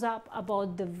usually comes up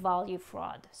about the value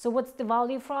fraud. So what's the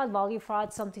value fraud? Value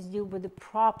fraud, something to do with the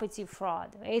property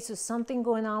fraud, right? So something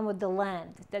going on with the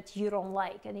land that you don't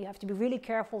like, and you have to be really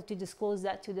careful to disclose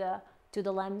that to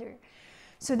the lender.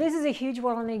 So this is a huge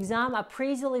one on the exam.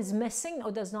 Appraisal is missing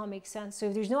or does not make sense. So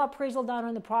if there's no appraisal done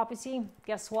on the property,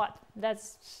 guess what?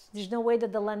 There's no way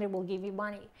that the lender will give you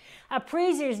money.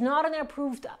 Appraiser is not on an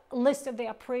approved list of the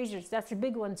appraisers. That's a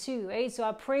big one too, right? So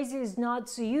appraiser is not,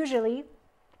 so usually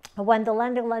when the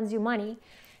lender lends you money,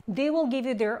 they will give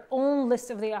you their own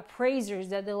list of the appraisers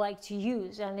that they like to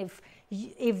use. And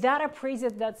if that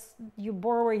appraiser that's your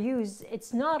borrower used,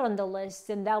 it's not on the list,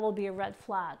 then that will be a red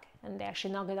flag and they're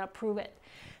actually not going to approve it.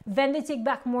 Then they take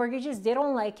back mortgages. They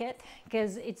don't like it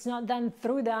because it's not done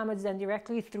through them. It's done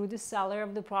directly through the seller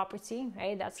of the property,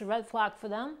 right? That's a red flag for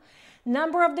them.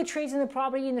 Number of the trades in the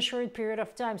property in a short period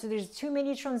of time. So there's too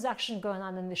many transactions going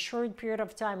on in the short period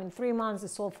of time. In 3 months, they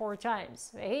sold 4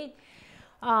 times, right?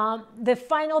 The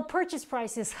final purchase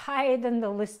price is higher than the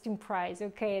listing price.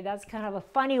 Okay, that's kind of a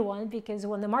funny one because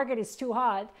when the market is too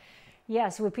hot,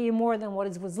 yes, we pay more than what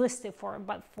it was listed for.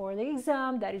 But for the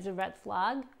exam, that is a red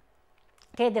flag.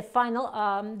 Okay,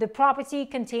 the property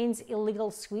contains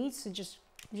illegal suites, so just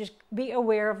be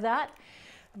aware of that.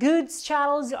 Goods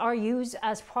chattels are used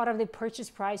as part of the purchase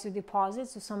price or deposit.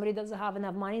 So somebody doesn't have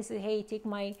enough money, say, hey, take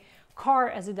my car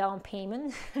as a down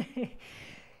payment.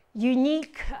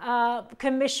 Unique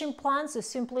commission plans, so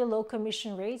simply low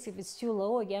commission rates. If it's too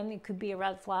low, again, it could be a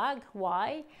red flag.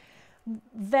 Why?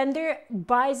 Vendor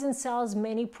buys and sells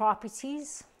many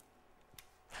properties.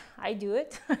 I do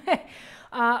it.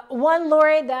 One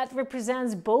lawyer that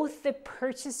represents both the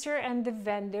purchaser and the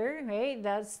vendor, right?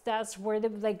 That's where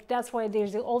that's why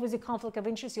there's always a conflict of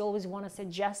interest. You always want to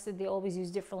suggest that they always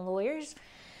use different lawyers.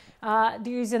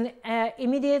 There's an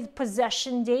immediate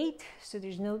possession date, so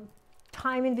there's no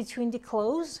time in between the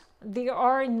close. There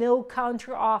are no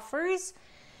counter offers,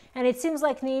 and it seems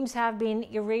like names have been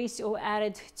erased or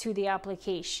added to the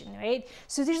application, right?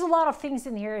 So there's a lot of things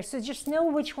in here. So just know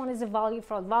which one is a value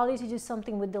fraud. Value to do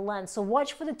something with the land. So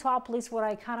watch for the top list, what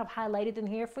I kind of highlighted in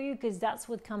here for you, because that's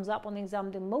what comes up on the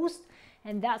exam the most,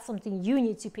 and that's something you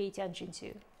need to pay attention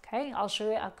to. Okay, I'll show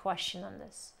you a question on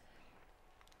this.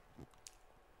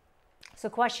 So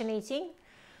question 18.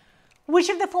 Which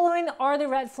of the following are the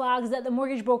red flags that the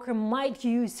mortgage broker might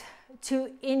use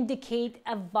to indicate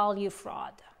a value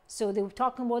fraud? So they were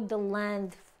talking about the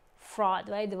land fraud,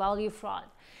 right? The value fraud.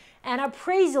 And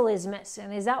appraisal is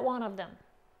missing. Is that one of them?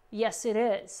 Yes, it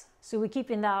is. So we're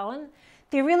keeping that one.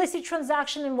 The real estate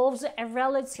transaction involves a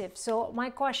relative. So my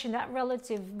question, that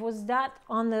relative, was that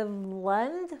on the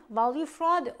land value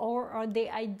fraud or on the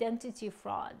identity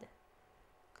fraud?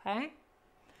 Okay.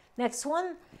 Next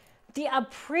one. The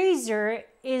appraiser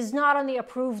is not on the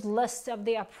approved list of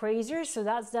the appraisers, so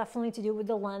that's definitely to do with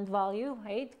the land value,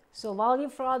 right? So value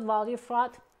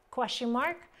fraud, question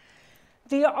mark.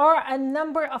 There are a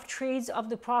number of trades of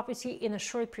the property in a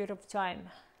short period of time.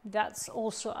 That's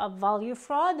also a value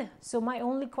fraud. So my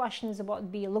only question is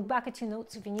about B. Look back at your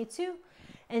notes if you need to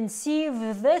and see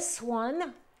if this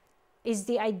one is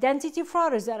the identity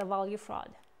fraud or is that a value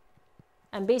fraud.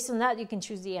 And based on that, you can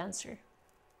choose the answer.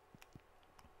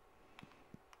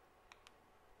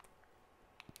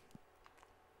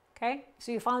 Okay,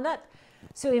 so you found that.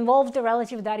 So involve the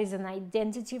relative, that is an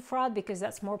identity fraud because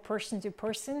that's more person to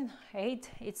person, right?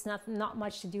 It's not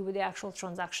much to do with the actual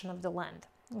transaction of the land.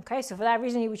 Okay, so for that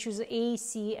reason, you would choose A,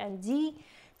 C, and D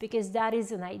because that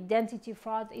is an identity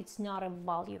fraud. It's not a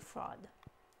value fraud.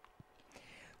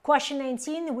 Question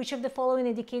 19, which of the following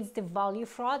indicates the value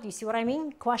fraud? You see what I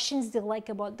mean? Questions they like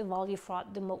about the value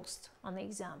fraud the most on the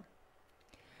exam.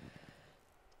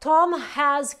 Tom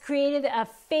has created a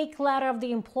fake letter of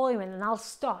the employment, and I'll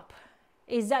stop.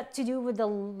 Is that to do with the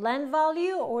land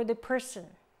value or the person?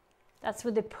 That's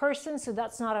with the person, so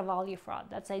that's not a value fraud.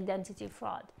 That's identity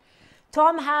fraud.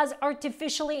 Tom has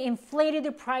artificially inflated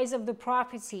the price of the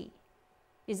property.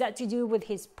 Is that to do with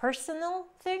his personal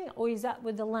thing or is that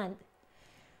with the land?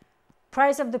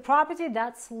 Price of the property,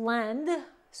 that's land,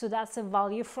 so that's a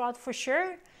value fraud for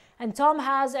sure. And Tom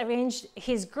has arranged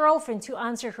his girlfriend to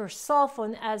answer her cell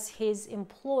phone as his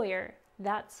employer.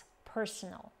 That's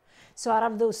personal. So out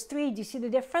of those three, do you see the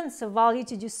difference? So value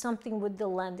to do something with the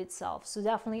land itself. So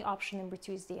definitely option number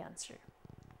 2 is the answer.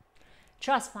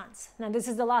 Trust funds. Now this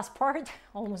is the last part,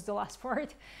 almost the last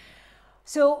part.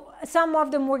 So some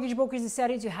of the mortgage brokers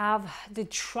decided to have the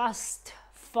trust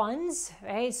funds,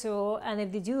 right? So, and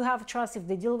if they do have trust, if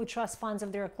they deal with trust funds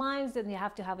of their clients, then they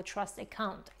have to have a trust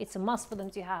account. It's a must for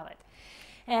them to have it.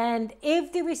 And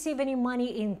if they receive any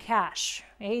money in cash,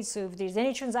 right? So if there's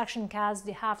any transaction in cash,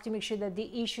 they have to make sure that they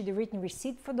issue the written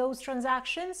receipt for those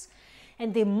transactions.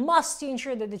 And they must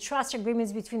ensure that the trust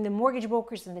agreements between the mortgage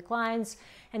brokers and the clients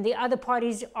and the other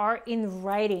parties are in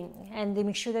writing. And they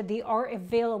make sure that they are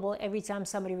available every time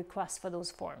somebody requests for those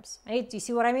forms. Right? Do you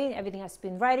see what I mean? Everything has to be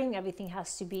in writing. Everything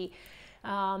has to be,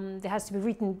 there has to be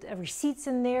written receipts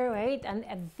in there, right? And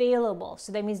available.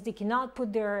 So that means they cannot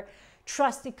put their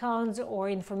trust accounts or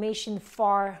information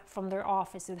far from their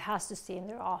office. It has to stay in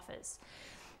their office.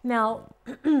 Now,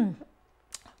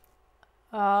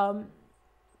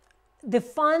 the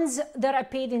funds that are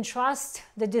paid in trust,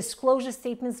 the disclosure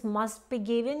statements must be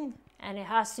given, and it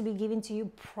has to be given to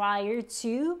you prior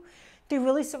to the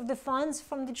release of the funds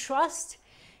from the trust.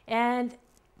 And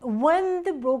when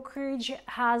the brokerage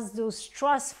has those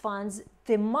trust funds,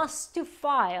 they must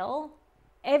file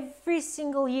every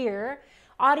single year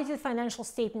audited financial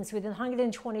statements within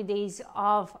 120 days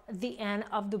of the end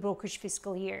of the brokerage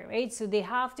fiscal year, right? So they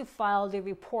have to file the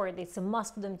report. It's a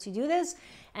must for them to do this.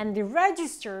 And the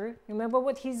register, remember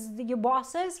what your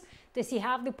boss says? Does he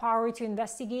have the power to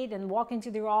investigate and walk into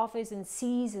their office and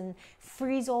seize and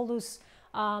freeze all those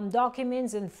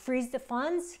documents and freeze the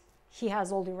funds? He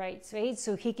has all the rights, right?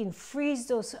 So he can freeze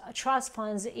those trust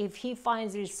funds if he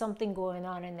finds there's something going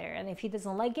on in there. And if he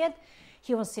doesn't like it,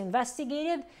 he wants to investigate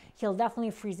it, he'll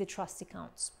definitely freeze the trust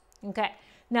accounts. Okay,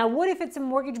 now what if it's a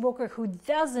mortgage broker who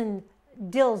doesn't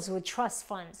deals with trust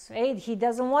funds, right? He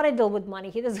doesn't want to deal with money.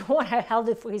 He doesn't want to hold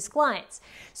it for his clients.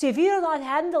 So if you do not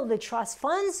handle the trust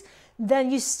funds, then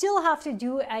you still have to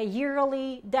do a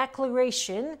yearly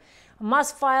declaration,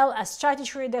 must file a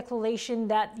statutory declaration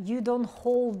that you don't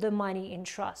hold the money in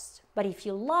trust. But if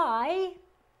you lie,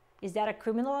 is that a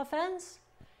criminal offense?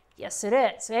 Yes, it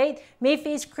is, right? May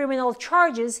face criminal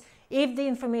charges if the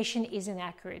information is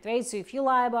inaccurate, right? So if you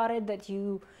lie about it, that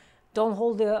you don't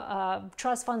hold the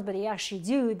trust funds, but you actually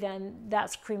do, then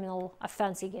that's criminal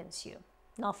offense against you.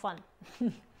 Not fun.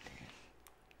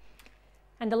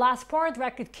 And the last part,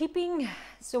 record keeping.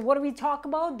 So what do we talk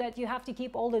about? That you have to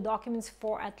keep all the documents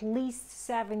for at least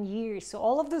 7 years. So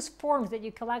all of those forms that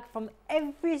you collect from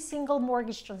every single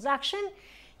mortgage transaction,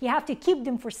 you have to keep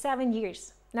them for 7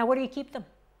 years. Now, where do you keep them?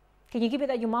 Can you keep it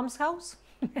at your mom's house?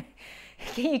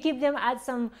 Can you keep them at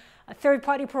some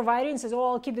third-party provider and says,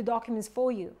 oh, I'll keep the documents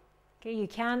for you? Okay, you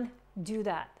can't do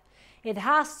that. It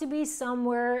has to be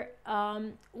somewhere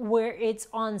where it's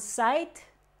on site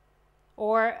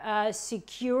or a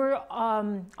secure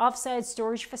off-site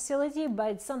storage facility, but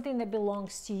it's something that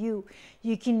belongs to you.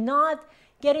 You cannot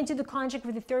get into the contract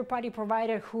with a third-party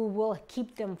provider who will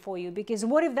keep them for you, because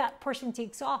what if that person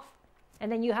takes off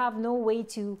and then you have no way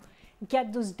to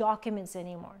get those documents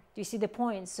anymore? Do you see the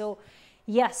point? So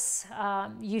yes,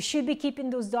 you should be keeping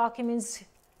those documents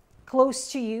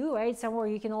close to you, right? Somewhere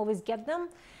you can always get them.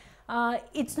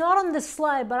 It's not on the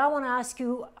slide, but I want to ask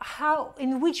you,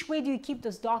 in which way do you keep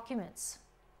those documents?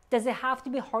 Does it have to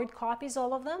be hard copies,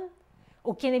 all of them?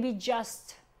 Or can it be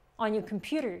just on your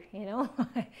computer, you know?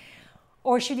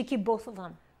 Or should you keep both of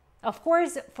them? Of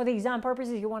course, for the exam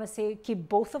purposes, you want to say keep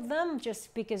both of them,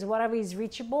 just because whatever is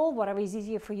reachable, whatever is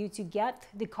easier for you to get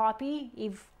the copy,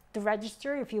 if the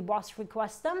register, if your boss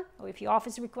requests them, or if your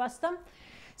office requests them.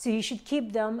 So you should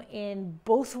keep them in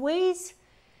both ways,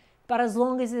 but as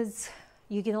long as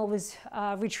you can always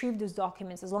retrieve those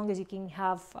documents, as long as you can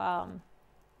have,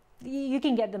 you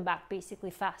can get them back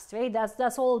basically fast, right?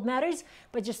 That's all that matters.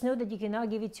 But just know that you cannot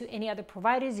give it to any other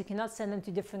providers. You cannot send them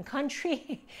to different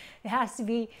country. It has to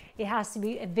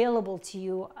be available to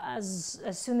you as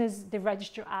soon as the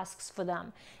register asks for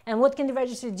them. And what can the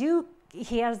register do?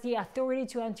 He has the authority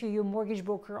to enter your mortgage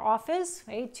broker office,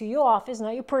 right? To your office,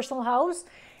 not your personal house.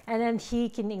 And then he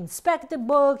can inspect the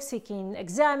books, he can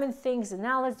examine things,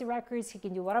 analyze the records, he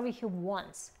can do whatever he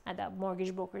wants at that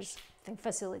mortgage broker's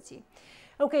facility.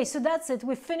 Okay, so that's it.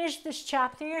 We finished this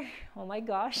chapter. Oh my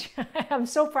gosh, I'm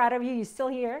so proud of you. You're still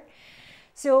here.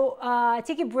 So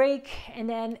take a break and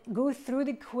then go through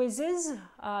the quizzes.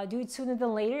 Do it sooner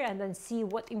than later, and then see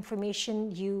what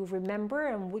information you remember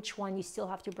and which one you still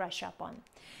have to brush up on.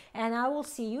 And I will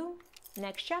see you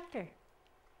next chapter.